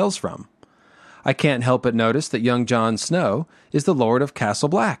Ahai hails from. I can't help but notice that young Jon Snow is the Lord of Castle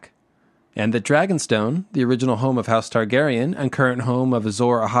Black, and that Dragonstone, the original home of House Targaryen and current home of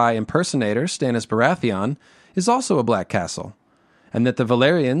Azor Ahai impersonator Stannis Baratheon, is also a black castle, and that the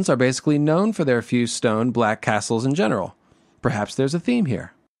Valyrians are basically known for their few stone black castles in general. Perhaps there's a theme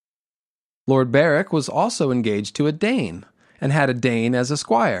here. Lord Beric was also engaged to a Dane, and had a Dane as a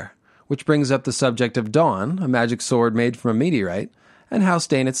squire, which brings up the subject of Dawn, a magic sword made from a meteorite, and House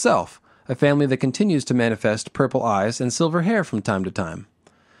Dane itself, a family that continues to manifest purple eyes and silver hair from time to time.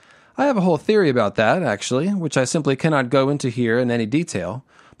 I have a whole theory about that, actually, which I simply cannot go into here in any detail,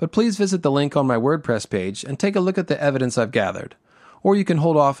 but please visit the link on my WordPress page and take a look at the evidence I've gathered, or you can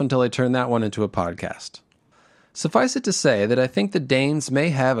hold off until I turn that one into a podcast. Suffice it to say that I think the Danes may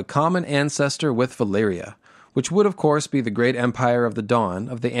have a common ancestor with Valyria, which would of course be the great empire of the Dawn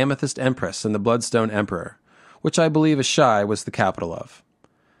of the Amethyst Empress and the Bloodstone Emperor, which I believe Ashai was the capital of.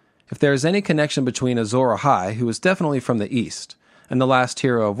 If there is any connection between Azor Ahai, who is definitely from the east, and the last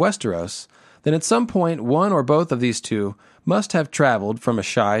hero of Westeros, then at some point one or both of these two must have traveled from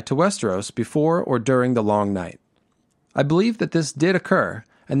Ashai to Westeros before or during the Long Night. I believe that this did occur,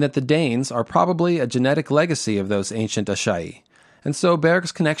 and that the Danes are probably a genetic legacy of those ancient Ashai, and so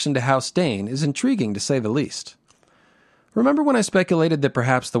Beric's connection to House Dane is intriguing to say the least. Remember when I speculated that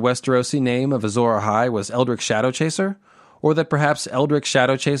perhaps the Westerosi name of Azor Ahai was Eldrick Shadowchaser, or that perhaps Eldrick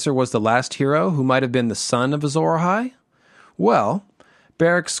Shadowchaser was the last hero who might have been the son of Azor Ahai? Well,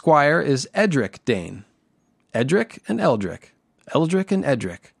 Beric's squire is Edric Dane. Edric and Eldrick. Eldrick and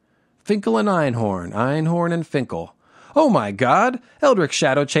Edric. Finkel and Einhorn. Einhorn and Finkel. Oh my God! Eldrick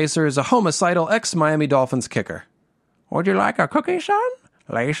Shadowchaser is a homicidal ex-Miami Dolphins kicker. Would you like a cookie, son?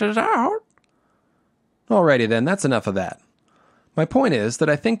 Laces out. Alrighty then, that's enough of that. My point is that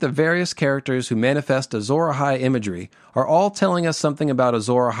I think the various characters who manifest Azor Ahai imagery are all telling us something about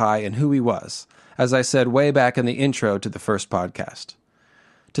Azor Ahai and who he was, as I said way back in the intro to the first podcast.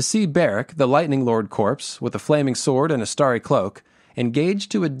 To see Beric, the Lightning Lord corpse, with a flaming sword and a starry cloak, engaged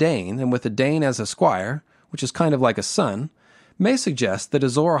to a Dane and with a Dane as a squire, which is kind of like a son, may suggest that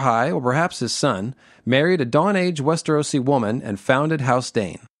Azor Ahai, or perhaps his son, married a Dawn-Age Westerosi woman and founded House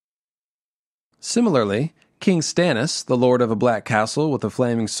Dane. Similarly, King Stannis, the lord of a black castle with a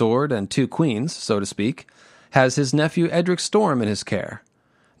flaming sword and two queens, so to speak, has his nephew Edric Storm in his care.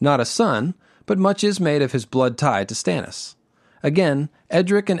 Not a son, but much is made of his blood tie to Stannis. Again,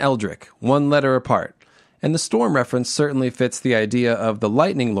 Edric and Eldric, one letter apart, and the Storm reference certainly fits the idea of the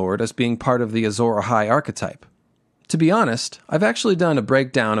Lightning Lord as being part of the Azor Ahai archetype. To be honest, I've actually done a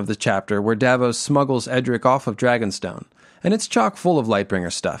breakdown of the chapter where Davos smuggles Edric off of Dragonstone, and it's chock full of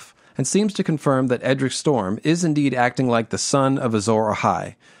Lightbringer stuff, and seems to confirm that Edric Storm is indeed acting like the son of Azor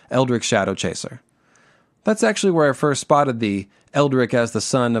Ahai, Eldric Shadowchaser. That's actually where I first spotted the Eldric as the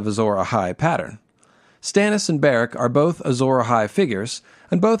son of Azor Ahai pattern. Stannis and Beric are both Azor Ahai figures,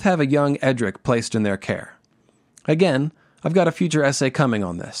 and both have a young Edric placed in their care. Again, I've got a future essay coming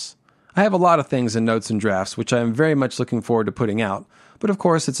on this. I have a lot of things in notes and drafts which I am very much looking forward to putting out, but of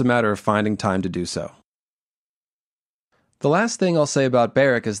course it's a matter of finding time to do so. The last thing I'll say about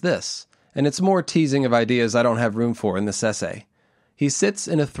Beric is this, and it's more teasing of ideas I don't have room for in this essay. He sits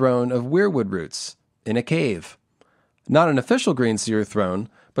in a throne of weirwood roots, in a cave. Not an official Greenseer throne,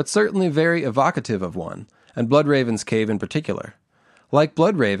 but certainly very evocative of one, and Bloodraven's cave in particular. Like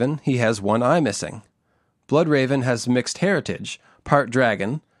Bloodraven, he has one eye missing. Bloodraven has mixed heritage, part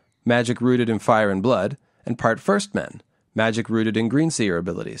dragon, magic rooted in fire and blood, and part firstmen, magic rooted in Greenseer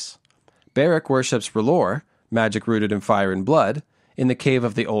abilities. Beric worships R'hllor, magic rooted in fire and blood, in the Cave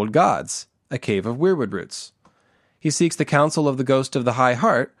of the Old Gods, a cave of weirwood roots. He seeks the counsel of the Ghost of the High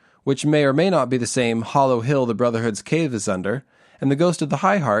Heart, which may or may not be the same hollow hill the Brotherhood's cave is under, and the Ghost of the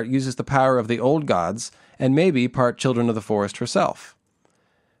High Heart uses the power of the Old Gods, and may be part Children of the Forest herself.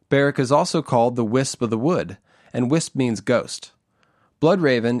 Beric is also called the Wisp of the Wood, and wisp means ghost.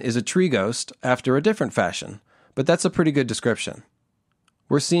 Bloodraven is a tree ghost after a different fashion, but that's a pretty good description.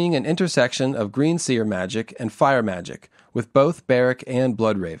 We're seeing an intersection of green seer magic and fire magic, with both Beric and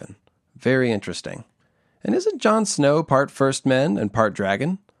Bloodraven. Very interesting. And isn't Jon Snow part first men and part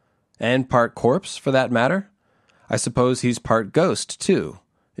dragon? And part corpse, for that matter? I suppose he's part ghost, too,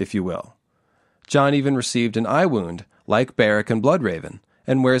 if you will. Jon even received an eye wound, like Beric and Bloodraven,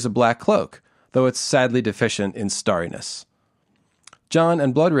 and wears a black cloak, though it's sadly deficient in starriness. Jon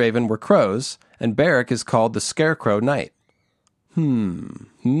and Bloodraven were crows, and Beric is called the Scarecrow Knight.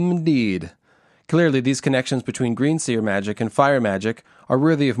 Indeed. Clearly, these connections between green seer magic and fire magic are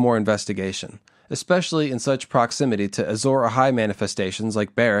worthy of more investigation, especially in such proximity to Azor Ahai manifestations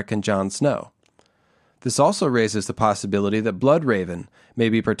like Beric and Jon Snow. This also raises the possibility that Bloodraven may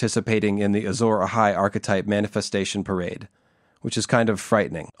be participating in the Azor Ahai archetype manifestation parade, which is kind of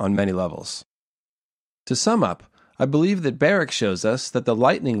frightening on many levels. To sum up, I believe that Beric shows us that the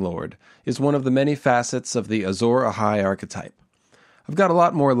Lightning Lord is one of the many facets of the Azor Ahai archetype. I've got a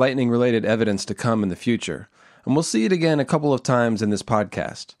lot more lightning-related evidence to come in the future, and we'll see it again a couple of times in this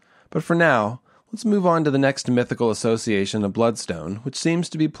podcast. But for now, let's move on to the next mythical association of Bloodstone, which seems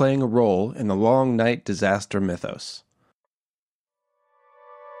to be playing a role in the Long Night disaster mythos.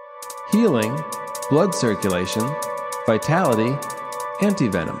 Healing, blood circulation, vitality,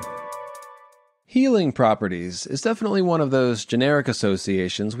 antivenom. Healing properties is definitely one of those generic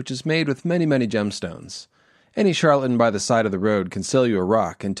associations which is made with many, many gemstones. Any charlatan by the side of the road can sell you a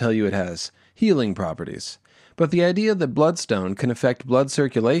rock and tell you it has healing properties. But the idea that bloodstone can affect blood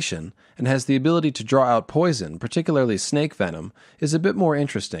circulation and has the ability to draw out poison, particularly snake venom, is a bit more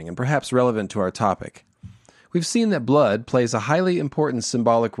interesting and perhaps relevant to our topic. We've seen that blood plays a highly important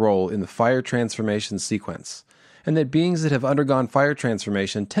symbolic role in the fire transformation sequence, and that beings that have undergone fire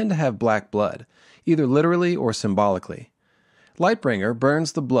transformation tend to have black blood, either literally or symbolically. Lightbringer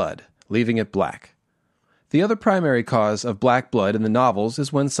burns the blood, leaving it black. The other primary cause of black blood in the novels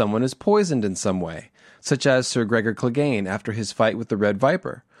is when someone is poisoned in some way, such as Sir Gregor Clegane after his fight with the Red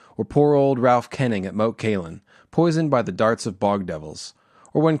Viper, or poor old Ralph Kenning at Moat Cailin, poisoned by the darts of bog devils,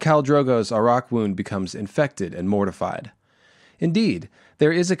 or when Khal Drogo's Arak wound becomes infected and mortified. Indeed,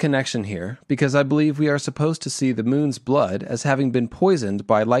 there is a connection here, because I believe we are supposed to see the moon's blood as having been poisoned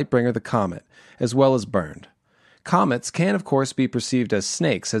by Lightbringer the Comet, as well as burned. Comets can, of course, be perceived as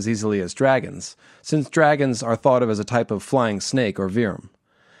snakes as easily as dragons, since dragons are thought of as a type of flying snake or Virum.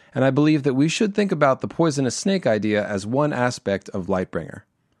 And I believe that we should think about the poisonous snake idea as one aspect of Lightbringer.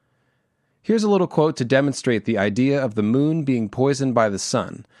 Here's a little quote to demonstrate the idea of the moon being poisoned by the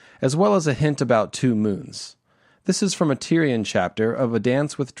sun, as well as a hint about two moons. This is from a Tyrion chapter of A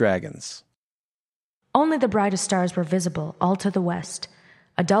Dance with Dragons. Only the brightest stars were visible, all to the west.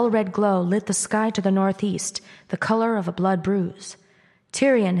 A dull red glow lit the sky to the northeast, the color of a blood bruise.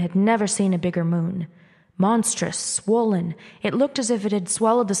 Tyrion had never seen a bigger moon. Monstrous, swollen, it looked as if it had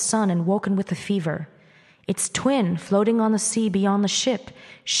swallowed the sun and woken with a fever. Its twin, floating on the sea beyond the ship,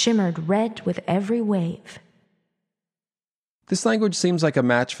 shimmered red with every wave. This language seems like a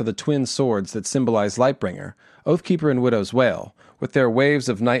match for the twin swords that symbolize Lightbringer, Oathkeeper and Widow's Wail, with their waves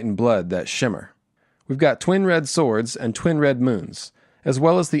of night and blood that shimmer. We've got twin red swords and twin red moons, as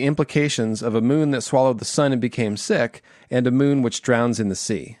well as the implications of a moon that swallowed the sun and became sick, and a moon which drowns in the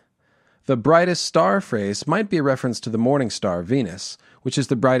sea. The brightest star phrase might be a reference to the morning star, Venus, which is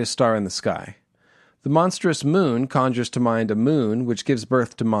the brightest star in the sky. The monstrous moon conjures to mind a moon which gives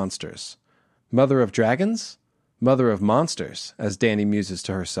birth to monsters. Mother of dragons? Mother of monsters, as Dany muses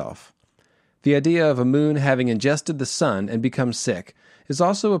to herself. The idea of a moon having ingested the sun and become sick is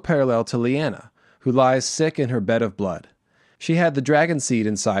also a parallel to Lyanna, who lies sick in her bed of blood. She had the dragon seed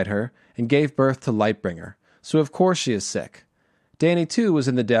inside her and gave birth to Lightbringer, so of course she is sick. Dany, too, was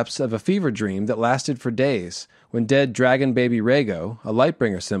in the depths of a fever dream that lasted for days when dead dragon baby Rhaego, a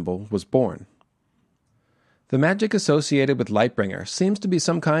Lightbringer symbol, was born. The magic associated with Lightbringer seems to be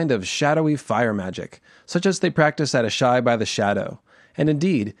some kind of shadowy fire magic, such as they practice at Ashai by the Shadow, and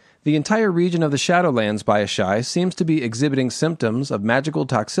indeed, the entire region of the Shadowlands by Ashai seems to be exhibiting symptoms of magical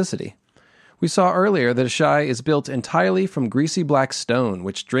toxicity. We saw earlier that Ashai is built entirely from greasy black stone,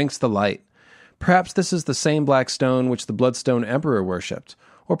 which drinks the light. Perhaps this is the same black stone which the Bloodstone Emperor worshipped,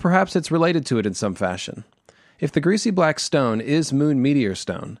 or perhaps it's related to it in some fashion. If the greasy black stone is moon meteor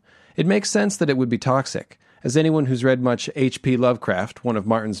stone, it makes sense that it would be toxic, as anyone who's read much H.P. Lovecraft, one of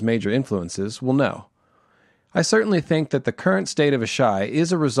Martin's major influences, will know. I certainly think that the current state of Ashai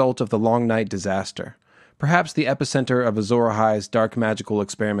is a result of the Long Night disaster, perhaps the epicenter of Azor Ahai's dark magical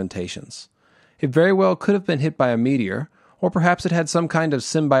experimentations. It very well could have been hit by a meteor, or perhaps it had some kind of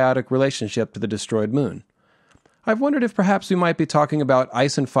symbiotic relationship to the destroyed moon. I've wondered if perhaps we might be talking about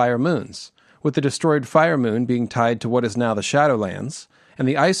ice and fire moons, with the destroyed fire moon being tied to what is now the Shadowlands, and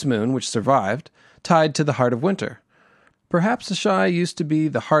the ice moon, which survived, tied to the heart of winter. Perhaps Ahai used to be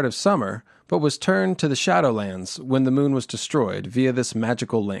the heart of summer, but was turned to the Shadowlands when the moon was destroyed via this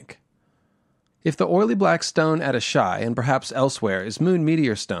magical link. If the oily black stone at Ahai and perhaps elsewhere is moon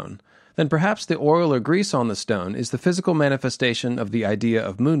meteor stone, then perhaps the oil or grease on the stone is the physical manifestation of the idea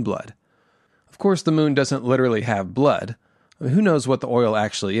of moon blood. Of course, the moon doesn't literally have blood. Who knows what the oil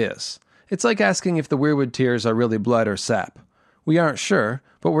actually is? It's like asking if the weirwood tears are really blood or sap. We aren't sure,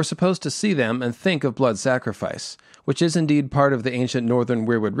 but we're supposed to see them and think of blood sacrifice, which is indeed part of the ancient northern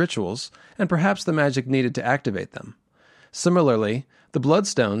weirwood rituals, and perhaps the magic needed to activate them. Similarly, the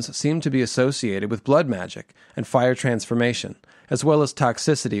bloodstones seem to be associated with blood magic and fire transformation, as well as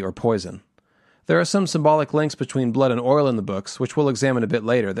toxicity or poison. There are some symbolic links between blood and oil in the books, which we'll examine a bit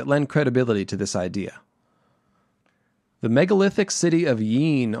later, that lend credibility to this idea. The megalithic city of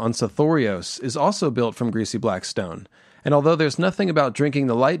Yin on Sothorios is also built from greasy black stone, and although there's nothing about drinking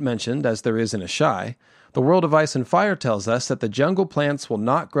the light mentioned as there is in Ahai, the world of ice and fire tells us that the jungle plants will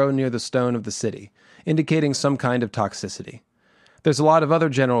not grow near the stone of the city, indicating some kind of toxicity. There's a lot of other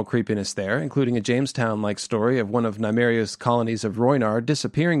general creepiness there, including a Jamestown-like story of one of Nymeria's colonies of Roinar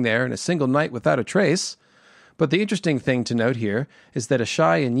disappearing there in a single night without a trace. But the interesting thing to note here is that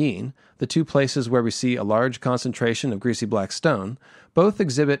Ahai and Yin, the two places where we see a large concentration of greasy black stone, both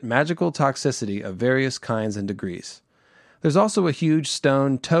exhibit magical toxicity of various kinds and degrees. There's also a huge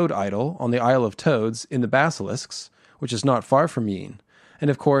stone toad idol on the Isle of Toads in the Basilisks, which is not far from Yin, and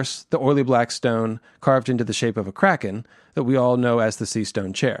of course the oily black stone carved into the shape of a kraken that we all know as the sea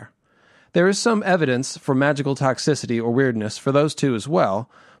stone chair. There is some evidence for magical toxicity or weirdness for those two as well,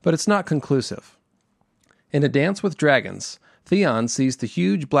 but it's not conclusive. In A Dance with Dragons, Theon sees the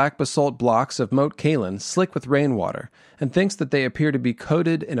huge black basalt blocks of Moat Cailin slick with rainwater and thinks that they appear to be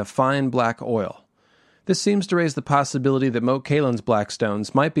coated in a fine black oil. This seems to raise the possibility that Moat Cailin's black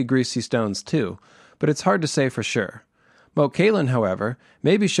stones might be greasy stones too, but it's hard to say for sure. Moat Cailin, however,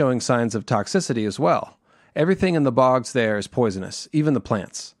 may be showing signs of toxicity as well. Everything in the bogs there is poisonous, even the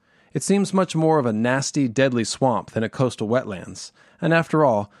plants. It seems much more of a nasty, deadly swamp than a coastal wetlands, and after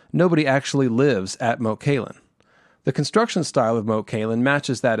all, nobody actually lives at Moat Cailin. The construction style of Moat Cailin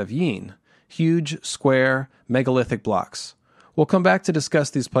matches that of Yin, huge, square, megalithic blocks. We'll come back to discuss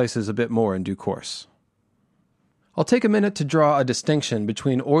these places a bit more in due course. I'll take a minute to draw a distinction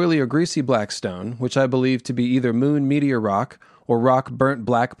between oily or greasy black stone, which I believe to be either moon meteor rock, or rock burnt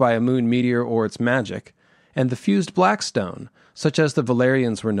black by a moon meteor or its magic, and the fused black stone, such as the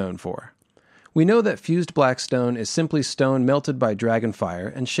Valerians were known for. We know that fused black stone is simply stone melted by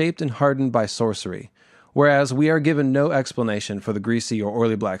dragonfire and shaped and hardened by sorcery, whereas we are given no explanation for the greasy or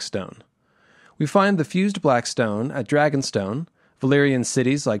oily black stone. We find the fused black stone at Dragonstone, Valerian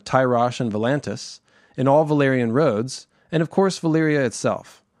cities like Tyrosh and Volantis, in all Valerian roads, and of course Valyria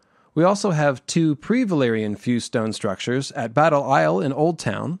itself. We also have two pre-Valerian fused stone structures at Battle Isle in Old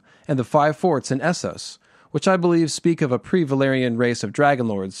Town and the Five Forts in Essos, which I believe speak of a pre-Valerian race of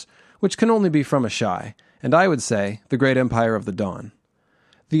dragonlords, which can only be from Ahai, and I would say the Great Empire of the Dawn.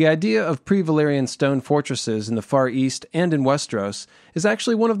 The idea of pre-Valerian stone fortresses in the Far East and in Westeros is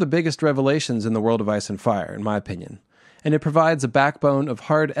actually one of the biggest revelations in the world of Ice and Fire, in my opinion, and it provides a backbone of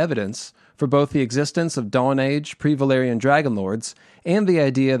hard evidence for both the existence of Dawn Age pre-Valerian dragonlords and the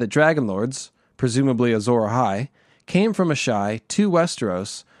idea that dragonlords, presumably Azor Ahai, came from Ahai to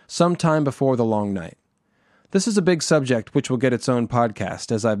Westeros sometime before the Long Night. This is a big subject which will get its own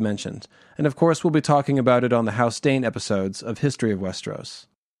podcast, as I've mentioned, and of course we'll be talking about it on the House Dane episodes of History of Westeros.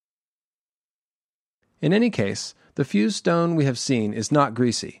 In any case, the fused stone we have seen is not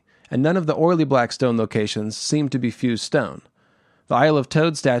greasy, and none of the oily black stone locations seem to be fused stone. The Isle of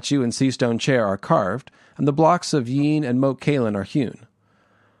Toad statue and sea stone chair are carved, and the blocks of Yin and Moat Cailin are hewn.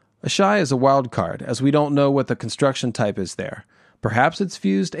 Ahai is a wild card, as we don't know what the construction type is there. Perhaps it's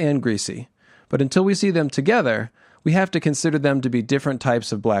fused and greasy, but until we see them together, we have to consider them to be different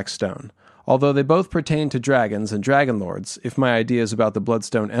types of black stone, although they both pertain to dragons and dragonlords if my ideas about the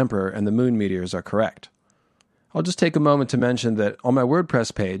Bloodstone Emperor and the moon meteors are correct. I'll just take a moment to mention that on my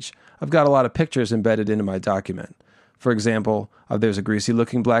WordPress page, I've got a lot of pictures embedded into my document. For example, there's a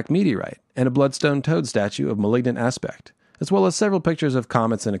greasy-looking black meteorite and a bloodstone toad statue of malignant aspect, as well as several pictures of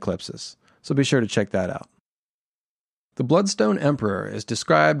comets and eclipses, so be sure to check that out. The Bloodstone Emperor is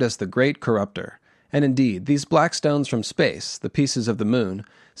described as the Great Corruptor, and indeed, these black stones from space, the pieces of the moon,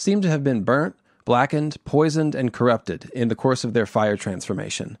 seem to have been burnt, blackened, poisoned, and corrupted in the course of their fire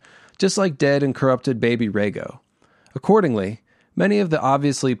transformation, just like dead and corrupted baby Rhaego. Accordingly, Many of the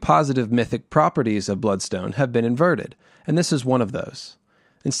obviously positive mythic properties of Bloodstone have been inverted, and this is one of those.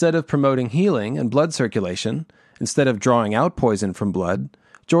 Instead of promoting healing and blood circulation, instead of drawing out poison from blood,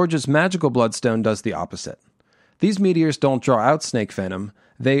 George's magical Bloodstone does the opposite. These meteors don't draw out snake venom,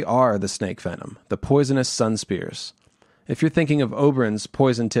 they are the snake venom, the poisonous sun spears. If you're thinking of Oberyn's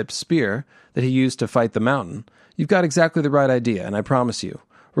poison-tipped spear that he used to fight the mountain, you've got exactly the right idea, and I promise you,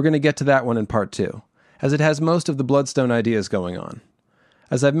 we're going to get to that one in part 2, as it has most of the Bloodstone ideas going on.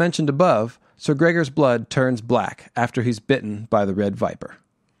 As I've mentioned above, Sir Gregor's blood turns black after he's bitten by the red viper.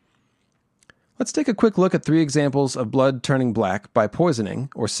 Let's take a quick look at 3 examples of blood turning black by poisoning,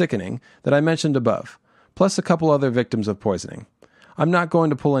 or sickening, that I mentioned above, plus a couple other victims of poisoning. I'm not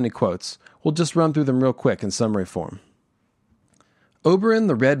going to pull any quotes, we'll just run through them real quick in summary form. Oberyn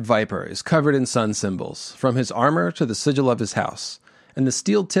the Red Viper is covered in sun symbols, from his armor to the sigil of his house, and the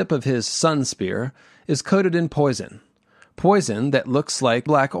steel tip of his sun spear is coated in poison. Poison that looks like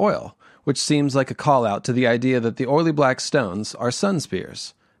black oil, which seems like a call-out to the idea that the oily black stones are sun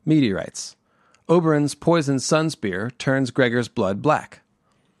spears, meteorites. Oberyn's poisoned sun spear turns Gregor's blood black.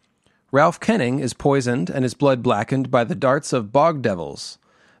 Ralph Kenning is poisoned and his blood blackened by the darts of bog devils.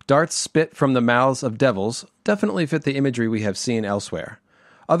 Darts spit from the mouths of devils definitely fit the imagery we have seen elsewhere.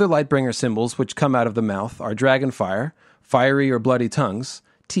 Other Lightbringer symbols which come out of the mouth are dragonfire, fiery or bloody tongues,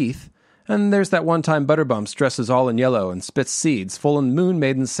 teeth, and there's that one time Butterbumps dresses all in yellow and spits seeds full in Moon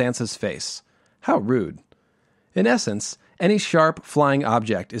Maiden Sansa's face. How rude. In essence, any sharp, flying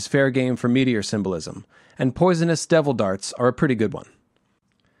object is fair game for meteor symbolism, and poisonous devil darts are a pretty good one.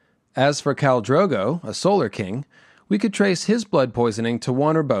 As for Khal Drogo, a Solar King, we could trace his blood poisoning to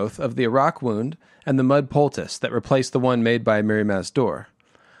one or both of the Iraq wound and the mud poultice that replaced the one made by Mirri Maz Duur.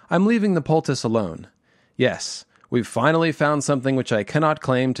 I'm leaving the poultice alone. Yes, we've finally found something which I cannot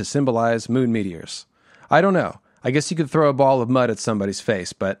claim to symbolize moon meteors. I don't know, I guess you could throw a ball of mud at somebody's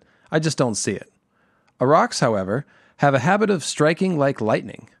face, but I just don't see it. Iraqs, however, have a habit of striking like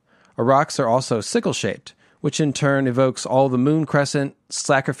lightning. Iraqs are also sickle-shaped, which in turn evokes all the moon crescent,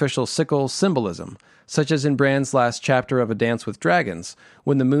 sacrificial sickle symbolism, such as in Bran's last chapter of A Dance with Dragons,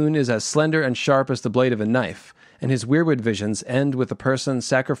 when the moon is as slender and sharp as the blade of a knife, and his weirwood visions end with a person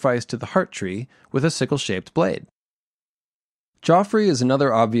sacrificed to the heart tree with a sickle-shaped blade. Joffrey is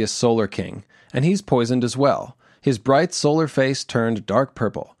another obvious Solar King, and he's poisoned as well, his bright solar face turned dark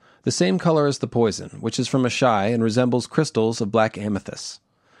purple, the same color as the poison, which is from a shy and resembles crystals of black amethyst.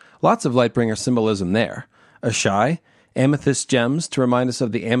 Lots of Lightbringer symbolism there. A shy, amethyst gems to remind us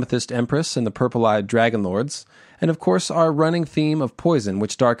of the Amethyst Empress and the purple-eyed Dragon Lords, and of course our running theme of poison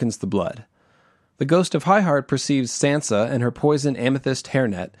which darkens the blood. The Ghost of Highheart perceives Sansa and her poison amethyst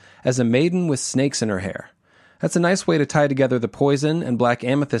hairnet as a maiden with snakes in her hair. That's a nice way to tie together the poison and black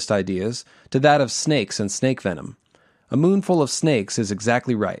amethyst ideas to that of snakes and snake venom. A moon full of snakes is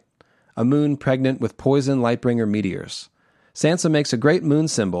exactly right. A moon pregnant with poison Lightbringer meteors. Sansa makes a great moon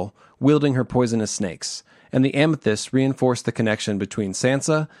symbol, wielding her poisonous snakes, and the amethysts reinforce the connection between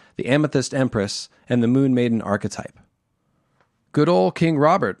Sansa, the Amethyst Empress, and the Moon Maiden archetype. Good old King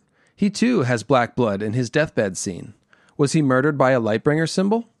Robert. He too has black blood in his deathbed scene. Was he murdered by a Lightbringer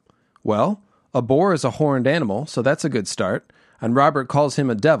symbol? Well, a boar is a horned animal, so that's a good start, and Robert calls him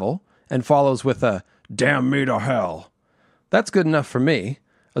a devil, and follows with a, "Damn me to hell." That's good enough for me.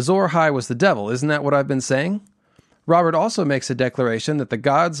 Azor Ahai was the devil, isn't that what I've been saying? Robert also makes a declaration that the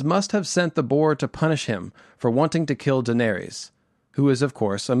gods must have sent the boar to punish him for wanting to kill Daenerys, who is of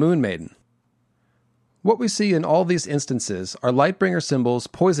course a moon maiden. What we see in all these instances are Lightbringer symbols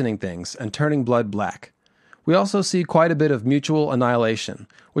poisoning things and turning blood black. We also see quite a bit of mutual annihilation,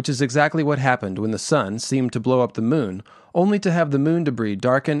 which is exactly what happened when the sun seemed to blow up the moon, only to have the moon debris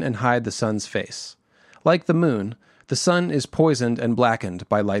darken and hide the sun's face. Like the moon, the sun is poisoned and blackened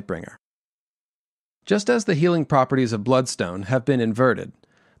by Lightbringer. Just as the healing properties of Bloodstone have been inverted,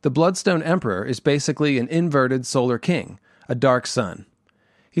 the Bloodstone Emperor is basically an inverted Solar King, a dark sun.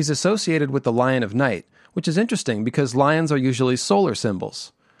 He's associated with the Lion of Night, which is interesting because lions are usually solar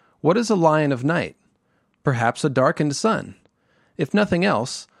symbols. What is a Lion of Night? Perhaps a darkened sun. If nothing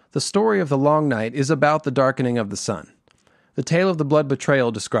else, the story of the Long Night is about the darkening of the sun. The tale of the blood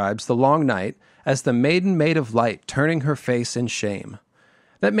betrayal describes the Long Night as the Maiden Maid of Light turning her face in shame.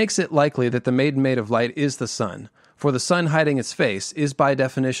 That makes it likely that the Maiden Maid of Light is the sun, for the sun hiding its face is by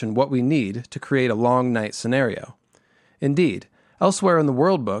definition what we need to create a long night scenario. Indeed, elsewhere in the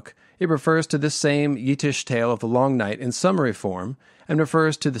World Book, it refers to this same Yiddish tale of the long night in summary form, and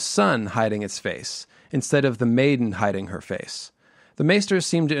refers to the sun hiding its face, instead of the maiden hiding her face. The Maesters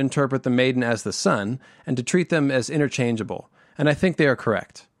seem to interpret the maiden as the sun, and to treat them as interchangeable, and I think they are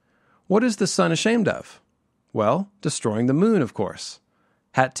correct. What is the sun ashamed of? Well, destroying the moon, of course.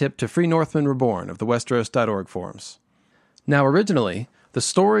 Hat tip to Free Northmen Reborn of the Westeros.org forums. Now, originally, the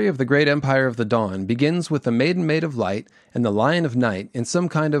story of the great empire of the dawn begins with the maiden maid of light and the lion of night in some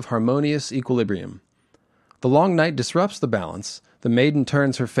kind of harmonious equilibrium. The long night disrupts the balance, the maiden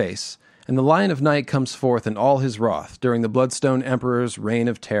turns her face, and the lion of night comes forth in all his wrath during the Bloodstone Emperor's reign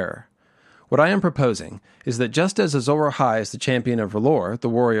of terror. What I am proposing is that just as Azor Ahai is the champion of R'hllor, the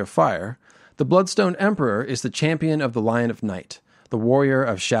warrior of fire, the Bloodstone Emperor is the champion of the lion of night, the warrior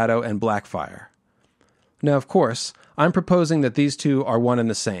of shadow and black fire. Now, of course, I'm proposing that these two are one and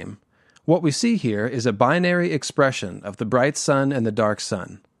the same. What we see here is a binary expression of the bright sun and the dark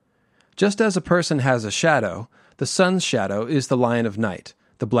sun. Just as a person has a shadow, the sun's shadow is the lion of night,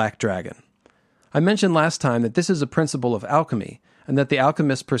 the black dragon. I mentioned last time that this is a principle of alchemy, and that the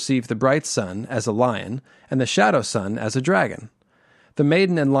alchemists perceive the bright sun as a lion and the shadow sun as a dragon. The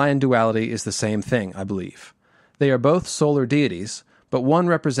maiden and lion duality is the same thing, I believe. They are both solar deities, but one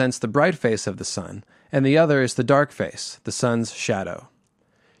represents the bright face of the sun, and the other is the dark face, the sun's shadow.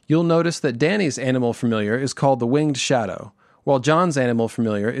 You'll notice that Dany's animal familiar is called the winged shadow, while Jon's animal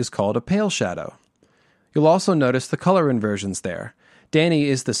familiar is called a pale shadow. You'll also notice the color inversions there. Dany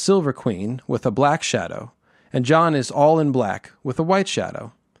is the silver queen with a black shadow, and Jon is all in black with a white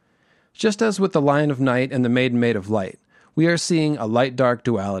shadow. Just as with the lion of night and the maiden maid of light, we are seeing a light-dark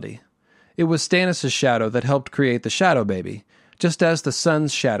duality. It was Stannis' shadow that helped create the Shadow Baby, just as the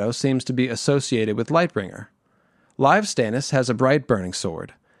sun's shadow seems to be associated with Lightbringer. Live Stannis has a bright burning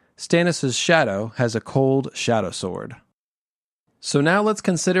sword. Stannis' shadow has a cold shadow sword. So now let's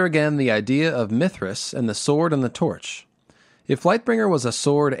consider again the idea of Mithras and the sword and the torch. If Lightbringer was a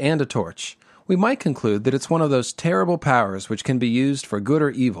sword and a torch, we might conclude that it's one of those terrible powers which can be used for good or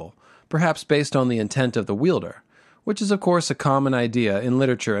evil, perhaps based on the intent of the wielder, which is of course a common idea in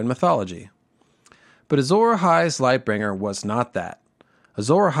literature and mythology. But Azor Ahai's Lightbringer was not that.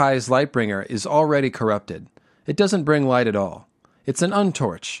 Azor Ahai's Lightbringer is already corrupted. It doesn't bring light at all. It's an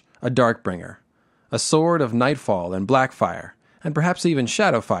untorch, a Darkbringer, a sword of nightfall and blackfire, and perhaps even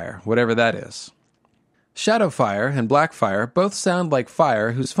shadowfire, whatever that is. Shadowfire and blackfire both sound like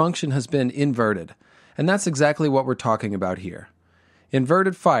fire whose function has been inverted, and that's exactly what we're talking about here.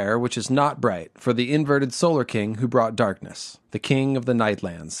 Inverted fire which is not bright for the inverted Solar King who brought darkness, the King of the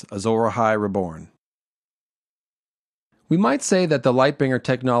Nightlands, Azor Ahai Reborn. We might say that the Lightbringer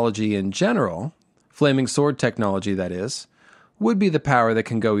technology in general, flaming sword technology that is, would be the power that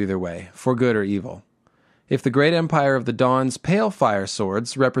can go either way, for good or evil. If the great empire of the Dawn's pale fire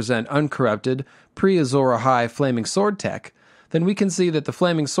swords represent uncorrupted, pre-Azor Ahai flaming sword tech, then we can see that the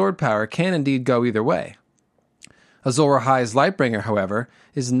flaming sword power can indeed go either way. Azor Ahai's Lightbringer, however,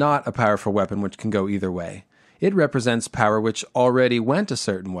 is not a powerful weapon which can go either way. It represents power which already went a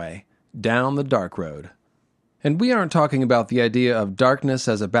certain way, down the dark road. And we aren't talking about the idea of darkness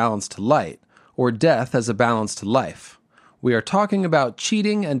as a balance to light, or death as a balance to life. We are talking about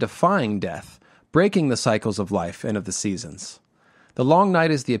cheating and defying death, breaking the cycles of life and of the seasons. The long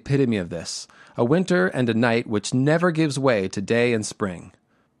night is the epitome of this, a winter and a night which never gives way to day and spring.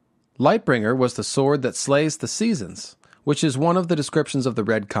 Lightbringer was the sword that slays the seasons, which is one of the descriptions of the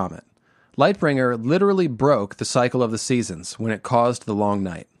Red Comet. Lightbringer literally broke the cycle of the seasons when it caused the long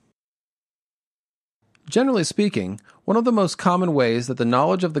night. Generally speaking, one of the most common ways that the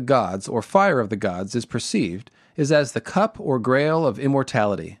knowledge of the gods or fire of the gods is perceived is as the cup or grail of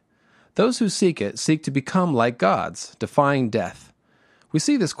immortality. Those who seek it seek to become like gods, defying death. We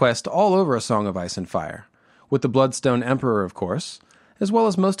see this quest all over A Song of Ice and Fire, with the Bloodstone Emperor, of course, as well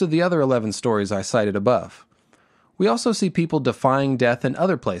as most of the other 11 stories I cited above. We also see people defying death in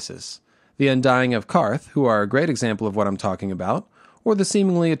other places, the Undying of Qarth, who are a great example of what I'm talking about, or the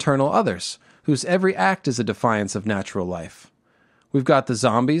seemingly eternal others, whose every act is a defiance of natural life. We've got the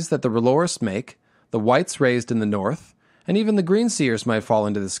zombies that the R'hllorists make, the whites raised in the north, and even the greenseers might fall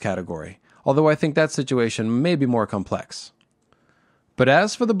into this category, although I think that situation may be more complex. But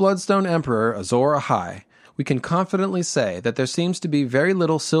as for the Bloodstone Emperor Azor Ahai, we can confidently say that there seems to be very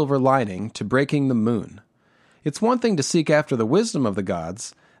little silver lining to breaking the moon. It's one thing to seek after the wisdom of the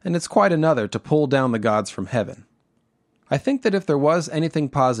gods, and it's quite another to pull down the gods from heaven. I think that if there was anything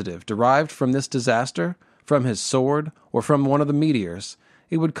positive derived from this disaster, from his sword, or from one of the meteors,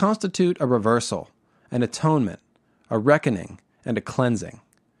 it would constitute a reversal, an atonement, a reckoning, and a cleansing.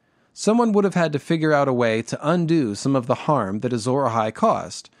 Someone would have had to figure out a way to undo some of the harm that Azor Ahai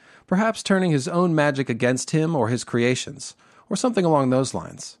caused, perhaps turning his own magic against him or his creations, or something along those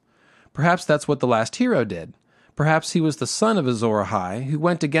lines. Perhaps that's what the last hero did. Perhaps he was the son of Azor Ahai who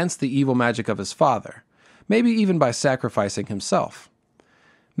went against the evil magic of his father, maybe even by sacrificing himself.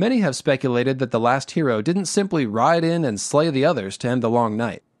 Many have speculated that the last hero didn't simply ride in and slay the others to end the long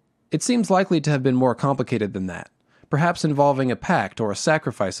night. It seems likely to have been more complicated than that, perhaps involving a pact or a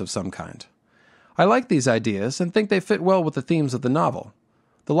sacrifice of some kind. I like these ideas and think they fit well with the themes of the novel.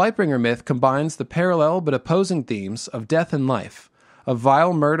 The Lightbringer myth combines the parallel but opposing themes of death and life, of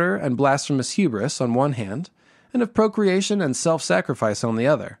vile murder and blasphemous hubris on one hand, and of procreation and self-sacrifice on the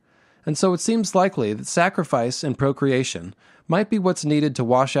other, and so it seems likely that sacrifice and procreation might be what's needed to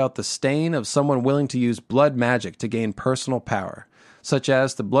wash out the stain of someone willing to use blood magic to gain personal power, such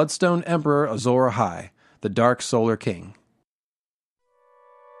as the Bloodstone Emperor Azor Ahai, the Dark Solar King.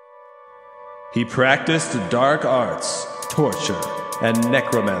 He practiced dark arts, torture, and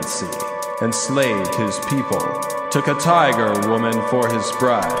necromancy, enslaved his people, took a tiger woman for his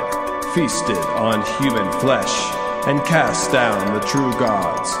bride, feasted on human flesh, and cast down the true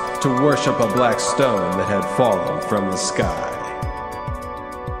gods to worship a black stone that had fallen from the sky.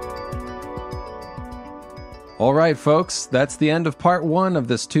 All right, folks, that's the end of part 1 of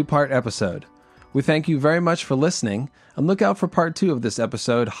this 2-part episode. We thank you very much for listening, and look out for part 2 of this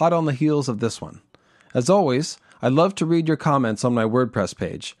episode hot on the heels of this one. As always, I'd love to read your comments on my WordPress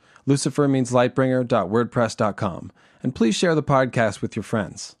page, lucifermeanslightbringer.wordpress.com, and please share the podcast with your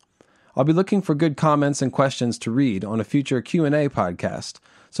friends. I'll be looking for good comments and questions to read on a future Q&A podcast,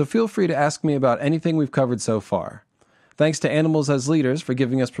 so feel free to ask me about anything we've covered so far. Thanks to Animals as Leaders for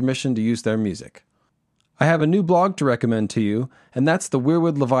giving us permission to use their music. I have a new blog to recommend to you, and that's The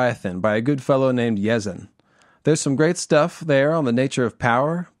Weirwood Leviathan by a good fellow named Yezen. There's some great stuff there on the nature of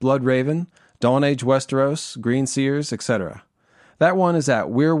power, Bloodraven, Dawn Age Westeros, Green Seers, etc. That one is at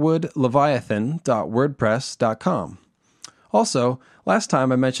weirwoodleviathan.wordpress.com. Also, last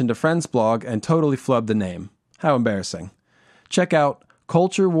time I mentioned a friend's blog and totally flubbed the name. How embarrassing. Check out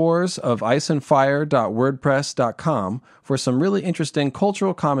culturewarsofIceandfire.wordpress.com for some really interesting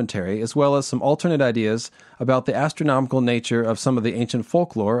cultural commentary as well as some alternate ideas about the astronomical nature of some of the ancient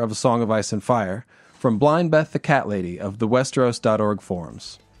folklore of A Song of Ice and Fire from Blind Beth the Cat Lady of the Westeros.org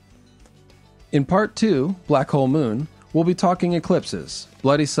forums. In Part 2, Black Hole Moon, we'll be talking eclipses,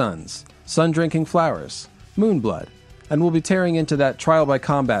 bloody suns, sun-drinking flowers, moonblood, and we'll be tearing into that trial by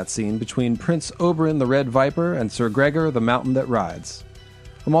combat scene between Prince Oberyn the Red Viper and Sir Gregor the Mountain that Rides.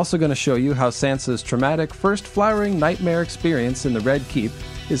 I'm also going to show you how Sansa's traumatic first flowering nightmare experience in the Red Keep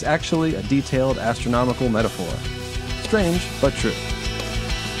is actually a detailed astronomical metaphor. Strange, but true.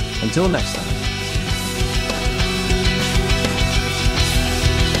 Until next time.